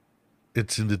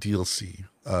 It's in the DLC.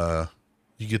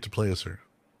 You get to play as her.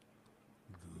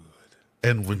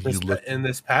 And when you look, In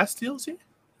this past DLC,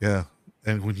 yeah,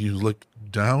 and when you look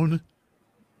down,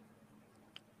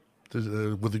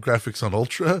 with the graphics on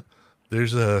ultra,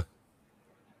 there's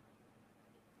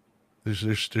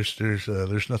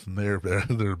nothing there,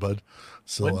 bud.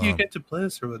 So when do you get to play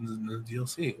as her in the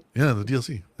DLC? yeah, the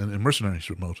DLC and Mercenaries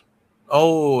mode.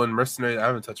 Oh, and Mercenary. I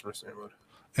haven't touched Mercenary mode.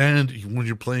 And when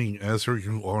you're playing as her,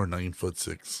 you are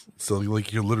 9'6", so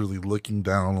you're literally looking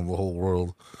down on the whole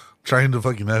world, trying to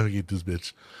fucking navigate this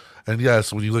bitch. And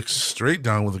yes, when you look straight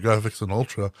down with the graphics on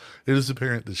ultra, it is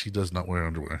apparent that she does not wear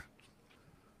underwear.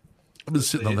 I've been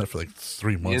sitting on that for like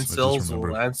 3 The months. And I incels just will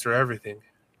remember. answer everything.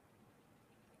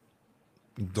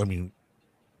 I mean,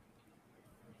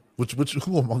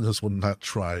 who among us would not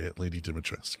try at Lady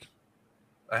Dimitrescu?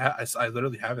 I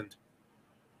literally haven't.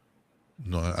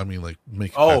 No, I mean like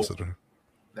make Oh. pats at her.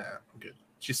 Nah, I'm good.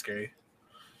 She's scary.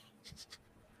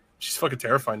 She's fucking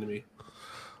terrifying to me.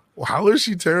 Well, how is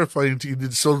she terrifying to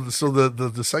you? So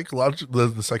the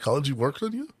psychology worked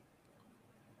on you?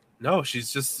 No,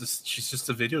 she's just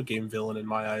a video game villain in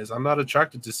my eyes. I'm not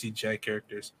attracted to CGI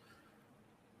characters.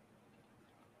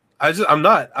 I'm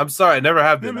not. I'm sorry. I never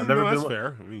have been. I've never that's been.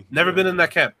 fair. I mean, Never been in that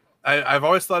camp. I've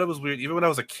always thought it was weird. Even when I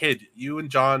was a kid, you and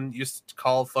John used to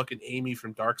call fucking Amy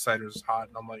from Darksiders hot,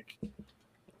 and I'm like,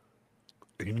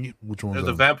 Amy, which one? the Was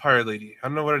that? vampire lady. I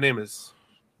don't know what her name is.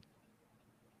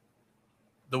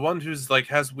 The one who's like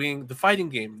has wing. The fighting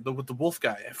game. With the wolf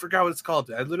guy. I forgot what it's called.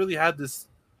 I literally had this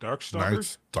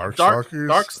Darkstalkers? Darkstalkers.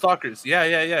 Darkstalkers.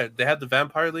 Yeah. They had the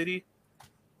vampire lady.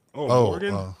 Oh, Oh,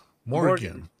 Morgan?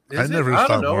 Morgan. Is I it? never I don't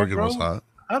thought know, Morgan bro. was hot.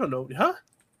 I don't know, huh?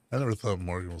 I never thought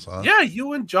Morgan was hot. Yeah,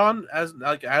 you and John, as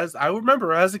I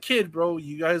remember as a kid, bro.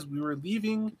 You guys, we were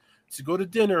leaving to go to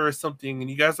dinner or something, and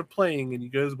you guys are playing, and you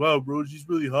guys, wow, bro, she's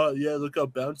really hot. Yeah, look how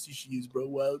bouncy she is, bro.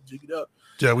 Wow, check it out.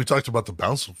 Yeah, we talked about the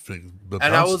bounce thing.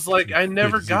 And I was like, I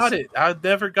never got it. I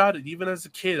never got it. Even as a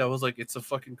kid, I was like, it's a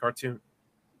fucking cartoon,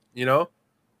 you know?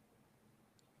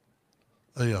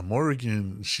 Oh yeah,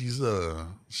 Morgan. She's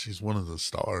one of the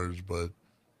stars, but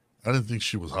I didn't think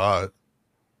she was hot.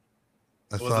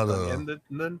 I Was thought it the end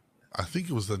then? I think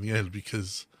it was the end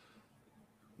because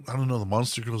I don't know, the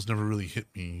monster girls never really hit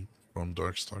me from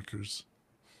Darkstalkers.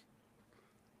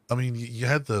 I mean, you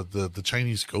had the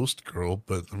Chinese ghost girl,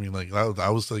 but I mean, like I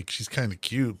was like, she's kind of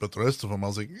cute, but the rest of them, I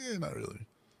was like, not really.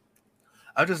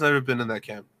 I've just never been in that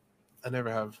camp. I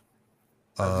never have.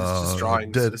 It's just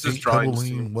drawings. Dead It's just 8 drawings. Pebble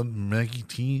to me. Lane, 1 Maggie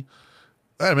T.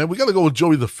 Hey man, we gotta go with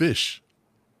Joey the Fish.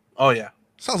 Oh yeah,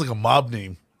 Sounds like a mob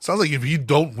name. Sounds like if you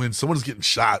don't win, someone's getting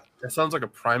shot. that sounds like a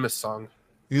Primus song.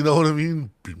 You know what I mean?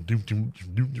 Joey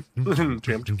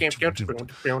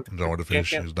the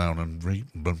Fish is down and right.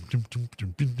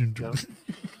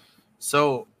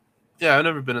 So, yeah, I've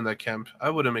never been in that camp. I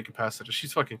wouldn't make it past it.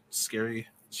 She's fucking scary.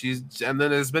 And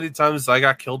then as many times as I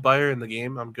got killed by her in the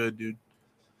game, I'm good, dude.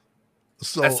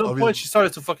 So At some point, she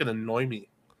started to fucking annoy me.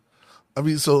 I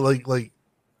mean, so like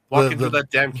Walking through that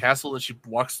damn castle, and she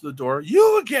walks to the door.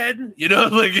 You again? You know,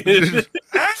 like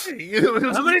actually,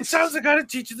 how many times I gotta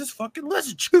teach you this fucking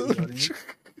lesson? You know what I mean?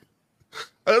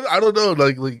 I don't know,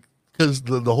 like because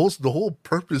the whole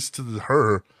purpose to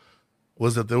her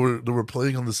was that they were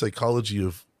playing on the psychology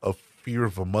of fear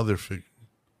of a mother figure.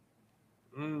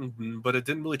 But it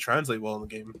didn't really translate well in the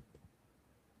game.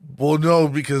 Well, no,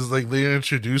 because like they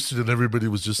introduced it and everybody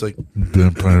was just like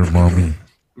vampire mommy.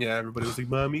 Yeah, everybody was like,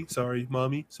 "Mommy, sorry,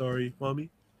 mommy, sorry, mommy."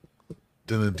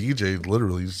 Then the DJ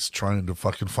literally is trying to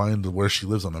fucking find where she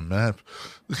lives on the map.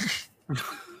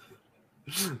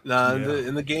 Nah,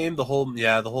 in the game, the whole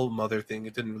mother thing,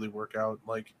 it didn't really work out.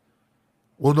 Like,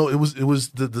 well, no, it was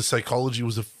the psychology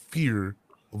was a fear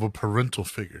of a parental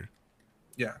figure.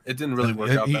 yeah, it didn't really work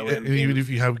out that way. And even if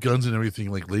you have guns and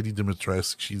everything, like Lady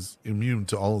Dimitrescu, she's immune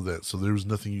to all of that, so there was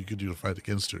nothing you could do to fight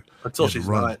against her Until she's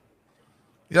not.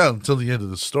 Yeah, until the end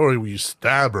of the story where you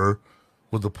stab her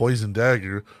with the poison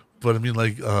dagger. But I mean,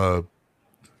 like so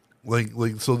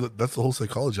that's the whole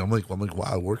psychology. I'm like,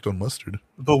 wow, it worked on Mustard.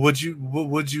 But would you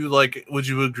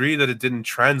agree that it didn't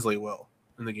translate well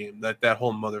in the game? That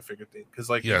whole mother figure thing, because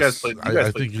like Yes, you guys played.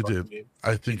 I think you did. Game.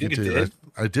 I think it think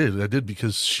did. I did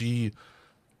because she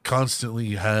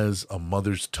constantly has a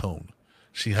mother's tone.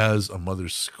 She has a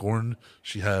mother's scorn.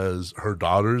 She has her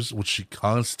daughters, which she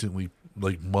constantly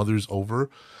like mothers over.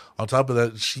 On top of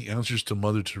that, she answers to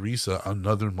Mother Teresa,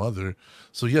 another mother.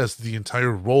 So yes, the entire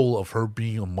role of her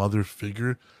being a mother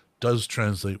figure does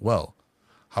translate well.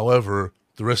 However,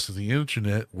 the rest of the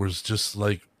internet was just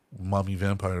like mommy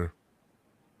vampire.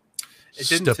 It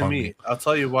didn't to me. I'll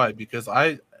tell you why. Because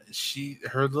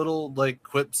her little like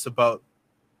quips about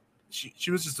she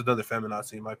was just another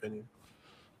feminazi in my opinion.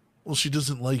 Well, she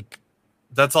doesn't like.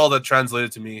 That's all that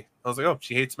translated to me. I was like, oh,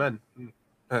 she hates men.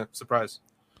 Surprise.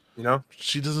 You know?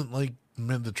 She doesn't like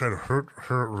men that try to hurt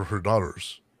her or her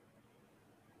daughters.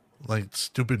 Like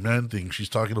stupid man thing. She's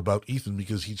talking about Ethan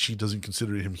because she doesn't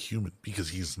consider him human because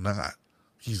he's not.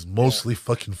 He's mostly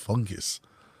fucking fungus.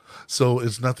 So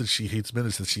it's not that she hates men,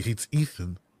 it's that she hates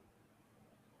Ethan.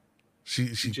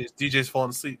 DJ's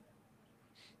falling asleep.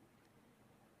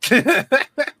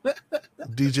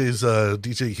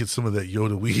 DJ hit some of that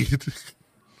Yoda weed.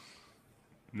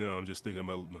 No, I'm just thinking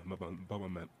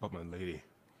about my lady.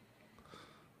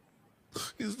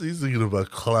 He's thinking about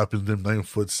clapping them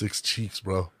 9'6" cheeks,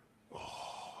 bro.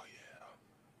 Oh yeah.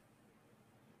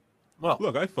 Well,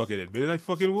 look, I fucking admitted I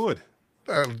fucking would.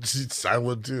 I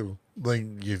would too. Like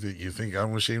you think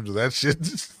I'm ashamed of that shit?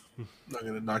 I'm not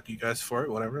gonna knock you guys for it.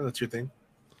 Whatever, that's your thing.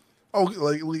 Oh,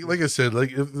 like I said,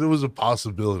 like if there was a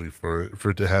possibility for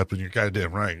it to happen, you're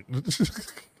goddamn right.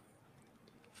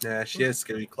 Yeah, she has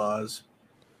scary claws.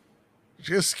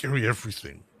 She has scary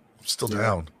everything. I'm still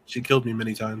down. She killed me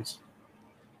many times.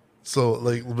 So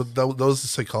like, but that was the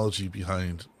psychology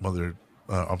behind Lady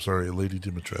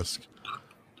Dimitrescu.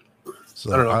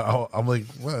 So I don't know. I'm like,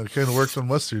 well, it kind of works on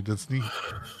Mustard. That's neat.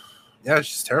 Yeah,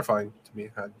 she's terrifying to me.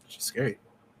 She's scary.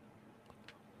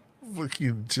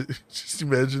 Fucking just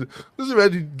imagine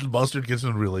Mustard gets in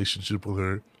a relationship with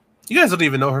her. You guys don't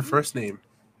even know her first name.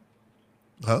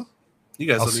 Huh? You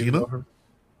guys don't Alcina? even know her.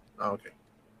 Oh, okay.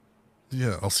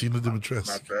 Yeah, Alcina Dimitrescu.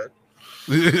 Not bad.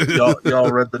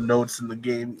 y'all read the notes in the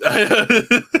game.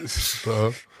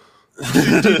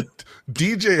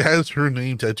 DJ has her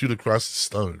name tattooed across his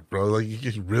stomach, bro. Like,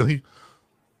 you really?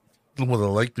 With a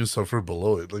likeness of her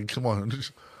below it. Like, come on.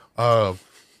 What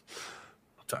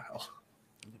the hell?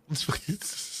 Where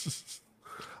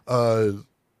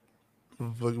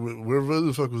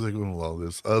the fuck was I going with all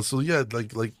this? So yeah,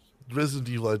 like Resident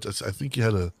Evil. I think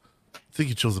you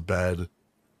chose a bad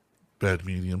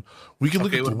medium. We can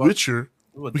look at The Witcher.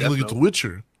 We can look at The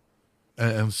Witcher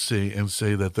and say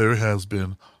that there has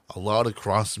been a lot of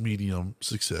cross medium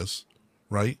success,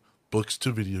 right? Books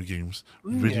to video games,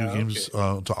 video games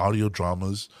to audio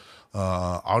dramas to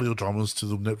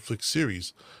the Netflix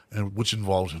series, and which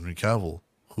involved Henry Cavill,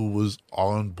 who was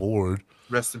on board.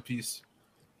 Rest in peace.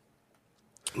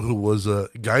 Who was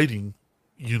guiding?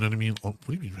 You know what I mean? Oh, what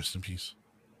do you mean rest in peace?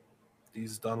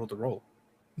 He's done with the role.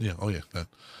 Yeah. Oh yeah. That.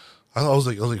 I was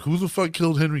like, who the fuck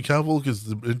killed Henry Cavill? Because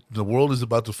the world is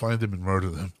about to find him and murder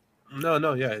them.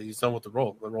 No, yeah, he's done with the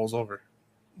role. The role's over.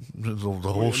 The I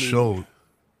whole mean, show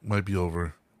might be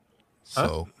over. Huh?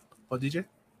 So What, DJ?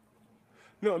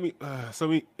 no, I mean, so I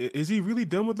mean, is he really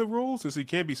done with the role since he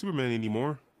can't be Superman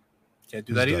anymore? Can't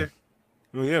do He's that done. either.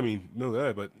 Well, yeah, I mean, know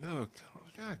that, but no,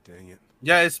 god dang it.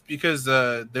 Yeah, it's because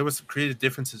there was some creative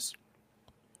differences.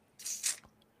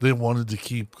 they wanted to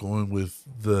keep going with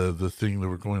the thing that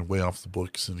were going way off the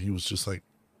books, and he was just like,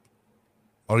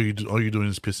 all you're doing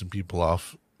is pissing people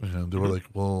off. And they were like,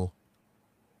 well,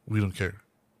 we don't care.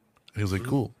 And he was like,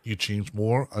 cool, you change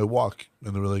more, I walk.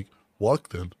 And they were like, walk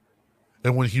then.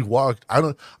 And when he walked,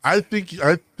 I think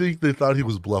they thought he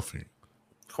was bluffing.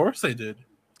 Of course they did.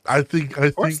 I think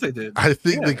they did. I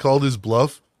think they Yeah. called his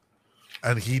bluff,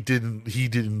 and he didn't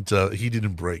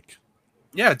break.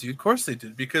 Yeah, dude, of course they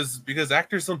did. Because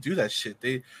actors don't do that shit.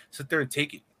 They sit there and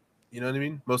take it. You know what I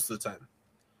mean? Most of the time.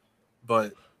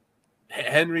 But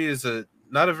Henry is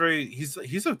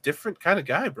he's a different kind of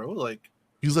guy, bro. Like,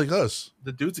 He's like us.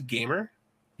 the dude's a gamer.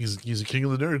 He's a king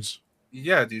of the nerds.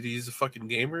 Yeah, dude, he's a fucking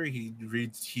gamer. He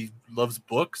loves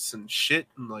books and shit,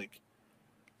 and like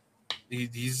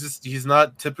he's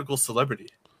not typical celebrity.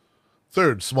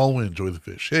 Third, small win, Joy the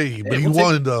Fish. Hey, but we'll he take-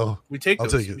 won though. We take I'll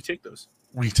those. take it. We take those.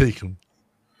 We take him.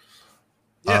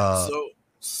 Yeah, so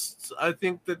I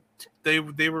think that they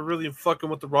were really fucking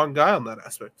with the wrong guy on that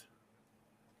aspect.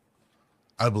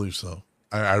 I believe so.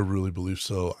 I really believe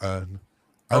so. And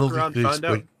I Fuck don't around, think they find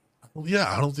out. expect. Well,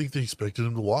 yeah, I don't think they expected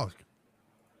him to walk.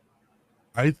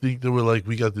 I think they were like,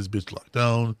 we got this bitch locked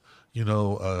down. You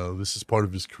know, this is part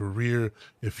of his career.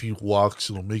 If he walks,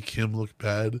 it'll make him look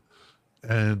bad.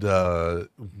 And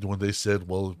when they said,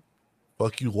 well,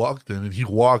 fuck you, walk then, and he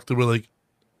walked, they were like,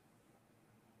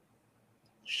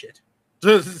 Shit.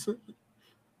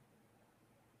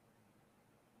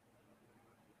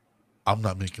 I'm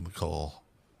not making the call.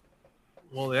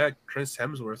 Well, yeah, Chris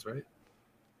Hemsworth, right?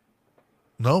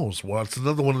 No, it's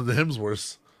another one of the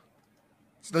Hemsworths.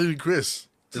 It's not even Chris.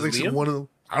 It's Is like some Liam? one of them.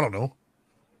 I don't know.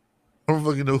 I don't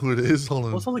fucking know who it is. Hold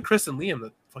on. Well, it's only Chris and Liam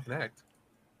that fucking act.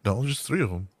 No, just three of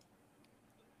them.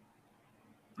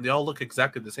 They all look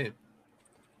exactly the same.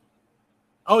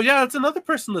 Oh yeah, it's another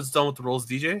person that's done with the roles,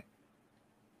 DJ.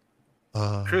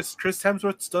 Chris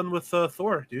Hemsworth's done with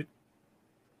Thor, dude.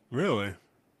 Really?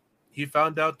 He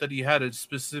found out that he had a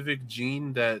specific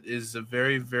gene that is a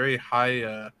very, very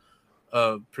high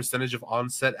percentage of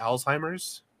onset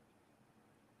Alzheimer's.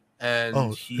 And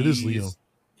it is Leo.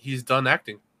 He's done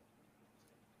acting.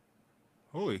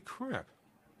 Holy crap!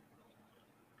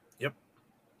 Yep.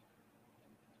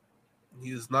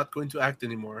 He is not going to act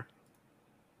anymore.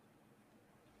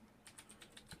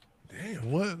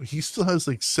 Damn. What? He still has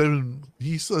like seven.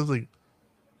 He still has like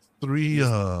three.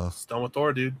 He's done with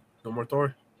Thor, dude. No more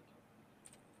Thor.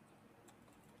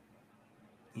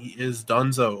 He is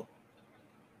donezo.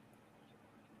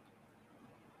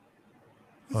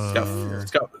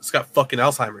 It's got fucking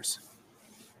Alzheimer's.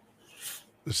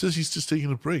 It says he's just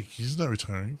taking a break. He's not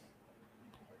retiring.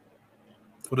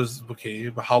 Okay,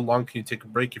 but how long can you take a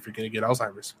break if you're gonna get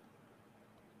Alzheimer's?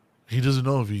 He doesn't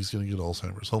know if he's going to get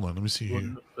Alzheimer's. Hold on, let me see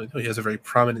here. But he has a very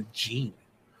prominent gene.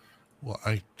 Well,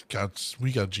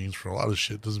 we got genes for a lot of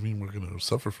shit. Doesn't mean we're going to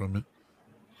suffer from it.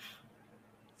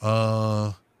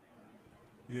 Yeah,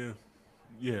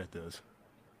 it does.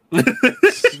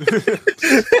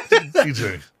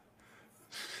 DJ.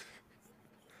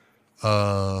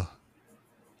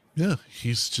 Yeah,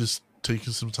 he's just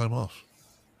taking some time off.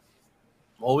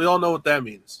 Well, we all know what that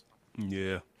means.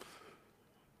 Yeah.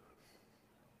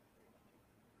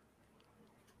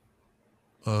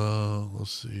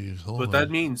 Let's see. Hold But on.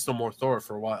 that means no more Thor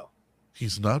for a while.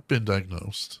 He's not been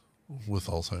diagnosed with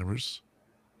Alzheimer's.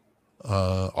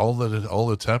 All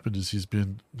that's happened is he's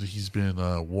been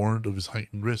warned of his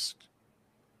heightened risk,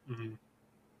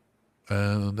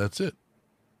 and that's it.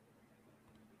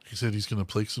 He said he's going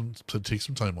to take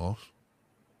some time off,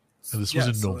 and this was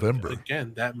in November.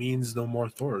 Again, that means no more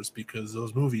Thors because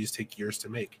those movies take years to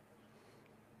make.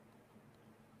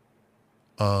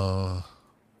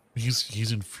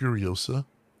 He's in Furiosa.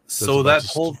 So about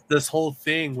this whole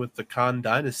thing with the Khan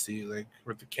dynasty, like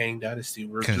with the Kang dynasty,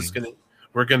 we're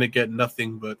gonna get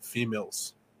nothing but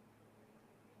females.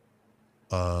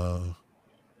 Yeah,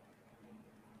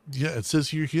 it says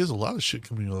here he has a lot of shit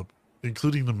coming up,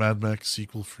 including the Mad Max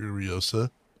sequel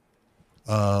Furiosa,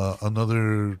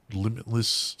 another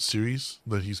Limitless series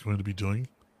that he's going to be doing.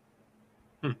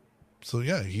 So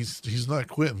yeah, he's not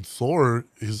quitting. Thor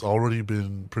has already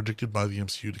been predicted by the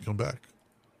MCU to come back.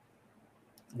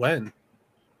 When?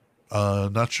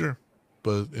 Not sure.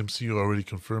 but MCU already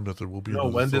confirmed that there will be No,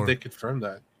 another when Thor. did they confirm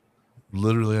that?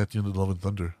 Literally at the end of Love and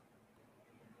Thunder.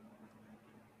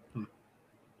 Hmm.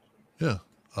 Yeah.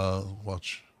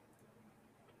 Watch.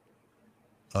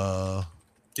 Do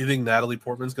you think Natalie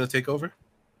Portman's gonna take over?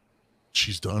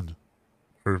 She's done.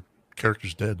 Her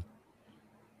character's dead.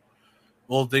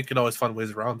 Well, they can always find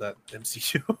ways around that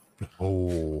MCU.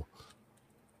 Oh.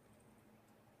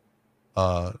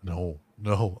 No.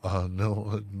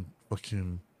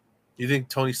 Fucking. You think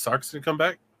Tony Stark's gonna come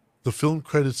back? The film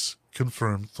credits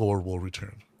confirm Thor will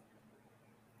return.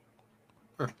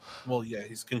 Well, yeah,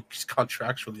 he's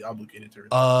contractually obligated to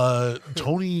return.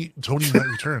 Tony might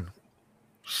return.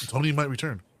 Tony might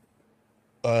return.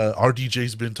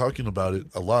 RDJ's been talking about it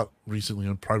a lot recently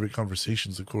on private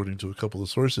conversations, according to a couple of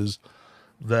sources,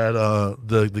 that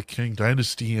the King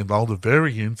Dynasty and all the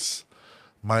variants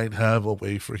might have a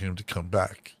way for him to come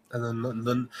back. And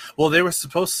then, well, they were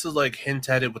supposed to like hint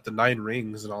at it with the 9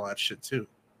 rings and all that shit too.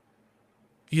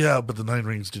 Yeah, but the 9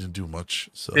 rings didn't do much.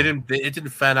 So It didn't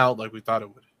fan out like we thought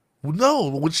it would. Well, no,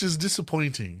 which is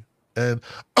disappointing. And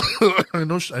I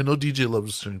know DJ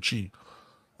loves Shang-Chi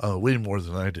way more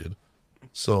than I did.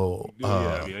 So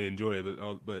yeah, I mean, I enjoy it,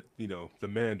 but you know, the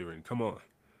Mandarin, come on.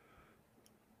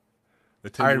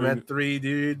 The Iron Man 3,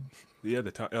 dude. Yeah,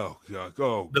 the time. Oh god,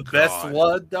 the best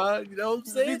one, dog. You know what I'm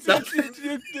saying? I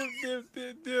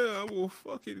will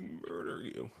fucking murder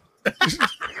you.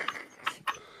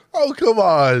 Oh, come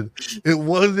on. It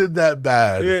wasn't that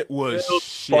bad. It was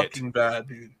shit. Fucking bad,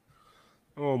 dude.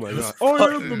 Oh my god.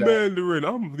 I am the Mandarin.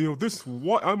 I'm this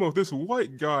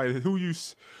white guy who you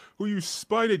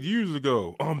spited years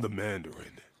ago. I'm the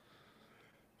Mandarin.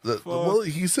 Well,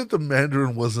 he said the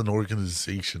Mandarin was an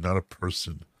organization, not a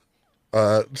person.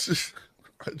 Either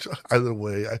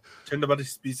way, turned out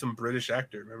to be some British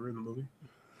actor. Remember in the movie?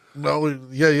 No,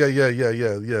 yeah.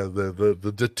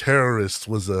 The terrorist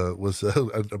was a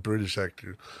British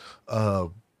actor. I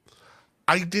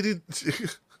didn't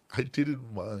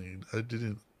mind.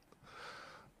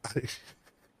 It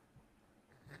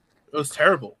was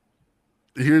terrible.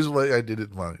 Here's why I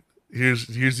didn't mind. Here's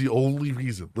the only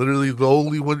reason. Literally the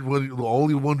only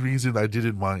one reason I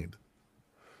didn't mind.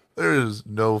 There is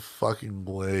no fucking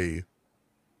way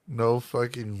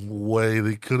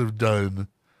they could have done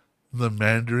the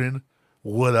Mandarin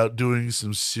without doing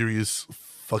some serious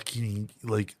fucking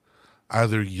like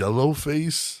either yellow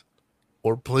face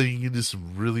or playing into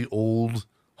some really old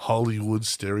Hollywood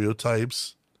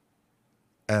stereotypes.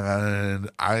 And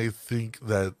I think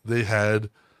that they had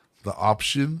the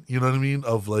option, you know what I mean,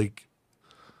 of like,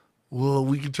 well,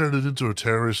 we can turn it into a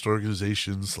terrorist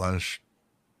organization /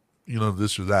 you know,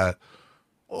 this or that,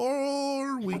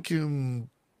 or we can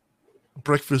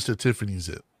Breakfast at Tiffany's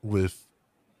it with,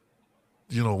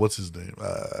 you know, what's his name?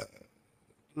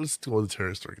 Let's do all the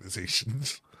terrorist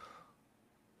organizations.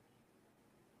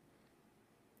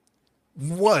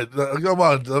 What? Come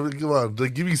on.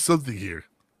 Like, give me something here.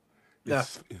 Yeah.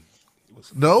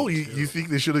 No, you think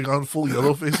they should have gone full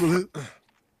yellow face with it?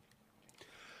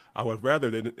 I would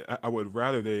rather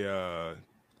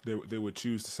they would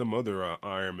choose some other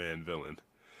Iron Man villain.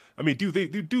 I mean, they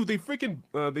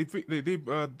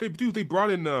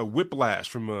brought in Whiplash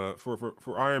from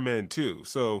for Iron Man 2.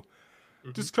 So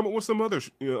just come up with some other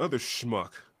other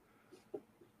schmuck.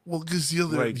 Well, because the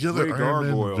other Iron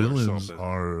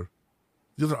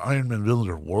Man villains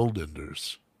are world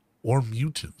enders or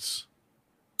mutants.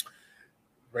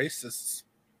 Racists.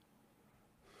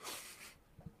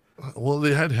 Well,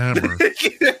 they had Hammer.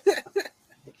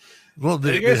 Well,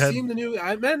 have you guys seen the new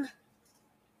Iron Man?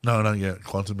 No, not yet.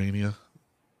 Quantumania.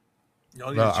 No,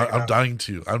 I'm dying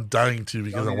to. I'm dying to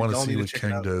because I want to see what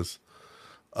Kang does.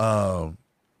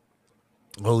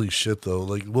 Holy shit, though!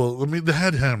 Like, well, I mean, they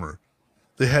had Hammer.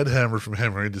 They had Hammer from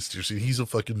Hammer Industries. He's a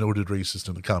fucking noted racist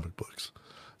in the comic books.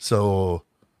 So,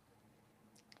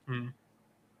 I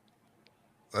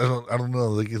don't know.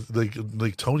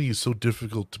 Like Tony is so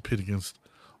difficult to pit against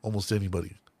almost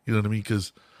anybody. You know what I mean?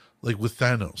 Because like with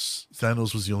Thanos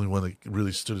was the only one that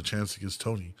really stood a chance against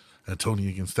Tony, and Tony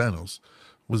against Thanos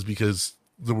was because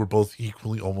they were both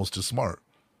equally almost as smart.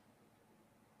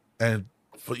 And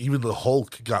even the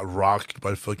Hulk got rocked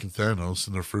by fucking Thanos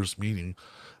in their first meeting.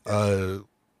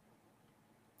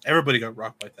 Everybody got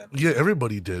rocked by Thanos. Yeah,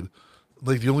 everybody did.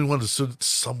 Like the only one that stood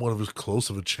somewhat of as close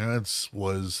of a chance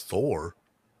was Thor.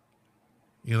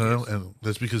 You know, yes. And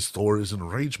that's because Thor isn't a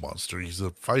rage monster; he's a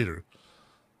fighter.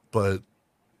 But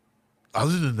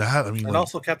other than that, I mean, and like,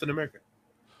 also Captain America.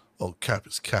 Oh, Cap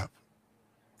is Cap.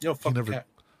 You don't fuck with Cap.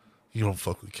 You don't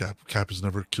fuck with Cap. Cap has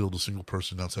never killed a single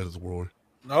person outside of the war.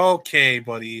 Okay,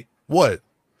 buddy. What?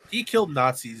 He killed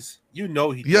Nazis. You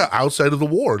know he did. Yeah, outside of the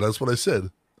war. That's what I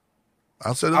said.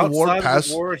 Outside of the war,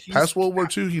 past World War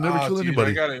II, he never killed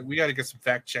anybody. We gotta get some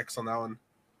fact checks on that one.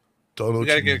 Don't know. We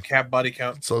gotta get a Cap body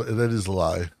count. So that is a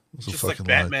lie. It's just a like fucking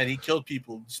Batman, lie. he killed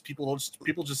people.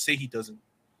 People just say he doesn't.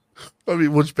 I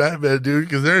mean, which Batman, dude?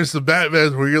 Because there's some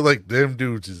Batmans where you're like, them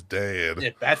dudes is dead.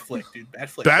 Yeah, Batfleck, dude.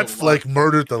 Batfleck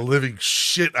murdered the living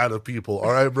shit out of people.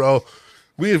 All right, bro.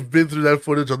 We have been through that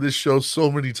footage on this show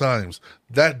so many times.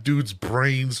 That dude's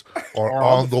brains are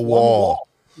on the wall.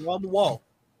 On the wall.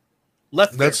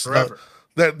 Left there forever.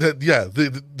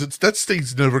 That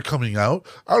stain's never coming out.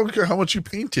 I don't care how much you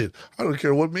paint it. I don't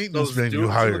care what maintenance man you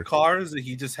hire. The cars that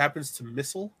he just happens to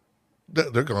missile.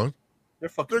 They're gone.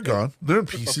 They're gone. They're in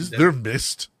pieces. They're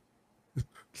missed.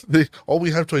 All we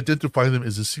have to identify them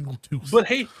is a single tooth. But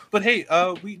hey,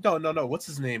 no. What's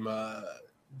his name?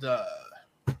 The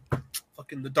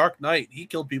Dark Knight. He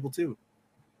killed people too.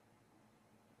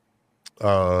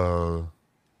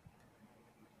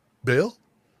 Bale?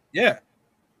 Yeah.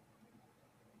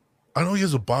 I know he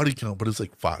has a body count, but it's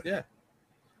like 5. Yeah.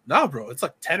 Nah, bro, it's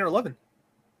like 10 or 11.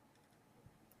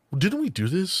 Didn't we do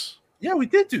this? Yeah, we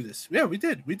did do this. Yeah, we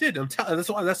did.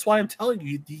 That's why I'm telling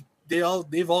you.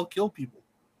 They've all killed people.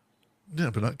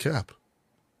 Yeah, but not Cap.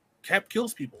 Cap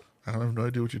kills people. I have no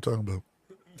idea what you're talking about.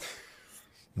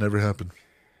 Never happened.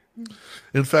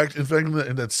 In fact, in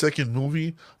that second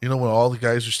movie, you know, when all the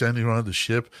guys are standing around the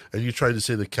ship, and you tried to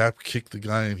say the Cap kicked the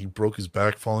guy and he broke his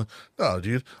back falling. No,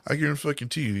 dude, I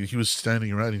guarantee you, he was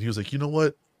standing around and he was like, you know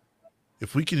what?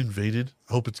 If we get invaded,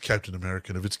 I hope it's Captain America.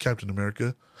 And if it's Captain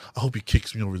America, I hope he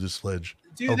kicks me over this ledge.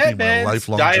 Dude, that man's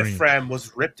diaphragm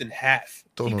was ripped in half.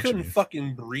 He couldn't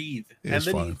fucking breathe. And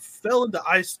then he fell into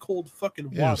ice cold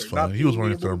fucking water. He was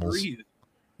wearing thermals.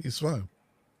 He's fine.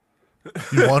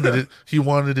 He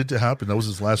wanted it to happen. That was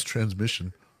his last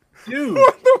transmission. Dude.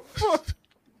 What the fuck?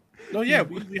 No, yeah,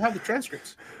 we have the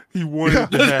transcripts. He wanted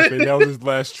it to happen. That was his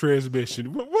last transmission.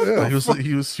 He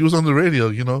was on the radio,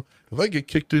 you know. If I get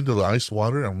kicked into the ice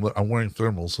water, I'm wearing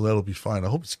thermals, so that'll be fine. I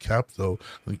hope it's Cap though.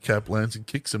 And Cap lands and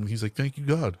kicks him, and he's like, "Thank you,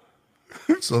 God."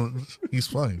 So he's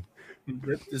fine. He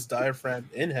ripped his diaphragm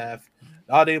in half,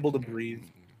 not able to breathe.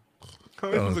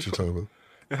 I don't know what you're talking about.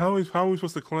 And how are we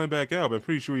supposed to climb back out? I'm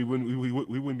pretty sure he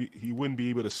wouldn't be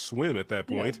able to swim at that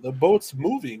point. Yeah, the boat's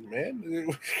moving,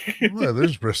 man. Yeah,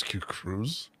 there's rescue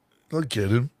crews. They'll get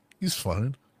him. He's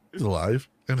fine. He's alive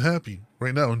and happy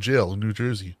right now in jail in New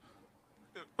Jersey.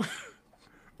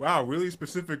 Wow, really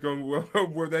specific on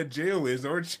where that jail is,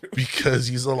 aren't you? Because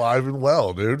he's alive and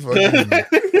well, dude. I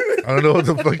don't know what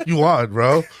the fuck you want,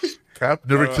 bro. Cap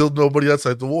never killed nobody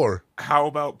outside the war. How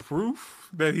about proof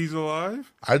that he's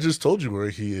alive? I just told you where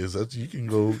he is. You can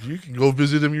go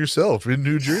visit him yourself in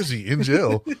New Jersey in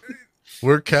jail,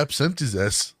 where Cap sent his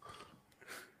ass.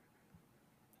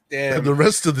 Damn. And the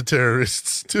rest of the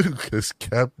terrorists too, because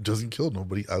Cap doesn't kill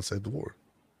nobody outside the war.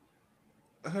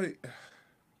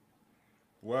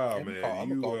 Wow, man! I'm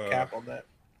gonna call Cap on that.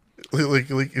 Like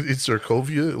in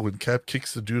Sokovia, when Cap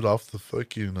kicks the dude off the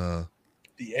fucking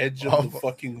the edge of the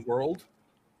fucking world.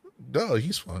 No,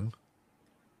 he's fine.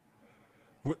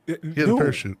 What, he had a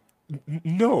parachute.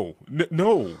 No.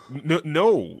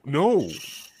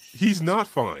 He's not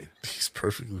fine. He's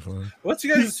perfectly fine. What's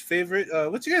your guys' favorite?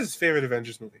 What's your guys' favorite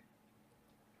Avengers movie?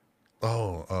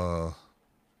 Oh,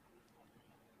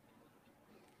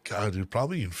 God, dude,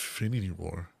 probably Infinity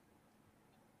War.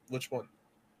 Which one?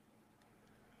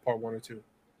 Part 1 or 2?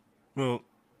 Well,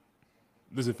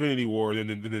 there's Infinity War, and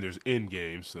then there's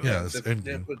Endgame. So yeah, it's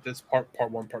Endgame. But that's part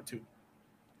 1, part 2.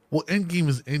 Well, Endgame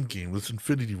is Endgame. It's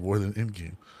Infinity War than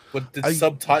Endgame. But its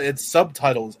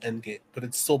subtitle is Endgame, but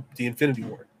it's still the Infinity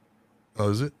War. Oh,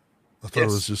 is it? I thought it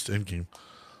was just Endgame.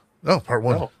 No, part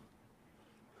 1. No.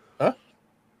 Huh?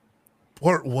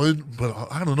 Part 1, but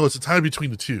I don't know. It's a tie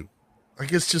between the two. I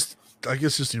guess just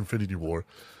the Infinity War,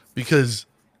 because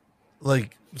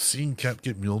like seeing Cap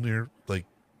get Mjolnir, like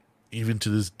even to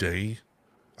this day,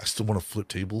 I still want to flip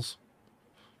tables.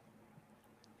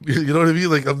 You know what I mean?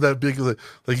 Like I'm that big,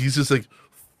 like he's just like,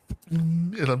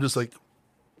 and I'm just like,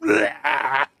 you're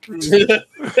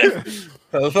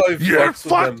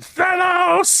fucked,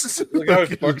 Thanos. Look how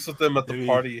he fucks with them at the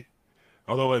party.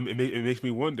 Although it makes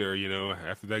me wonder, you know,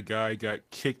 after that guy got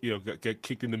kicked, got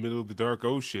kicked in the middle of the dark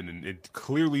ocean and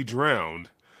clearly drowned.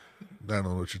 I don't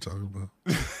know what you're talking about.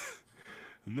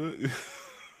 No.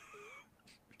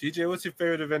 DJ, what's your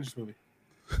favorite Avengers movie?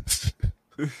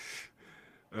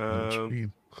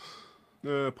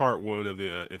 Part 1 of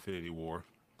the Infinity War.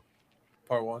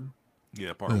 Part 1?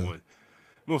 Yeah, part 1.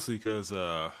 Mostly because,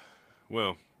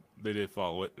 well, they did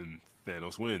follow it and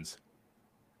Thanos wins.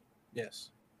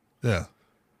 Yes. Yeah.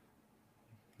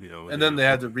 You know, And then they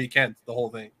had to recant the whole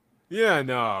thing. Yeah,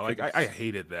 no, like I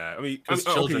hated that. I mean, okay,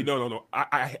 children. no.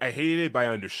 I hated it, but I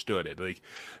understood it. Like,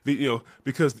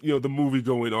 because the movie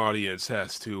going audience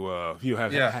has to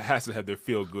has to have their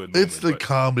feel good. It's the but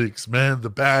comics, man. The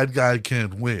bad guy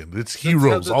can't win. It's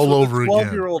heroes all over again.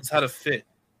 12-year-olds had a fit.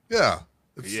 Yeah,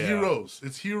 it's heroes.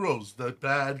 It's heroes. The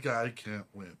bad guy can't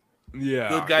win. Yeah,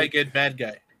 good guy get bad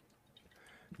guy.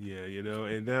 Yeah,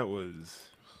 and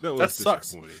that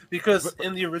sucks because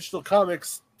in the original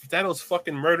comics, Thanos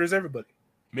fucking murders everybody.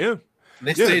 Yeah.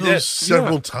 They stay dead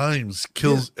several times,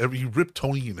 kills he ripped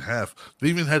Tony in half. They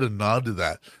even had a nod to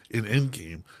that in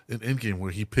Endgame,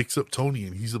 where he picks up Tony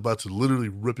and he's about to literally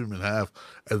rip him in half,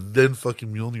 and then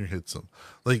fucking Mjolnir hits him.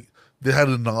 Like, they had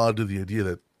a nod to the idea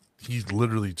that he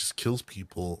literally just kills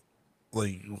people,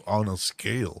 like, on a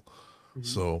scale. Mm-hmm.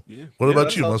 So, what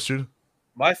about you, Mustard?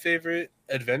 My favorite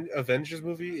Avengers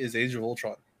movie is Age of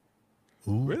Ultron.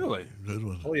 Ooh, really? Good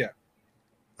one. Oh yeah.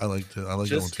 I liked it. I like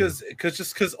just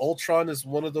because Ultron is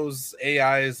one of those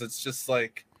AIs that's just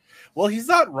like, well, he's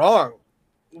not wrong,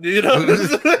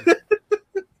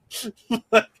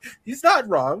 like, he's not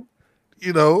wrong.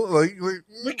 Like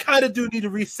we kind of do need a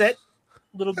reset,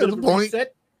 a little bit of a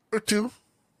reset or two.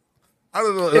 I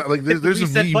don't know. Like there's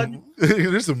a meme.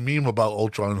 There's a meme about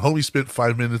Ultron. Homie spent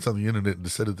 5 minutes on the internet and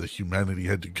decided that humanity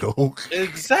had to go.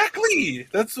 Exactly.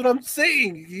 That's what I'm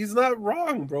saying. He's not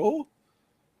wrong, bro.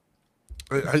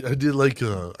 I did like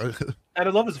and I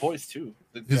love his voice too.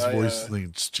 His voice,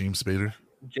 like James Spader.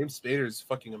 James Spader is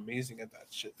fucking amazing at that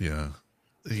shit. Yeah,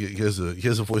 he has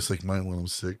a voice like mine when I'm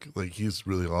sick. Like, he's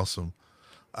really awesome.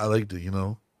 I liked it.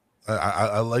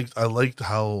 I liked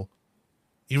how,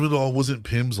 even though it wasn't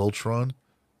Pym's Ultron,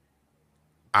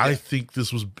 I think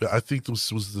this was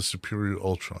the superior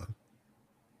Ultron.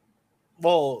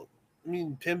 Well, I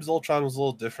mean, Pym's Ultron was a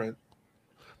little different.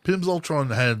 Pym's Ultron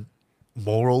had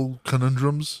moral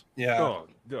conundrums. Yeah. Oh,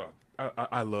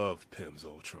 I love Pym's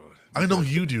Ultron. I know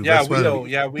you do. Yeah, we know.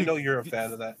 Yeah, we know you're a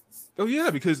fan of that. Oh yeah,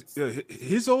 because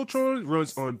his Ultron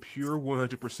runs on pure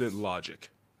 100% logic,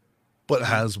 but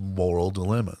has moral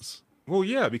dilemmas. Well,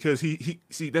 yeah, because he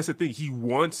see, that's the thing. He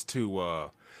wants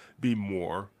to be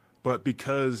more, but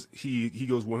because he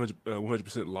goes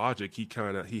 100% logic, he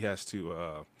has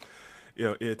to.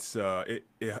 It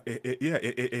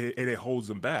holds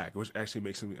him back, which actually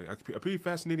makes him a pretty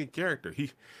fascinating character.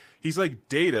 He's like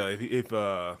Data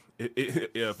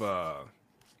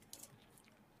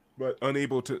but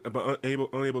unable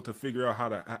to figure out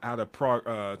how to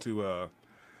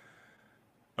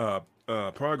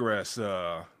progress.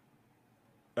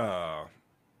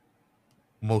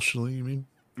 Emotionally, you mean?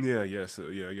 Yeah. Yes.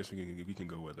 Yeah. I guess we can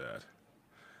go with that.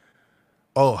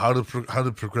 Oh, how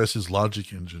to progress his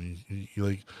logic engine. He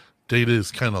like, Data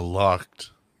is kind of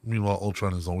locked. Meanwhile,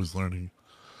 Ultron is always learning.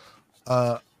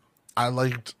 I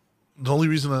liked the only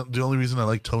reason I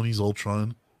like Tony's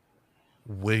Ultron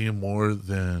way more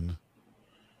than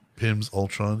Pym's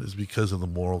Ultron is because of the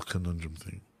moral conundrum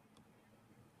thing.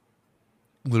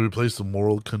 They replaced the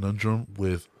moral conundrum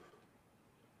with,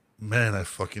 man, I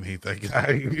fucking hate that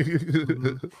guy.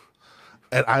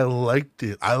 And I liked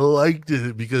it. I liked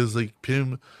it because, like,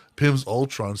 Pym's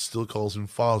Ultron still calls him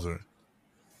father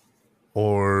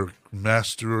or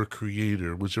master or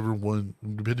creator, whichever one,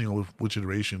 depending on which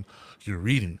iteration you're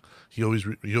reading. He always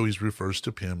refers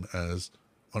to Pym as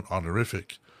an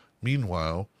honorific.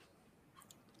 Meanwhile,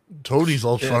 Tony's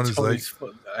Ultron is like,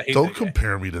 don't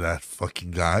compare me to that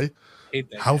fucking guy.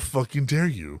 How fucking dare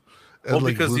you? And well,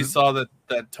 because he saw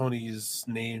that Tony's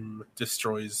name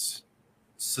destroys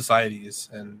societies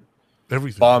and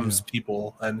everything, bombs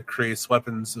people and creates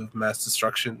weapons of mass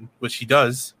destruction, which he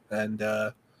does. And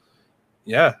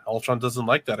Ultron doesn't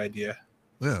like that idea.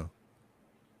 Yeah.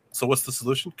 So what's the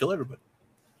solution? Kill everybody.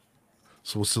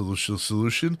 So what's the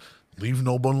solution? Leave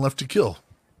no one left to kill.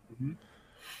 Mm-hmm.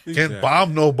 Exactly. Can't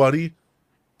bomb nobody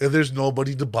if there's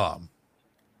nobody to bomb.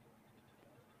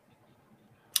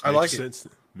 I like it.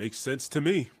 Makes sense to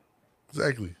me.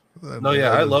 Exactly.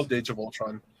 I loved Age of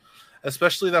Ultron.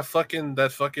 Especially that fucking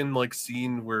like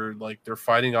scene where like they're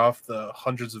fighting off the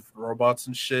hundreds of robots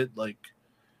and shit, like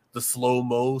the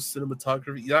slow-mo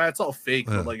cinematography. Yeah, it's all fake,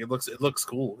 but like it looks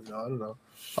cool. I don't know.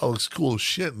 Oh, it looks cool as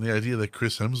shit. And the idea that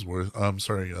Chris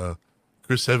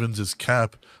Evans'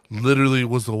 Cap literally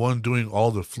was the one doing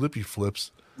all the flippy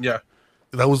flips. Yeah.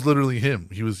 That was literally him.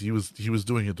 He was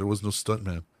doing it. There was no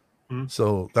stuntman. Mm-hmm.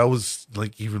 So that was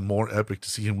like even more epic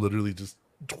to see him literally just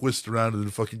twist around and then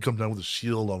fucking come down with a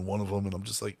shield on one of them, and I'm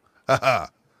just like, haha,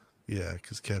 yeah,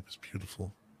 because Cap is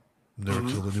beautiful. Never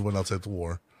killed anyone outside the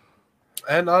war.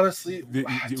 And honestly, dude,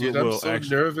 I'm so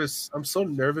nervous. I'm so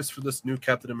nervous for this new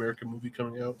Captain America movie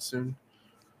coming out soon.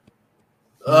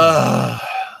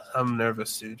 I'm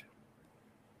nervous, dude.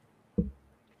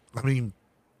 I mean,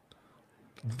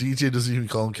 DJ doesn't even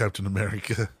call him Captain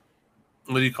America.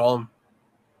 What do you call him?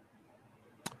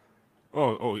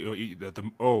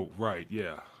 Oh, right,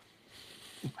 yeah.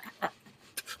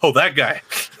 Oh, that guy.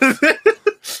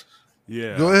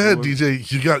 Yeah. Go ahead, DJ.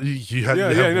 You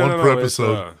have one per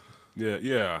episode.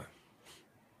 Yeah.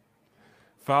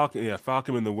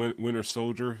 Falcon and the Winter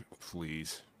Soldier,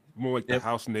 please. More like the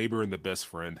house neighbor and the best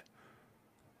friend.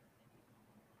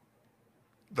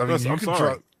 I mean,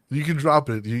 you can drop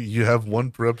it. You have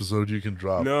one per episode. You can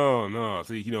drop. No.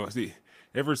 See,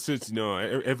 ever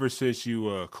since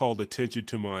you called attention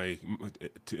to my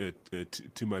to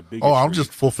my bigotry. Oh, I'm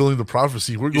just fulfilling the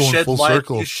prophecy. We're going full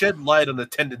circle. You shed light on the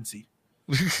tendency.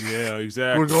 Yeah,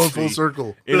 exactly. We're going full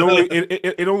circle.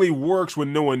 It only works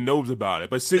when no one knows about it.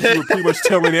 But since you were pretty much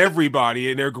telling everybody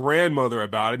and their grandmother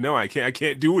about it, no, I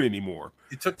can't do it anymore.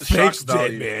 You took the shock Dead,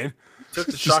 value, man. You took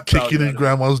the Just shock kicking in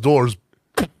grandma's doors.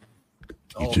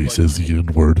 DJ says the N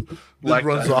word. Black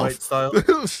runs Dynamite off. style.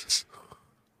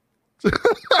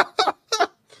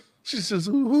 She says,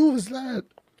 "Who was that?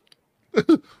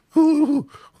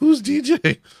 Who's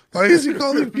DJ? Why is he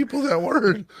calling people that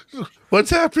word? What's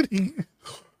happening?"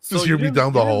 Just hear me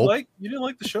down the hall. You didn't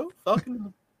like the show,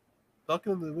 Falcon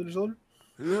and the Winter Soldier?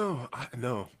 No,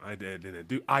 I didn't.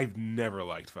 Dude, I've never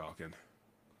liked Falcon.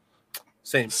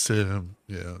 Same. Sim.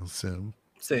 Same.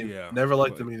 Yeah, Never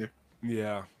liked him either.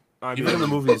 Yeah. Even in the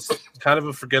movies, kind of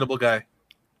a forgettable guy.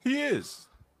 He is.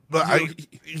 But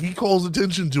he calls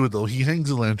attention to it though. He hangs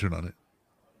a lantern on it.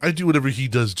 I do whatever he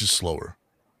does, just slower.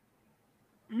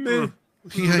 Man,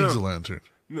 He hangs a lantern.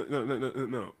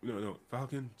 No.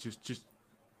 Falcon,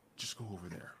 just go over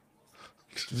there.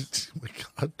 Oh my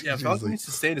God. Yeah, DJ's Falcon like, needs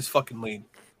to stay in his fucking lane.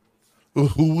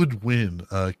 who would win,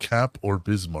 Cap or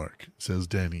Bismarck? Says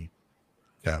Danny.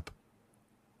 Cap.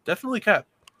 Definitely Cap.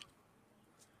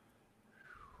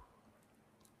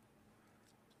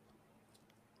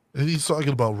 And he's talking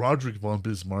about Roderick von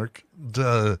Bismarck,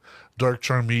 the Dark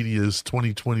Charm Media's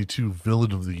 2022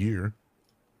 Villain of the Year.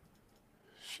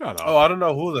 Shut up. Oh, I don't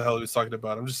know who the hell he was talking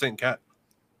about. I'm just saying Cap.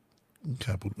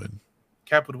 Cap would win.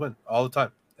 Cap would win all the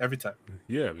time, every time.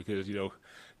 Yeah, because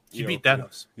He beat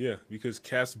Thanos. Yeah, because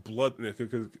Cat's blood,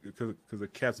 because the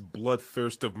Cat's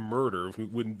bloodthirst of murder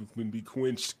wouldn't be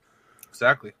quenched.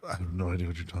 Exactly. I have no idea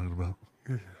what you're talking about.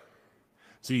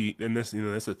 See, and that's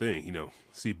the thing.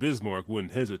 See, Bismarck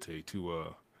wouldn't hesitate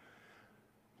to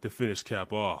finish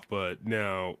Cap off, but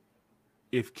now,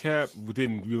 if Cap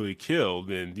didn't really kill,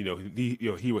 then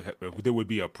he would there would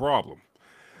be a problem.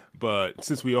 But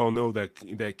since we all know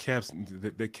that Cap's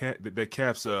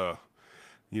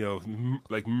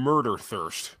like murder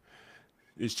thirst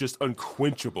is just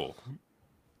unquenchable.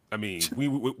 I mean,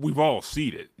 we've all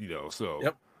seen it, So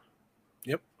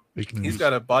Yep. Fake news. He's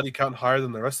got a body count higher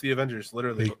than the rest of the Avengers.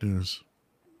 Literally, Fake news.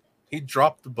 he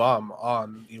dropped the bomb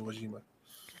on Iwo Jima.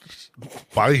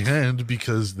 By hand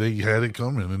because they had it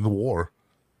coming in the war.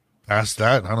 Past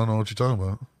that, I don't know what you're talking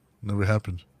about. Never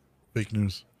happened. Fake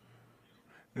news.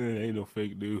 it ain't no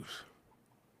fake news.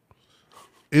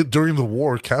 During the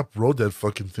war, Cap rode that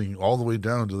fucking thing all the way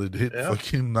down till it hit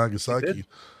fucking Nagasaki.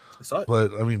 I saw it.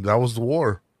 But I mean, that was the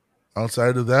war.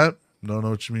 Outside of that, don't know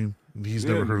what you mean. He's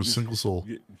never heard a single soul.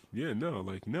 No,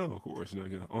 of course not.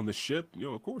 On the ship,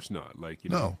 of course not.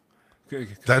 No.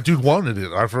 That dude wanted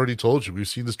it. I've already told you. We've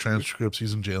seen his transcripts.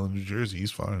 He's in jail in New Jersey.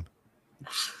 He's fine.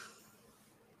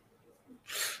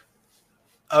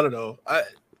 I don't know.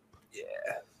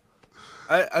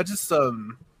 I just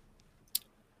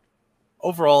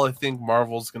overall, I think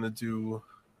Marvel's gonna do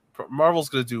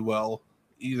well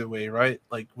either way, right?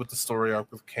 Like with the story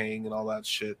arc with Kang and all that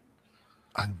shit.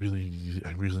 I really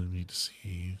need to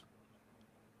see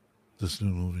this new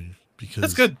movie because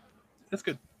That's good. That's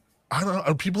good. I don't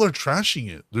know. People are trashing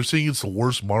it. They're saying it's the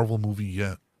worst Marvel movie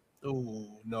yet. Oh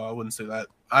no, I wouldn't say that.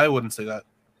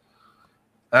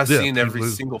 I've Yeah, seen every people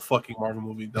are- single fucking Marvel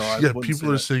movie. No, I Yeah, wouldn't people say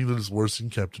are that. saying that it's worse than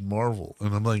Captain Marvel,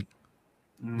 and I'm like,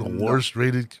 the No. worst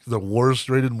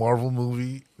rated Marvel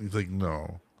movie. He's like,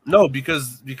 no. No,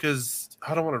 because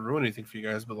I don't want to ruin anything for you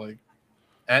guys, but like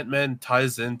Ant-Man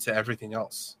ties into everything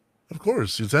else. Of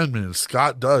course, it's Ant-Man.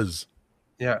 Scott does.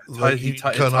 Yeah, Like, it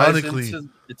canonically-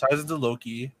 ties into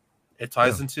Loki. It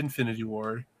ties into Infinity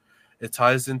War. It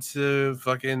ties into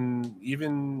fucking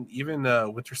even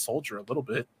Winter Soldier a little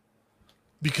bit.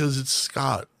 Because it's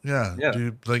Scott. Yeah, Yeah.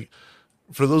 dude. Like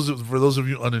for those of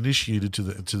you uninitiated to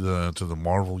the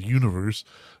Marvel universe,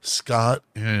 Scott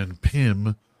and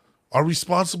Pym are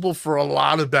responsible for a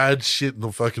lot of bad shit in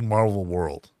the fucking Marvel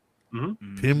world.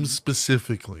 Mm-hmm. Pym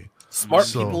specifically. Smart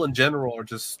So- people in general are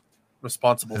just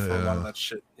responsible for a lot of Yeah. that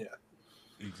shit. Yeah.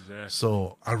 Exactly.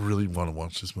 So I really want to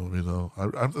watch this movie though.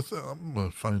 I'm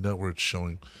gonna find out where it's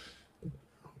showing.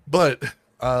 But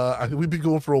I think we've been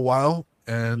going for a while,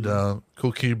 and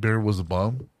Cocaine Bear was a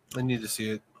bomb. I need to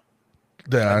see it.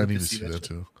 Yeah, I need need to to see see that that shit.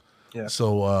 too. Yeah.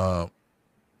 So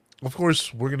of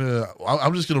course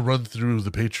I'm just gonna run through the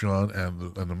Patreon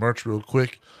and the merch real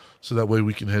quick, so that way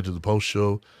we can head to the post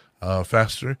show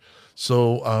faster.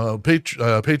 So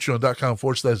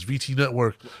patreon.com/VT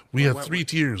Network. We have 3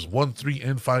 tiers, 1, 3,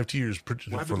 and 5 tiers for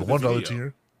the happened to the $1 video?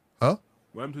 tier. Huh?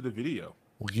 What happened to the video?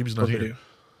 Well, Gibby's not What here.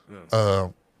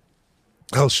 video?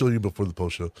 I'll show you before the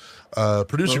post show.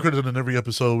 Producer Oh. credit in every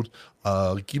episode.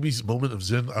 Gibby's moment of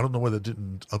Zen. I don't know why that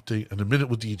didn't update. And a minute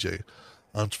with DJ.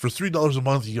 For $3 a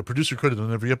month, you get producer credit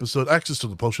on every episode, access to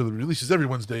the post show that releases every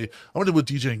Wednesday. I went with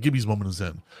DJ and Gibby's moment of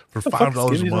Zen. For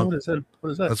 $5 a month, What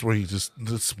is that? that's where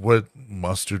that's what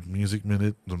Mustard Music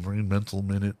Minute, the Marine Mental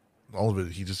Minute, all of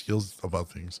it. He just yells about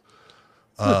things.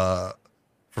 For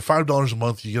 $5 a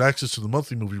month, you get access to the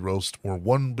monthly movie roast or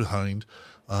one behind,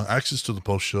 access to the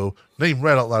post show, name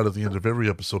read out loud at the end of every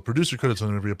episode, producer credits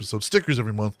on every episode, stickers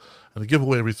every month, and a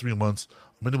giveaway every 3 months.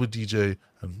 A minute with DJ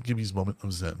and Gibby's moment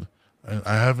of Zen. And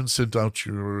I haven't sent out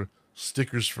your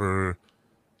stickers for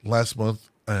last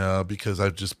month because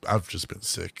I've just been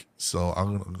sick. So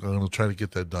I'm gonna try to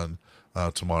get that done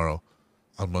tomorrow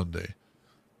on Monday.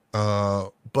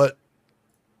 But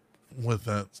with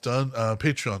that done,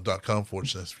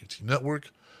 patreon.com/VT Network.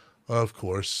 Of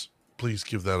course, please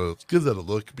give that a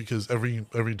look because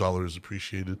every dollar is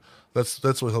appreciated. That's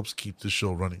what helps keep this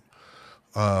show running.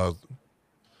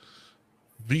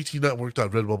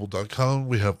 VTnetwork.redbubble.com.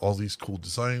 We have all these cool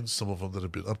designs, some of them that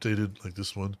have been updated, like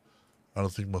this one. I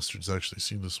don't think Mustard's actually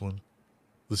seen this one.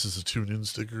 This is a tune-in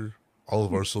sticker. All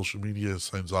of our social media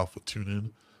signs off with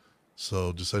tune-in.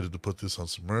 So decided to put this on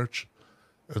some merch.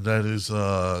 And that is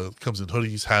comes in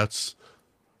hoodies, hats,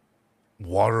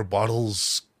 water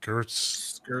bottles,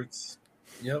 skirts.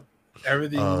 Yep.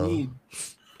 Everything you need.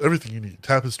 Everything you need.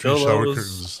 Tapestry, Pillows, shower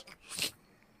curtains.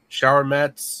 Shower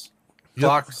mats, Yep.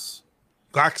 clocks,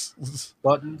 And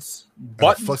buttons.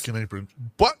 a fucking apron.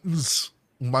 Buttons.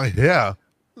 My hair.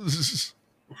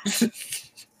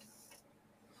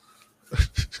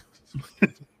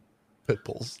 Pit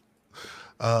bulls.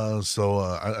 So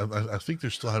I think they're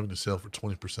still having a sale for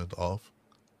 20% off.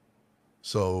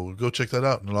 So go check that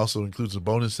out. And it also includes a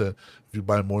bonus that if you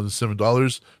buy more than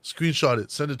 $7, screenshot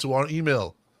it, send it to our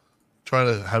email. Try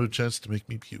to have a chance to make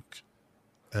me puke.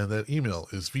 And that email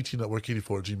is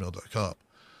vtnetwork84@gmail.com.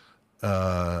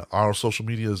 Our social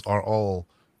medias are all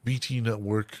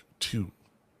vtnetwork2. And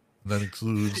that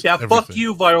includes Yeah, everything. fuck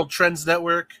you, Viral Trends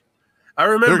Network. I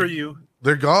remember you.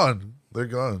 They're gone. They're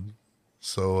gone.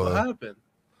 So What happened?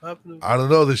 What happened? I don't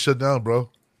know. They shut down,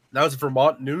 bro. Now it's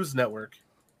Vermont News Network.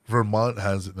 Vermont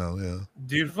has it now, yeah.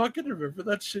 Dude, fucking remember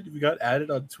that shit? We got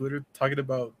added on Twitter talking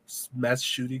about mass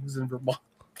shootings in Vermont.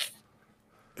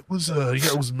 It was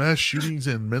mass shootings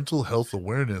and mental health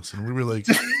awareness, and we were like,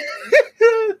 Dude,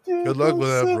 good luck with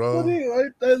that, bro. funny. I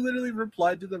literally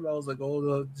replied to them. I was like,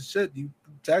 oh, shit, you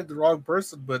tagged the wrong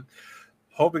person, but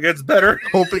hope it gets better.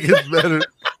 hope it gets better.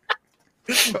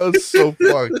 That's so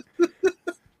fucked.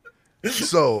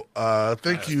 So,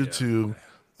 thank you to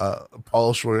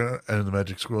Paul Schroyer and the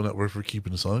Magic Squirrel Network for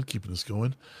keeping us on, keeping us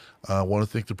going. I want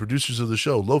to thank the producers of the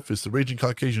show, Lofist, the Raging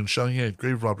Caucasian, Cheyenne,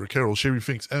 Grave Robber, Carol, Sherry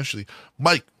Finks, Ashley,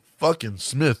 Mike fucking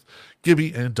Smith,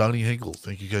 Gibby, and Donnie Hagel.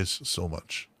 Thank you guys so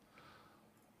much.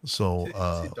 So,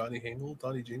 Donnie Hangle?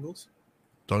 Donnie Jingles?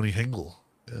 Donnie Hengel,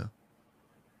 yeah.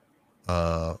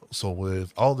 So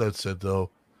with all that said, though,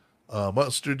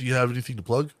 Mustard, do you have anything to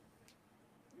plug?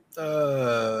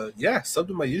 Yeah, sub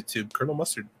to my YouTube, Colonel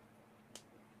Mustard.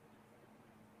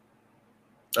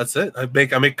 That's it. I make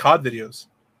COD videos.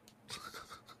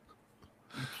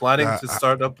 I'm planning to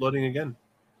start uploading again.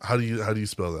 How do you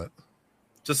spell that?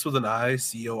 Just with an I,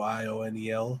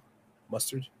 COIONEL,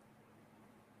 Mustard.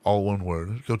 All one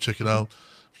word. Go check it out.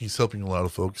 He's helping a lot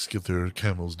of folks get their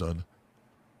camos done.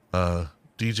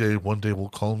 DJ one day will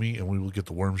call me and we will get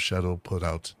the Worm Shadow put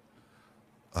out.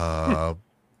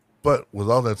 But with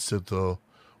all that said, though,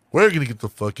 we're going to get the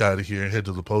fuck out of here and head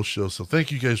to the post show. So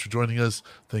thank you guys for joining us.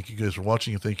 Thank you guys for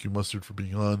watching. And thank you, Mustard, for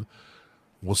being on.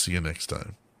 We'll see you next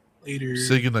time. Later.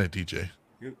 Say goodnight, DJ.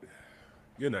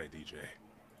 Good night, DJ.